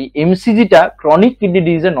জন্য। এই এমসিজিটা ক্রনিক কিডনি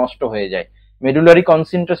ডিজিজে নষ্ট হয়ে যায়। মেডুলারি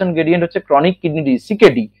কনসেন্ট্রেশন গ্রেডিয়েন্ট হচ্ছে ক্রনিক কিডনি ডিজিজ,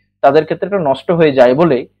 সিকেডি, তাদের ক্ষেত্রে এটা নষ্ট হয়ে যায়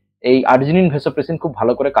বলে এই আর্জিনিন ভেসোপ্রেসিন খুব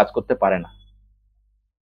ভালো করে কাজ করতে পারে না।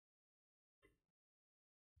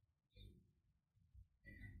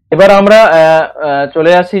 এবার আমরা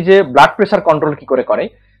চলে আসি যে ব্লাড প্রেসার কন্ট্রোল কি করে করে।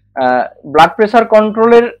 ব্লাড প্রেসার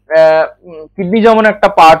কন্ট্রোলের কিডনি যেমন একটা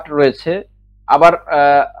পার্ট রয়েছে, আবার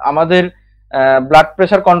আমাদের ব্লাড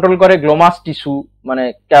প্রেসার কন্ট্রোল করে গ্লোমাস টিস্যু, মানে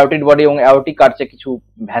ক্যারোটিড বডি এবং অ্যাওর্টিক আর্চে কিছু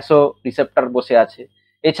ভ্যাসো রিসেপ্টর বসে আছে।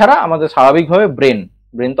 এছাড়া আমাদের স্বাভাবিকভাবে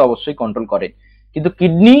ব্রেন তো অবশ্যই কন্ট্রোল করে, কিন্তু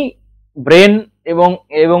কিডনি, ব্রেন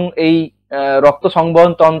এবং এই রক্ত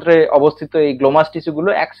সংবহন তন্ত্রে অবস্থিত এই গ্লোমাস টিস্যুগুলো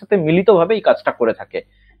একসাথে মিলিতভাবে এই কাজটা করে থাকে।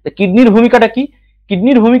 কিডনির ভূমিকাটা কি?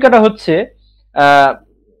 কিডনির ভূমিকাটা হচ্ছে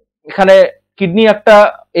এখানে কিডনি একটা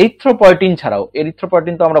এরিথ্রোপয়েটিন ছাড়াও,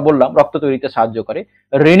 এরিথ্রোপয়েটিন তো আমরা বললাম রক্ত তৈরিতে সাহায্য করে,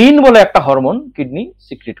 রেনিন বলে একটা হরমোন কিডনি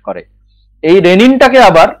সিক্রিট করে। এই রেনিনটাকে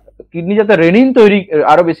আবার কিডনি যাতে রেনিন তৈরি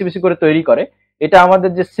আরো বেশি বেশি করে তৈরি করে, এটা আমাদের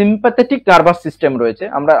যে সিম্প্যাথেটিক নার্ভাস সিস্টেম রয়েছে,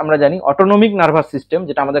 আমরা জানি অটোনমিক নার্ভাস সিস্টেম,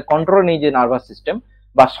 যেটা আমাদের কন্ট্রোল নেই যে নার্ভাস সিস্টেম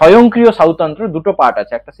বা স্বয়ংক্রিয় স্নায়ুতন্ত্রের দুটো পার্ট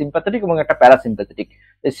আছে, একটা সিম্প্যাথেটিক এবং একটা প্যারাসিম্প্যাথেটিক।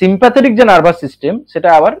 এই সিম্প্যাথেটিক যে নার্ভাস সিস্টেম সেটা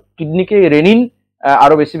আবার কিডনিকে রেনিন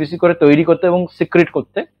আরো বেশি বেশি করে তৈরি করতে এবং সিক্রিট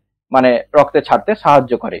করতে, মানে রক্তে ছাড়তে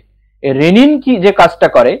সাহায্য করে। এই রেনিন কি যে কাজটা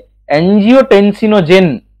করে, অ্যাঞ্জিওটেনসিনোজেন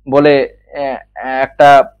বলে একটা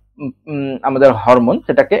আমাদের হরমোন,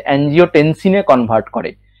 সেটাকে অ্যাঞ্জিওটেনসিনে কনভার্ট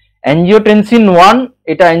করে। অ্যাঞ্জিওটেনসিন 1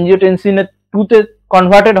 এটা অ্যাঞ্জিওটেনসিন 2 তে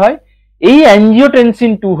কনভার্টেড হয়। এই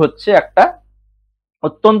অ্যাঞ্জিওটেনসিন 2 হচ্ছে একটা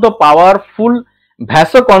অত্যন্ত পাওয়ারফুল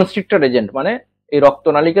ভ্যাসো কনস্ট্রিক্টর এজেন্ট, মানে এই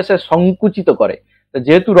রক্তনালীকে সে সংকুচিত করে।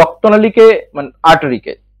 যেহেতু রক্তনালীকে মানে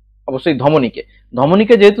আর্টারিকে, অবশ্যই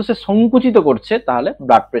ধমনীকে যেহেতু সে সংকুচিত করছে, তাহলে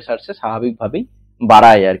ব্লাড প্রেসার সে স্বাভাবিকভাবেই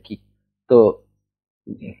বাড়ায় আর কি। তো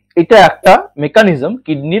এটা একটা মেকানিজম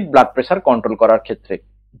কিডনির ব্লাড প্রেসার কন্ট্রোল করার ক্ষেত্রে।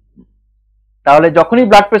 তাহলে যখনই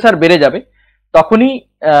ব্লাড প্রেসার বেড়ে যাবে, তখনই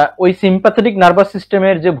ওই সিম্প্যাথেটিক নার্ভাস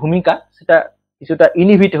সিস্টেমের যে ভূমিকা সেটা কিছুটা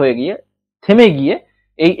ইনহিবিট হয়ে গিয়ে, থেমে গিয়ে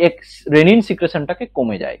এই রেনিন সিক্রেশনটাকে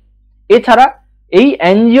কমে যায়। এছাড়া এই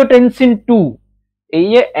অ্যাঞ্জিওটেনসিন 2, এই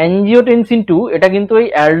যে অ্যাঞ্জিওটেনসিন 2 এটা কিন্তু এই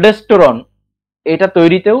অ্যালডোস্টেরন এটা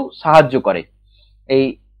তৈরিতেও সাহায্য করে। এই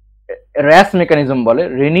র্যাস মেকানিজম বলে,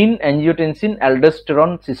 রেনিন অ্যাঞ্জিওটেনসিন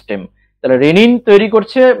অ্যালডোস্টেরন সিস্টেম। তাহলে রেনিন তৈরি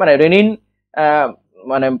করছে, মানে রেনিন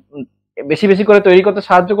মানে বেশি বেশি করে তৈরি করতে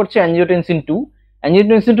সাহায্য করছে অ্যাঞ্জিওটেনসিন 2।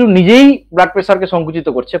 অ্যাঞ্জিওটেনসিন 2 নিজেই ব্লাড প্রেসারকে সংকুচিত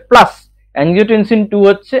করছে, প্লাস অ্যাঞ্জিওটেনসিন 2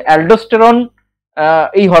 হচ্ছে অ্যালডোস্টেরন,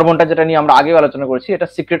 এই হরমোনটা যেটা নিয়ে আমরা আগে আলোচনা করেছি, এটা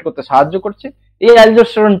সিক্রেট করতে সাহায্য করছে। এই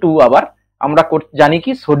অ্যালডোস্টেরন 2 আবার আমরা জানি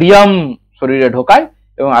কি সোডিয়াম শরীরে ঢোকায়,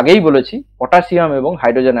 এবং আগেই বলেছি পটাশিয়াম এবং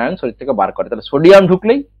হাইড্রোজেন আয়ন শরীর থেকে বার করে। তাহলে সোডিয়াম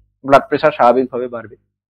ঢুকলেই ব্লাড প্রেশার স্বাভাবিকভাবে বাড়বে।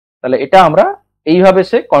 তাহলে এটা আমরা এইভাবে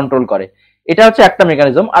সে কন্ট্রোল করে। এটা হচ্ছে একটা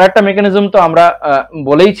মেকানিজম। আর একটা মেকানিজম তো আমরা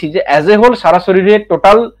বলেইছি যে অ্যাজ এ হোল সারা শরীরে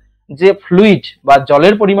টোটাল যে ফ্লুইড বা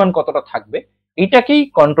জলের পরিমাণ কতটা থাকবে এইটাকেই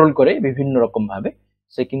কন্ট্রোল করে বিভিন্ন রকম ভাবে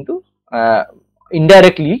সে কিন্তু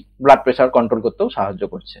ইনডাইরেক্টলি ব্লাড প্রেশার কন্ট্রোল করতেও সাহায্য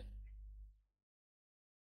করছে।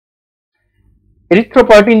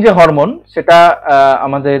 এরিথ্রোপয়েটিন যে হরমোন সেটা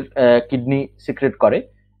আমাদের কিডনি সিক্রেট করে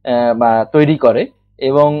বা তৈরি করে,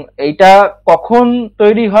 এবং এইটা কখন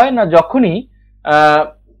তৈরি হয় না, যখনই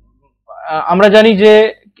আমরা জানি যে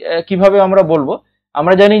কিভাবে আমরা বলবো,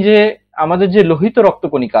 আমরা জানি যে আমাদের যে লোহিত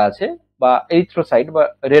রক্তকণিকা আছে বা এরিথ্রোসাইট বা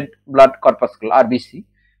রেড ব্লাড কর্পাসকল আরবিসি,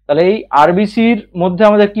 তাহলে এই আরবিসির মধ্যে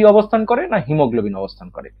আমাদের কি অবস্থান করে না হিমোগ্লোবিন অবস্থান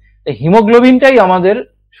করে। এই হিমোগ্লোবিনটাই আমাদের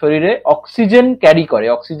শরীরে অক্সিজেন ক্যারি করে,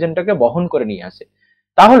 অক্সিজেনটাকে বহন করে নিয়ে আসে।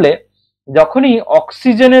 তাহলে যখনই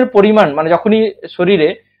অক্সিজেনের পরিমাণ মানে যখনই শরীরে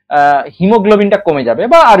হিমোগ্লোবিনটা কমে যাবে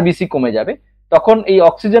বা আরবিসি কমে যাবে, তখন এই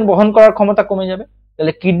অক্সিজেন বহন করার ক্ষমতা কমে যাবে।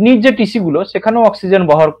 তাহলে কিডনির যে টিস্যুগুলো সেখানেও অক্সিজেন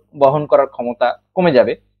বহন করার ক্ষমতা কমে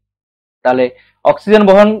যাবে। তাহলে অক্সিজেন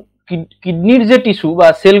বহন কিডনির যে টিস্যু বা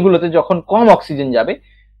সেলগুলোতে যখন কম অক্সিজেন যাবে,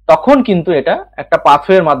 তখন কিন্তু এটা একটা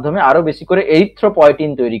পাথওয়ের মাধ্যমে আরো বেশি করে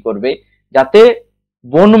এরিথ্রোপয়েটিন তৈরি করবে, যাতে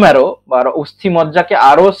বোন ম্যারো বা অস্থি মজ্জাকে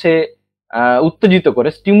আরো সে উত্তেজিত করে,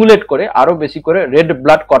 স্টিমুলেট করে আরো বেশি করে রেড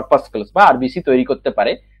ব্লাড কর্পাসকলস বা আরবিসি তৈরি করতে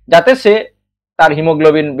পারে, যাতে সে তার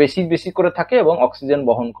হিমোগ্লোবিন বেশি বেশি করে থাকে এবং অক্সিজেন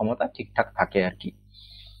বহন ক্ষমতা ঠিকঠাক থাকে আর কি।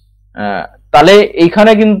 তাহলে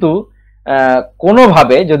এইখানে কিন্তু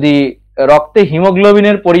কোনোভাবে যদি রক্তে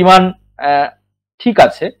হিমোগ্লোবিনের পরিমাণ ঠিক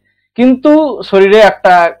আছে, কিন্তু শরীরে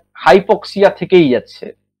একটা হাইপক্সিয়া থেকেই যাচ্ছে,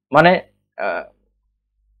 মানে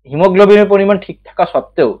হিমোগ্লোবিনের পরিমাণ ঠিক থাকা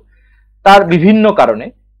সত্ত্বেও তার বিভিন্ন কারণে,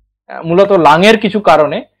 মূলত লাংয়ের কিছু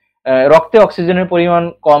কারণে রক্তে অক্সিজেনের পরিমাণ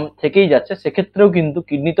কম থেকেই যাচ্ছে, সেক্ষেত্রেও কিন্তু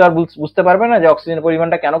কিডনি তো আর বুঝতে পারবে না যে অক্সিজেনের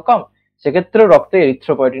পরিমাণটা কেন কম, সেক্ষেত্রেও রক্তে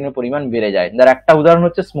এরিথ্রোপয়েটিনের পরিমাণ বেড়ে যায়। যার একটা উদাহরণ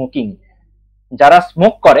হচ্ছে স্মোকিং। যারা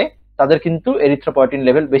স্মোক করে তাদের কিন্তু এরিথ্রোপয়েটিন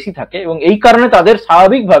লেভেল বেশি থাকে, এবং এই কারণে তাদের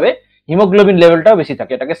স্বাভাবিকভাবে হিমোগ্লোবিন লেভেলটাও বেশি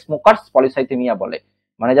থাকে। এটাকে স্মোকার্স পলিসাইথেমিয়া বলে,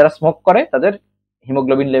 মানে যারা স্মোক করে তাদের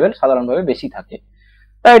হিমোগ্লোবিন লেভেল সাধারণভাবে বেশি থাকে।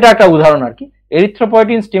 তাই এটা একটা উদাহরণ আর কি।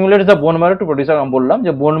 Erythropoietin stimulates the bone marrow to produce, আমি বললাম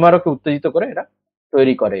যে বোন ম্যারোকে উত্তেজিত করে এটা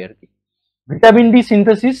তৈরি করে আর কি। Vitamin D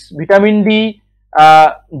synthesis, vitamin D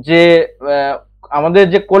যে আমাদের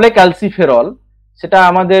যে কোলে ক্যালসিফেরল, সেটা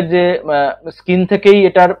আমাদের যে স্কিন থেকেই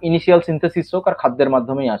এটার ইনিশিয়াল সিনথেসিস হোক আর খাদ্যের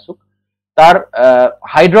মাধ্যমেই আসুক, তার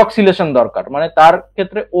হাইড্রক্সিলেশন দরকার, মানে তার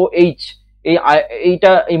ক্ষেত্রে OH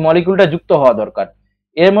এই মলিকিউলটা যুক্ত হওয়া দরকার।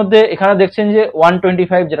 এর মধ্যে এখানে দেখছেন যে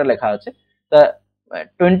 125 যেটা লেখা আছে, তা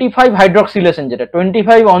 25 হাইড্রক্সিলেশন, যেটা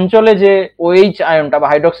 25 অঞ্চলে যে OH আয়নটা বা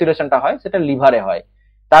হাইড্রক্সিলেশনটা হয় সেটা লিভারে হয়,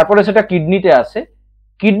 তারপরে সেটা কিডনিতে আসে।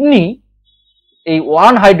 কিডনি এই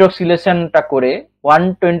 1 হাইড্রক্সিলেশনটা করে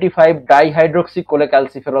 125 ডাইহাইড্রক্সি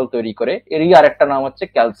কোলেক্যালসিফেরল তৈরি করে, এরই আরেকটা নাম হচ্ছে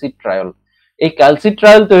ক্যালসিট্রায়ল। এই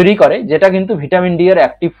ক্যালসিট্রায়ল তৈরি করে, যেটা কিন্তু ভিটামিন ডি এর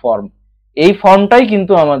অ্যাক্টিভ ফর্ম। এই ফর্মটাই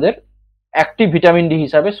কিন্তু আমাদের অ্যাক্টিভ ভিটামিন ডি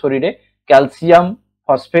হিসাবে শরীরে ক্যালসিয়াম,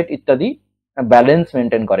 ফসফেট ইত্যাদি ব্যালেন্স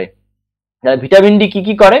মেনটেন করে। ভিটামিন ডি কি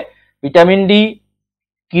কি করে? ভিটামিন ডি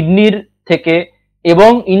কিডনির থেকে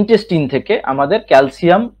এবং ইন্টেস্টিন থেকে আমাদের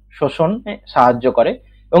ক্যালসিয়াম শোষণে সাহায্য করে,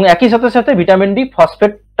 এবং একই সাথে সাথে ভিটামিন ডি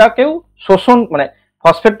ফসফেটটাকেও মানে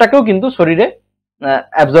ফসফেটটাকেও কিন্তু শরীরে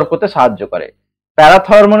অ্যাবজর্ব করতে সাহায্য করে।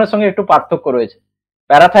 প্যারাথরমোনের সঙ্গে একটু পার্থক্য রয়েছে।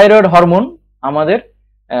 প্যারাথাইরয়েড হরমোন আমাদের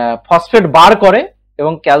ফসফেট বার করে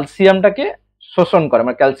এবং ক্যালসিয়ামটাকে শোষণ করে,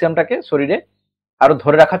 মানে ক্যালসিয়ামটাকে শরীরে আরো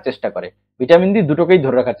ধরে রাখার চেষ্টা করে। ভিটামিন ডি দুটোকেই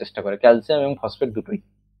ধরে রাখার চেষ্টা করে, ক্যালসিয়াম এবং ফসফেট দুটোই।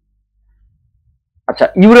 আচ্ছা,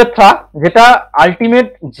 ইউরেথ্রা, যেটা আলটিমেট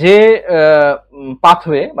যে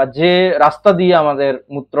পাথওয়ে বা যে রাস্তা দিয়ে আমাদের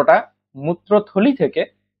মূত্রথলি থেকে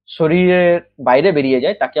শরীরের বাইরে বেরিয়ে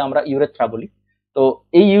যায়, তাকে আমরা ইউরেথ্রা বলি। তো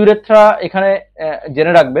এই ইউরেথ্রা এখানে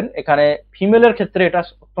জেনে রাখবেন, এখানে ফিমেলের ক্ষেত্রে এটা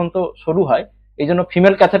অত্যন্ত সরু হয়, এই জন্য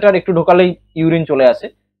ফিমেল ক্যাথেটার একটু ঢোকালেই ইউরিন চলে আসে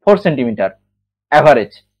 4 সেন্টিমিটার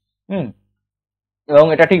অ্যাভারেজ। এবং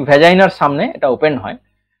এটা ঠিক ভ্যাজাইনার সামনে এটা ওপেন হয়।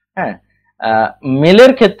 হ্যাঁ,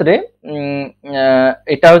 মেলের ক্ষেত্রে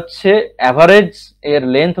এটা হচ্ছে অ্যাভারেজ এর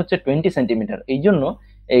লেন্থ হচ্ছে 20 সেন্টিমিটার। এই জন্য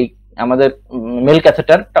এই আমাদের মেল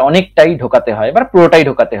ক্যাথেটারটা অনেকটাই ঢোকাতে হয় বা পুরোটাই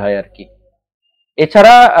ঢোকাতে হয় আর কি।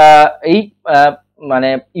 এছাড়া এই মানে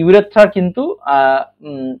ইউরেথ্রার কিন্তু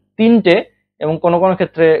 3টে এবং কোনো কোনো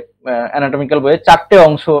ক্ষেত্রে অ্যানাটমিক্যাল বইয়ে 4টে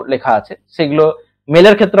অংশ লেখা আছে, সেগুলো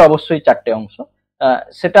মেলের ক্ষেত্রে অবশ্যই 4টে অংশ,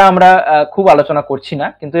 সেটা আমরা খুব আলোচনা করছি না,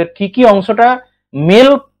 কিন্তু এর কি কি অংশটা মেল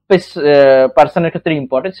পার্সনের ক্ষেত্রে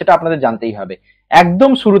ইম্পর্টেন্ট সেটা আপনাদের জানতেই হবে।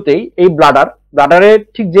 একদম শুরুতেই এই ব্লাডারের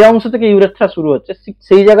ঠিক যে অংশ থেকে ইউরেথ্রা শুরু হচ্ছে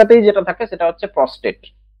সেই জায়গাতেই যেটা থাকে সেটা হচ্ছে প্রস্টেট।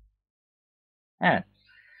 হ্যাঁ,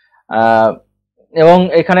 এবং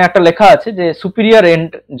এখানে একটা লেখা আছে যে superior and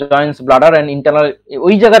Joints bladder and internal,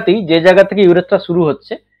 ওই জায়গাতেই যে জায়গা থেকে ইউরেথ্রা শুরু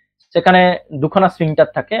হচ্ছে সেখানে দুখানা স্ফিংটার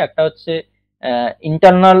থাকে। একটা হচ্ছে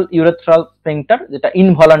ইন্টারনাল ইউরেথ্রাল স্ফিংটার, যেটা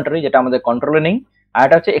ইনভলান্টারি, যেটা আমাদের কন্ট্রোলে নেই, আর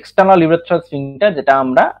এটা হচ্ছে এক্সটার্নাল ইউরেথ্রাল স্ফিংটার, যেটা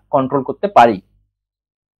আমরা কন্ট্রোল করতে পারি।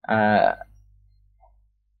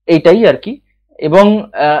 এইটাই আর কি। এবং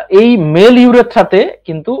এই মেল ইউরেথ্রাতে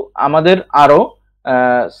কিন্তু আমাদের আরো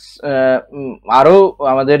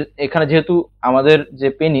আমাদের এখানে, যেহেতু আমাদের যে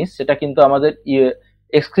পেনিস সেটা কিন্তু আমাদের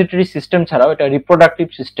এক্সক্রিটরি সিস্টেম ছাড়াও এটা রিপ্রোডাক্টিভ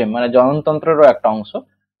সিস্টেম, মানে জননতন্ত্রেরও একটা অংশ।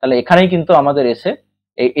 তাহলে এখানেই কিন্তু আমাদের এসে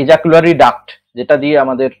এই এজাকুলারি ডাক্ট, যেটা দিয়ে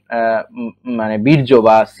আমাদের মানে বীর্য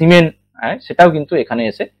বা সিমেন, সেটাও কিন্তু এখানে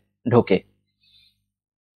এসে ঢোকে।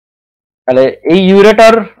 তাহলে এই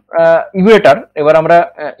ইউরেটার এবার আমরা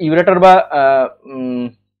ইউরেটার বা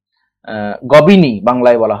গবিনি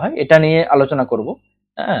বাংলায় বলা হয়, এটা নিয়ে আলোচনা করব।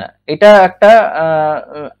 এটা একটা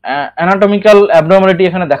অ্যানাটমিক্যাল অ্যাবনর্মালিটি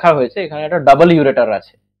এখানে দেখা হয়েছে। এখানে একটা ডাবল ইউরেটার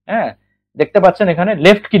আছে। হ্যাঁ, দেখতে পাচ্ছেন এখানে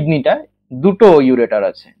লেফট কিডনিটা দুটো ইউরেটার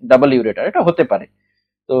আছে, ডাবল ইউরেটার। এটা হতে পারে,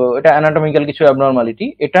 তো এটা অ্যানাটমিক্যাল কিছু অ্যাবনর্মালিটি।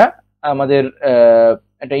 এটা আমাদের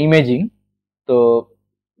একটা ইমেজিং। তো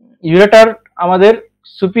ইউরেটার আমাদের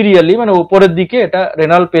সুপিরিয়রলি, মানে উপরের দিকে, এটা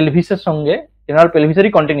রেনাল পেলভিসের সঙ্গে, রেনাল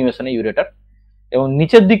পেলভিসেরই কন্টিনিউশনে ইউরেটার, এবং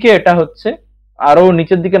নিচের দিকে এটা হচ্ছে আরো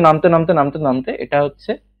নিচের দিকে নামতে নামতে নামতে নামতে এটা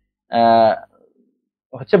হচ্ছে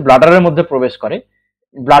ব্লাডারের মধ্যে প্রবেশ করে।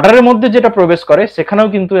 ব্লাডারের মধ্যে যেটা প্রবেশ করে সেখানেও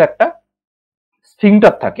কিন্তু একটা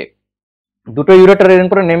স্ফিংটার থাকে। দুটো ইউরেটার এরকম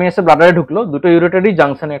করে নেমে এসে ব্লাডারে ঢুকলো, দুটো ইউরেটারই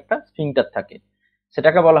জাংশনে একটা স্ফিংটার থাকে,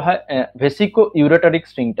 সেটাকে বলা হয় ভেসিকো ইউরেটারিক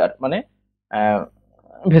স্ফিংটার, মানে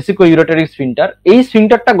ভেসিকো ইউরেটারিক স্ফিংটার। এই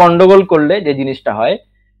স্ফিংটারটা গন্ডগোল করলে যে জিনিসটা হয়,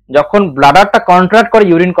 যখন ব্লাডারটা কন্ট্রাক্ট করে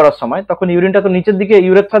ইউরিন করার সময়, তখন ইউরিনটা তো নিচের দিকে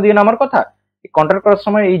ইউরেথ্রা দিয়ে নামার কথা। কন্ট্রাক্ট করার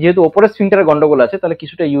সময় এই যেহেতু ওপরের স্ফিংটারে গন্ডগোল আছে, তাহলে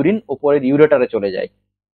কিছুটা ইউরিন ওপরের ইউরেটারে চলে যায়।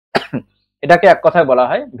 এটাকে এক কথায় বলা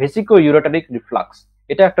হয় ভেসিকো ইউরেটারিক রিফ্লাক্স।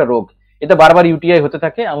 এটা একটা রোগ, এটা বারবার ইউটিআই হতে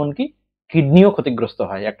থাকে, এমনকি কিডনিও ক্ষতিগ্রস্ত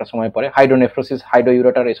হয় একটা সময় পরে, হাইড্রোনেফ্রোসিস, হাইড্রো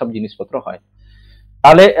ইউরেটার, এসব জিনিসপত্র হয়।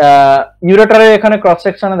 তাহলে ইউরেটারে এখানে ক্রস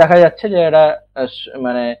সেকশনে দেখা যাচ্ছে যে এটা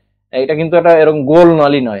মানে এটা কিন্তু একটা এরকম গোল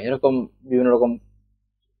নলি নয়, এরকম বিভিন্ন রকম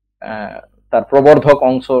তার প্রবর্ধক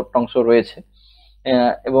অংশ রয়েছে।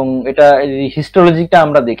 এবং এটা হিস্টোলজিটা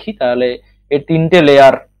আমরা দেখি, তাহলে এর তিনটে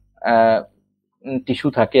লেয়ার টিস্যু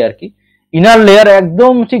থাকে আর কি। ইনার লেয়ার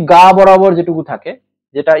একদম ঠিক গা বরাবর যেটুকু থাকে,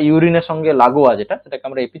 যেটা ইউরিনের সঙ্গে লাগোয়া, সেটাকে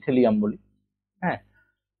আমরা এপিথেলিয়াম বলি। হ্যাঁ,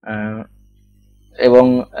 এবং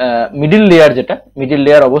মিডিল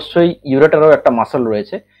লেয়ার অবশ্যই ইউরেটারও একটা মাসল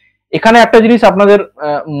রয়েছে। এখানে একটা জিনিস আপনাদের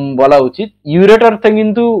বলা উচিত, ইউরেটারতে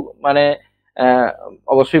কিন্তু মানে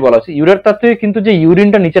অবশ্যই বলা উচিত, ইউরেটার থেকে কিন্তু যে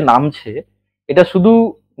ইউরিনটা নিচে নামছে, এটা শুধু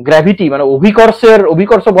গ্র্যাভিটি, মানে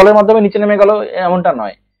অভিকর্ষ বলের মাধ্যমে নিচে নেমে গেল এমনটা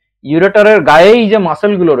নয়। ইউরেটারের গায়েই যে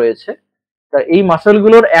মাসেলগুলো রয়েছে, তা এই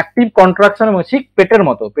মাসেলগুলোর অ্যাক্টিভ কন্ট্রাকশন, এবং ঠিক পেটের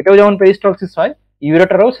মতো, পেটেও যেমন পেরিস্টলসিস হয়,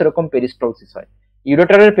 ইউরেটারেও সেরকম পেরিস্টলসিস হয়।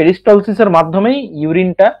 ইউরেটারের পেরিস্টলসিসের মাধ্যমেই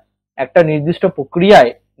ইউরিনটা একটা নির্দিষ্ট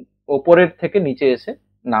প্রক্রিয়ায় ওপরের থেকে নিচে এসে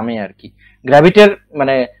নামে আর কি। গ্র্যাভিটের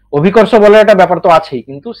মানে অভিকর্ষ বলের একটা ব্যাপার তো আছেই,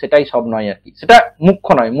 কিন্তু সেটাই সব নয় আর কি, সেটা মুখ্য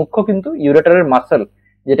নয়। মুখ্য কিন্তু ইউরেটারের মাসেল,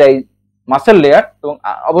 যেটা এই মাসেল লেয়ার, এবং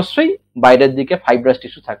অবশ্যই বাইরের দিকে ফাইব্রাস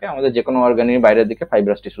টিস্যু থাকে। আমাদের যে কোনো অর্গানের বাইরের দিকে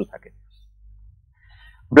ফাইব্রাস টিস্যু থাকে।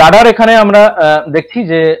 ব্লাডার, এখানে আমরা দেখছি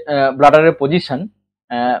যে ব্লাডারের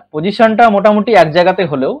পজিশনটা মোটামুটি এক জায়গাতে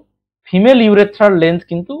হলেও ফিমেল ইউরেথ্রার লেন্থ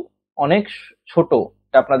কিন্তু অনেক ছোট,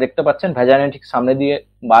 এটা আপনারা দেখতে পাচ্ছেন, ভ্যাজাইনা ঠিক সামনে দিয়ে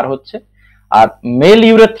বার হচ্ছে। আর মেল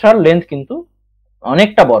ইউরেথ্রার লেন্থ কিন্তু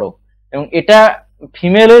অনেকটা বড়, এবং এটা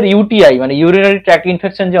ফিমেলের ইউটিআই, মানে ইউরিনারি ট্র্যাক্ট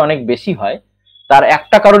ইনফেকশন যে অনেক বেশি হয়, তার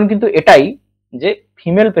একটা কারণ কিন্তু এটাই যে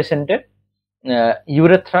ফিমেল পেশেন্টের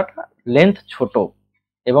ইউরেথ্রাটা লেন্থ ছোট,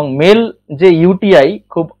 এবং মেল যে ইউটিআই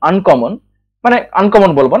খুব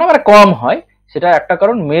আনকমন বলবো না, মানে কম হয়, সেটা একটা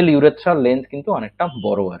কারণ মেল ইউরেথ্রার লেন্থ কিন্তু অনেকটা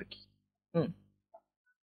বড় আর কি।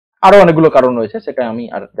 আরো অনেকগুলো কারণ রয়েছে, সেটা আমি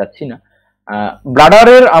আর যাচ্ছি না।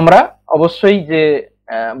 ব্লাডারের আমরা অবশ্যই যে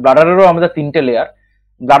ব্লাডারেরও আমাদের তিনটে লেয়ার।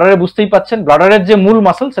 ব্লাডারে বুঝতেই পাচ্ছেন, ব্লাডারের যে মূল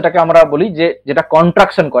মাসল সেটাকে আমরা বলি, যেটা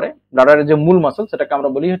কন্ট্রাকশন করে, ব্লাডারের যে মূল মাসল সেটাকে আমরা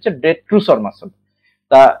বলি হচ্ছে ডেট্রুসর মাসল।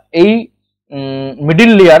 তা এই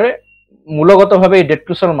মিডিল লেয়ারে মূলগতভাবে এই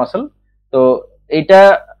ডেট্রুসর মাসল, তো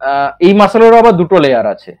এই মাসলেরও আবার দুটো লেয়ার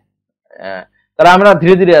আছে। তাহলে আমরা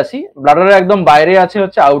ধীরে ধীরে আসি। ব্লাডারের একদম বাইরে আছে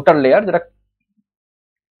হচ্ছে আউটার লেয়ার, যেটা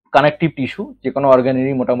কানেকটিভ টিস্যু, যে কোনো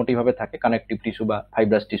অর্গানেরই মোটামুটি ভাবে থাকে কানেকটিভ টিস্যু বা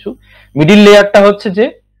ফাইব্রাস টিস্যু। মিডিল লেয়ারটা হচ্ছে যে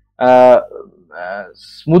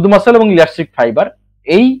স্মুথ মাসল এবং ইলাস্টিক ফাইবার।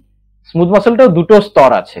 এই স্মুথ মাসলটাও দুটো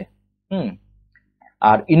স্তর আছে।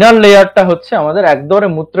 আর ইনার লেয়ারটা হচ্ছে আমাদের একদরে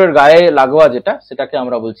মূত্রের গায়ে লাগোয়া, সেটাকে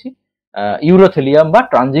আমরা বলছি ইউরোথেলিয়াম বা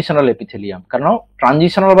ট্রানজিশনাল এপিথেলিয়াম। কারণ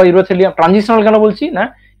ট্রানজিশনাল বা ইউরোথেলিয়াম, ট্রানজিশনাল কেন বলছি না,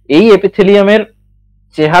 এই এপিথেলিয়ামের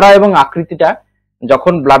চেহারা এবং আকৃতিটা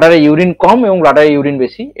যখন ব্লাডারে ইউরিন কম এবং ব্লাডারে ইউরিন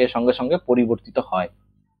বেশি এর সঙ্গে সঙ্গে পরিবর্তিত হয়।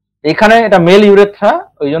 এখানে এটা মেল ইউরেথ্রা,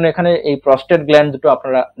 ওই জন্য এখানে এই প্রস্টেট গ্ল্যান্ড দুটো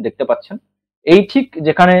আপনারা দেখতে পাচ্ছেন। এই ঠিক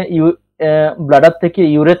যেখানে ব্লাডার থেকে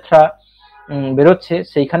ইউরেথ্রা বেরোচ্ছে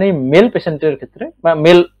সেইখানেই মেল পেশেন্টের ক্ষেত্রে বা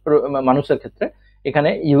মেল মানুষের ক্ষেত্রে এখানে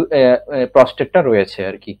প্রস্টেটটা রয়েছে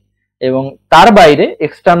আর কি। এবং তার বাইরে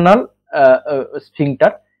এক্সটার্নাল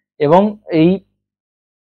স্ফিংটার, এবং এই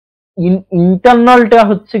ইন্টারনালটা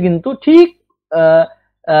হচ্ছে কিন্তু ঠিক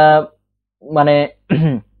মানে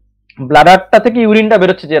ব্লাডারটা থেকে ইউরিনটা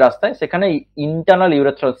বেরোচ্ছে যে রাস্তায়, সেখানে ইন্টারনাল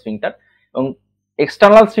ইউরেথ্রাল স্ফিংটার, এবং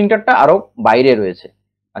এক্সটার্নাল স্ফিংটারটা আরো বাইরে রয়েছে।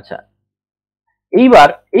 আচ্ছা, এইবার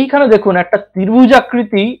এইখানে দেখুন একটা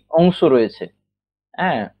ত্রিভুজাকৃতি অংশ রয়েছে।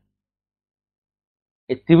 হ্যাঁ,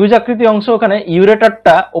 এই ত্রিভুজাকৃতি অংশ, ওখানে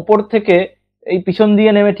ইউরেটারটা ওপর থেকে এই পিছন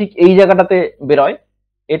দিয়ে নেমে ঠিক এই জায়গাটাতে বেরোয়।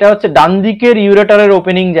 এটা হচ্ছে ডান দিকের ইউরেটারের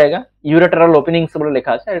ওপেনিং জায়গা, ইউরেটারাল ওপেনিংস বলে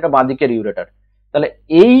লেখা আছে, আর এটা বাঁ দিকের ইউরেটার। তাহলে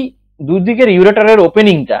এই দুই দিকের ইউরেটারের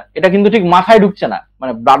ওপেনিংটা এটা কিন্তু ঠিক মাথায় ঢুকছে না,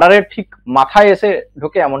 মানে ব্লাডারের ঠিক মাথায় এসে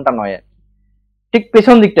ঢোকে এমনটা নয়, ঠিক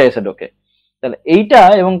পেছন দিকটা এসে ঢোকে। তাহলে এইটা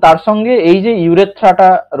এবং তার সঙ্গে এই যে ইউরেথ্রাটা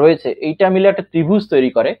রয়েছে, এইটা মিলে একটা ত্রিভুজ তৈরি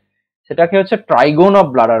করে, সেটাকে হচ্ছে ট্রাইগোন অফ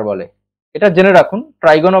ব্লাডার বলে। এটা জেনে রাখুন,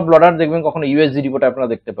 ট্রাইগোন অফ ব্লাডার দেখবেন কখনো ইউএসজি রিপোর্টে আপনারা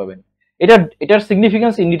দেখতে পাবেন। এটার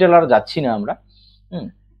সিগনিফিকেন্স ইন ডিটেল আর যাচ্ছি না আমরা।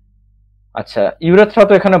 আচ্ছা, ইউরেথ্রা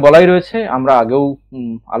তো এখানে বলাই রয়েছে, আমরা আগেও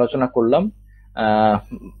আলোচনা করলাম।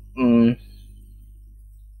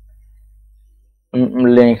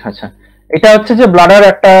 আচ্ছা, এটা হচ্ছে যে ব্লাডার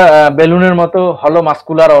একটা বেলুনের মতো হলো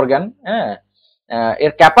মাস্কুলার অর্গান। হ্যাঁ,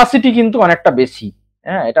 এর ক্যাপাসিটি কিন্তু অনেকটা বেশি।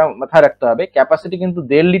 হ্যাঁ, এটা মাথায় রাখতে হবে, ক্যাপাসিটি কিন্তু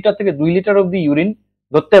 1.5 লিটার থেকে 2 লিটার অব্দি ইউরিন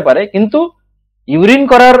ধরতে পারে, কিন্তু ইউরিন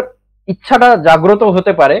করার ইচ্ছাটা জাগ্রত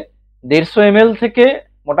হতে পারে 150 ml থেকে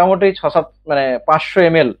মোটামুটি 6-7 মানে 500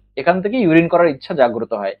 ml, এখান থেকে ইউরিন করার ইচ্ছা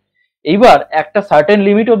জাগ্রত হয়। এইবার একটা সার্টেন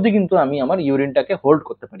লিমিট অব্দি কিন্তু আমি আমার ইউরিনটাকে হোল্ড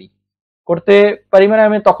করতে পারি মানে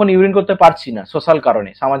আমি তখন ইউরিন করতে পারছি না সোশ্যাল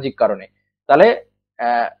কারণে, সামাজিক কারণে। তাহলে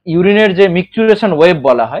ইউরিনের যে মিকচুরেশন ওয়েভ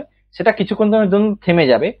বলা হয়, সেটা কিছুক্ষণ জন্য থেমে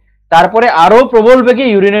যাবে, তারপরে আরো প্রবল বেগে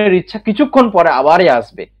ইউরিনের ইচ্ছা কিছুক্ষণ পরে আবারই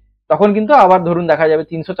আসবে। তখন কিন্তু আবার ধরুন দেখা যাবে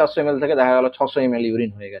 300-400 ml থেকে দেখা গেল 600 ml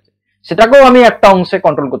ইউরিন হয়ে গেছে। সেটাকেও আমি একটা অংশে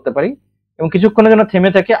কন্ট্রোল করতে পারি, এবং কিছুক্ষণের জন্য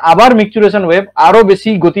থেমে থেকে আবার মিকচুরেশন ওয়েভ আরো বেশি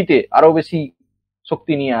গতিতে, আরো বেশি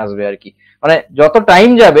শক্তি নিয়ে আসবে আর কি। মানে যত টাইম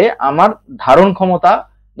যাবে আমার ধারণ ক্ষমতা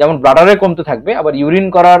যেমন ব্লাডারে কমতে থাকবে, আবার ইউরিন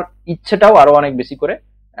করার ইচ্ছেটাও আরো অনেক বেশি করে,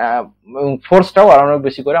 ফোর্সটাও আরো অনেক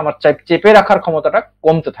বেশি করে, আমার চেপে রাখার ক্ষমতাটা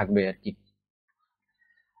কমতে থাকবে আর কি।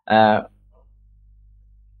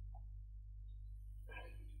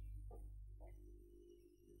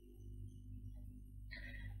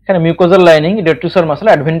 এখানে mucosal lining, ডেট্রুসার muscle,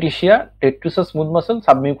 অ্যাডভেন্টিশিয়া, ডেট্রুসার smooth muscle,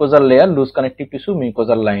 সাবমিউকোজাল layer, loose connective tissue,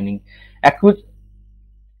 mucosal lining, acute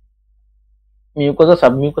mucosa,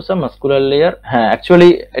 submucosa, muscular layer. হ্যাঁ, অ্যাকচুয়ালি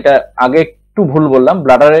এটা আগে একটু ভুল বললাম,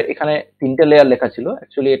 ব্লাডারে এখানে 3টে লেয়ার লেখা ছিল,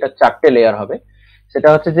 অ্যাকচুয়ালি এটা 4টে লেয়ার হবে। সেটা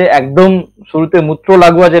হচ্ছে যে একদম শুরুতে মূত্র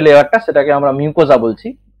লাগোয়া যে লেয়ারটা, সেটাকে আমরা মিউকোজা বলছি,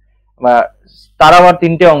 বা তার আবার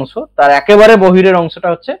 3টে অংশ। তার একেবারে বহিরের অংশটা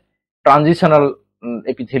হচ্ছে ট্রানজিশনাল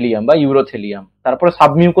এপিথেলিয়াম বা ইউরোথেলিয়াম, তারপরে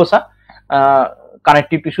সাবমিউকোসা,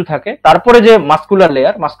 কানেকটিভ টিস্যু থাকে, তারপরে যে মাস্কুলার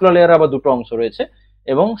লেয়ার আবার 2টো অংশ রয়েছে,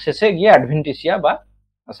 এবং শেষে গিয়ে অ্যাডভেন্টিশিয়া বা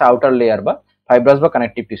আউটার লেয়ার বা ফাইব্রাস বা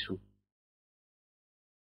কানেকটিভ টিস্যু।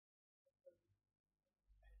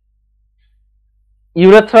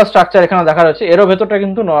 ইউরেথ্রা স্ট্রাকচার এখানে দেখা যাচ্ছে, এরও ভেতরটা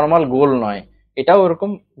কিন্তু নর্মাল গোল নয়, এটাও এরকম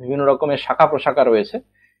বিভিন্ন রকমের শাখা প্রশাখা রয়েছে।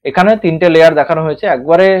 এখানে 3টে লেয়ার দেখানো হয়েছে,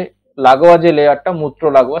 একবারে লাগোয়া যে লেয়ারটা মূত্র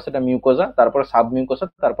লাগোয়া, সেটা মিউকোজা, তারপরে সাবমিউকোসা,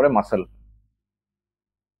 তারপরে মাসেল।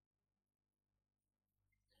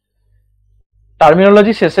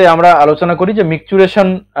 টার্মিনোলজি শেষে আমরা আলোচনা করি যে মিকচুরেশন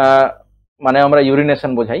মানে আমরা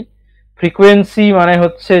ইউরিনেশন বোঝাই, ফ্রিকোয়েন্সি মানে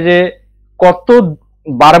হচ্ছে যে কত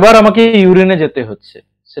বারবার আমাকে ইউরিনে যেতে হচ্ছে,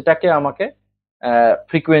 সেটাকে আমাকে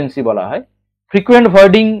ফ্রিকোয়েন্সি বলা হয়। ফ্রিকুয়েন্ট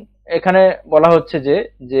ভয়েডিং এখানে বলা হচ্ছে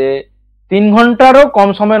যে 3 ঘন্টারও কম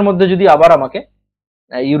সময়ের মধ্যে যদি আবার আমাকে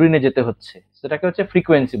ইউরিনে যেতে হচ্ছে, সেটাকে হচ্ছে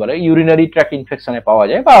ফ্রিকোয়েন্সি বলে। ইউরিনারি ট্র্যাক্ট ইনফেকশনে পাওয়া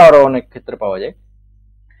যায় বা আরো অনেক ক্ষেত্রে পাওয়া যায়।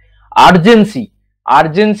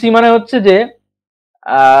 আর্জেন্সি মানে হচ্ছে যে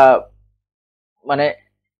মানে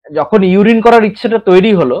যখন ইউরিন করার ইচ্ছেটা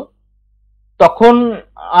তৈরি হলো তখন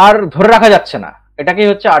আর ধরে রাখা যাচ্ছে না, এটাকেই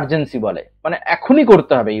হচ্ছে আর্জেন্সি বলে, মানে এখনই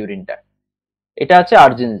করতে হবে ইউরিনটা, এটা হচ্ছে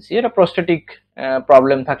আর্জেন্সি। এটা প্রোস্টেটিক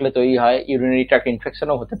প্রবলেম থাকলে তৈরি হয়, ইউরিনারি ট্র্যাক্ট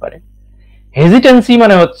ইনফেকশনও হতে পারে। হেজিটেন্সি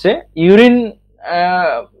মানে হচ্ছে ইউরিন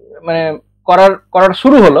মানে করার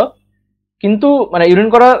শুরু হলো, কিন্তু মানে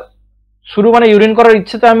ইউরিন করার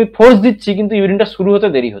ইচ্ছেতে আমি ফোর্স দিচ্ছি, কিন্তু ইউরিনটা শুরু হতে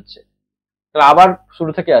দেরি হচ্ছে, তাহলে আবার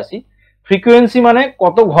শুরু থেকে আসি। ফ্রিকোয়েন্সি মানে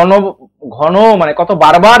কত ঘন ঘন, মানে কত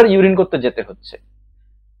বারবার ইউরিন করতে যেতে হচ্ছে।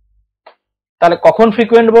 তাহলে কখন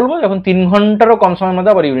ফ্রিকোয়েন্ট বলবো? যখন 3 ঘন্টারও কম সময়ের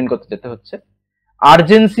মধ্যে আবার ইউরিন করতে যেতে হচ্ছে।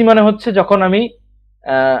 আর্জেন্সি মানে হচ্ছে যখন আমি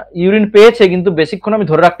ইউরিন পেয়েছে কিন্তু বেশিক্ষণ আমি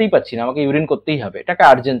ধরে রাখতেই পারছি না, আমাকে ইউরিন করতেই হবে, এটাকে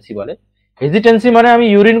আর্জেন্সি বলে। হেজিটেন্সি মানে আমি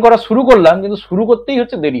ইউরিন করা শুরু করলাম কিন্তু শুরু করতেই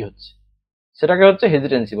হচ্ছে দেরি হচ্ছে, সেটাকে হচ্ছে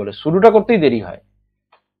হেজিটেন্সি বলে, শুরুটা করতেই দেরি হয়।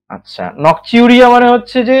 আচ্ছা, নকচিউরিয়া মানে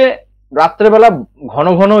হচ্ছে যে রাত্রেবেলা ঘন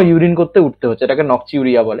ঘন ইউরিন করতে উঠতে হচ্ছে, এটাকে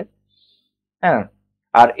নকচিউরিয়া বলে। হ্যাঁ,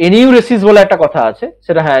 আর এনিউরেসিস বলে একটা কথা আছে,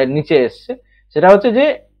 সেটা হ্যাঁ নিচে এসছে, সেটা হচ্ছে যে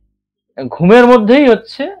ঘুমের মধ্যেই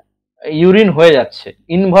হচ্ছে ইউরিন হয়ে যাচ্ছে,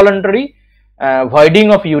 ইনভলান্টারি ভয়েডিং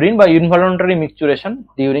অফ ইউরিন বা ইনভলান্টারি মিকচুরেশন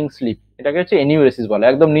ডিউরিং স্লিপ, এটাকে হচ্ছে এনিউরেসিস বলে।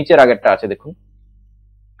 একদম নিচের আগেরটা আছে দেখুন।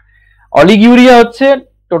 অলিগিউরিয়া হচ্ছে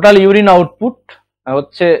টোটাল ইউরিন আউটপুট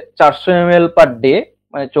হচ্ছে 400 ml পার ডে,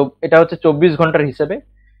 মানে এটা হচ্ছে 24 ঘন্টার হিসেবে।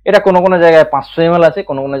 এটা কোনো কোনো জায়গায় 500 ml আছে,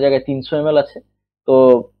 কোনো কোনো জায়গায় 300 ml আছে। তো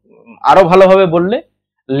আরো ভালোভাবে বললে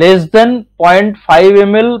less than 0.5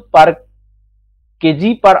 ml per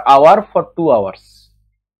KG per hour for 2 hours,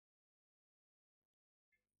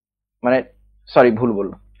 মানে সরি ভুল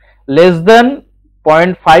বললাম, less than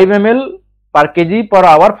 0.5 ml per KG per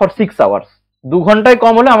hour for 6 hours. 2 ঘন্টায়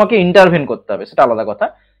কম হলে আমাকে ইন্টারভেন করতে হবে, সেটা আলাদা কথা।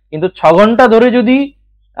 কিন্তু 6 ঘন্টা ধরে যদি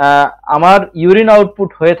আমার ইউরিন আউটপুট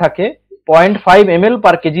হয়ে থাকে 0.5 ml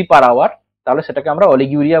পার কেজি পার আওয়ার, তাহলে সেটাকে আমরা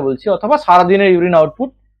অলিগিউরিয়া বলছি। অথবা সারাদিনের ইউরিন আউটপুট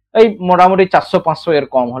এই মোটামুটি 400-500 এর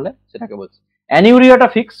কম হলে সেটাকে বলছি। অ্যানিউরিয়াটা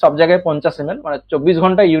ফিক্স, সব জায়গায় 50 ml, মানে 24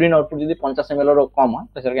 ঘন্টা ইউরিন আউটপুট যদি 50 ml এরও কম হয়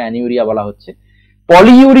তাহলে সেটাকে অ্যানিউরিয়া বলা হচ্ছে।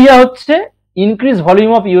 পলিইউরিয়া হচ্ছে ইনক্রিজ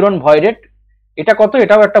ভলিউম অফ ইউরিন ভয়েডেড, এটা কত,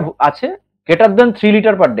 এটাও একটা আছে, greater than 3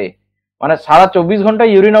 litre per day, মানে সারা 24 ঘন্টা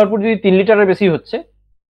ইউরিন আউটপুট যদি 3 লিটারের বেশি হচ্ছে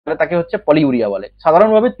তাহলে তাকে হচ্ছে পলিইউরিয়া বলে।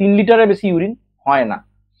 সাধারণভাবে 3 লিটারের বেশি ইউরিন হয় না।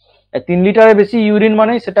 3 লিটারের বেশি ইউরিন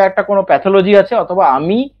মানে সেটা একটা কোনো প্যাথোলজি আছে, অথবা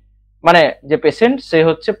আমি মানে যে পেশেন্ট সে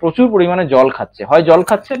হচ্ছে প্রচুর পরিমাণে জল খাচ্ছে, হয় জল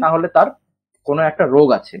খাচ্ছে না হলে তার কোনো একটা রোগ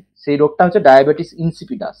আছে, সেই রোগটা হচ্ছে ডায়াবেটিস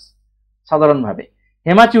ইনসিপিডাস সাধারণভাবে।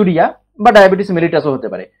 হেমাচুরিয়া বা ডায়াবেটিস মেলিটাসও হতে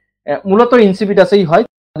পারে, মূলত ইনসিপিডাসেই হয়,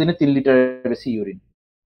 দিনে 3 লিটারের বেশি ইউরিন,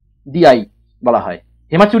 ডিআই বলা হয়।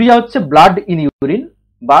 হেমাচুরিয়া হচ্ছে ব্লাড ইন ইউরিন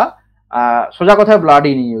বা সোজা কথায় ব্লাড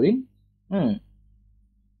ইন ইউরিন।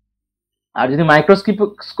 আর যদি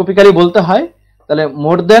মাইক্রোস্কোপিক্যালি বলতে হয় তাহলে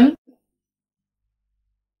মোর দেন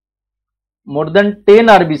 10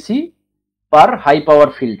 আরবিসি পার হাই পাওয়ার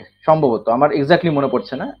ফিল্ড, সম্ভবত, আমার এক্স্যাক্টলি মনে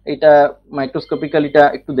পড়ছে না, এটা মাইক্রোস্কোপিক্যালিটা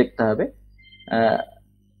একটু দেখতে হবে।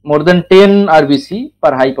 মোর দেন 10 আরবিসি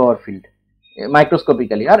পার হাই পাওয়ার ফিল্ড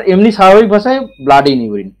মাইক্রোস্কোপিক্যালি। আর এমনি স্বাভাবিক ভাষায় ব্লাড ইন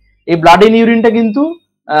ইউরিন। এই ব্লাড ইন ইউরিনটা কিন্তু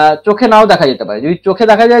চোখে নাও দেখা যেতে পারে, যদি চোখে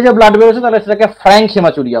দেখা যায় যে ব্লাড বেরোচ্ছে তাহলে সেটাকে ফ্র্যাঙ্ক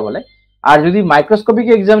হেমাচুরিয়া বলে, আর যদি মাইক্রোস্কোপিক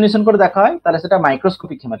এক্সামিনেশন করে দেখা হয় তাহলে সেটা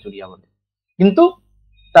মাইক্রোস্কোপিক হেমাচুরিয়া বলে। কিন্তু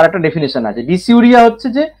তার একটা ডেফিনেশন আছে। ডিসইউরিয়া হচ্ছে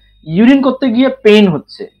যে ইউরিন করতে গিয়ে পেইন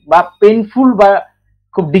হচ্ছে বা পেইনফুল বা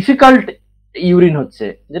খুব ডিফিকাল্ট ইউরিন হচ্ছে,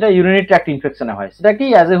 যেটা ইউরিনারি ট্র্যাক্ট ইনফেকশনে হয়,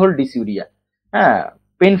 সেটাকেই অ্যাজ এ হোল ডিসইউরিয়া। হ্যাঁ,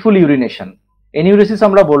 পেইনফুল ইউরিনেশন। এনিউরেসিস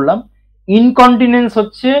আমরা বললাম। ইনকন্টিনেন্স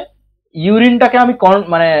হচ্ছে ইউরিনটাকে আমি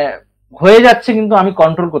মানে হয়ে যাচ্ছে কিন্তু আমি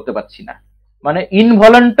কন্ট্রোল করতে পারছি না, মানে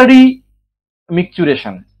ইনভলান্টারি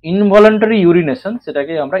মিকচুরেশন, ইনভলান্টারি ইউরিনেশন,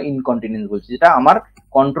 সেটাকে আমরা ইনকন্টিনেন্স বলছি, যেটা আমার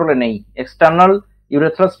কন্ট্রোলে নেই, এক্সটার্নাল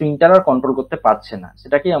ইউরেথ্রাল স্ফিংটার আর কন্ট্রোল করতে পারছে না,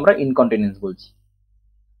 সেটাকেই আমরা ইনকন্টিনেন্স বলছি।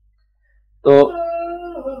 তো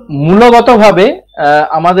মূলগতভাবে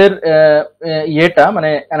আমাদের ইয়েটা মানে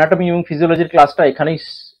অ্যানাটমি এবং ফিজিওলজির ক্লাসটা এখানেই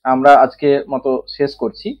আমরা আজকে মতো শেষ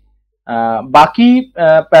করছি। বাকি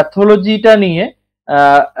প্যাথোলজিটা নিয়ে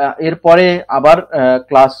এরপরে আবার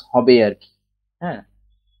ক্লাস হবে আর কি। হ্যাঁ,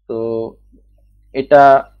 তো এটা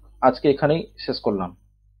আজকে এখানেই শেষ করলাম।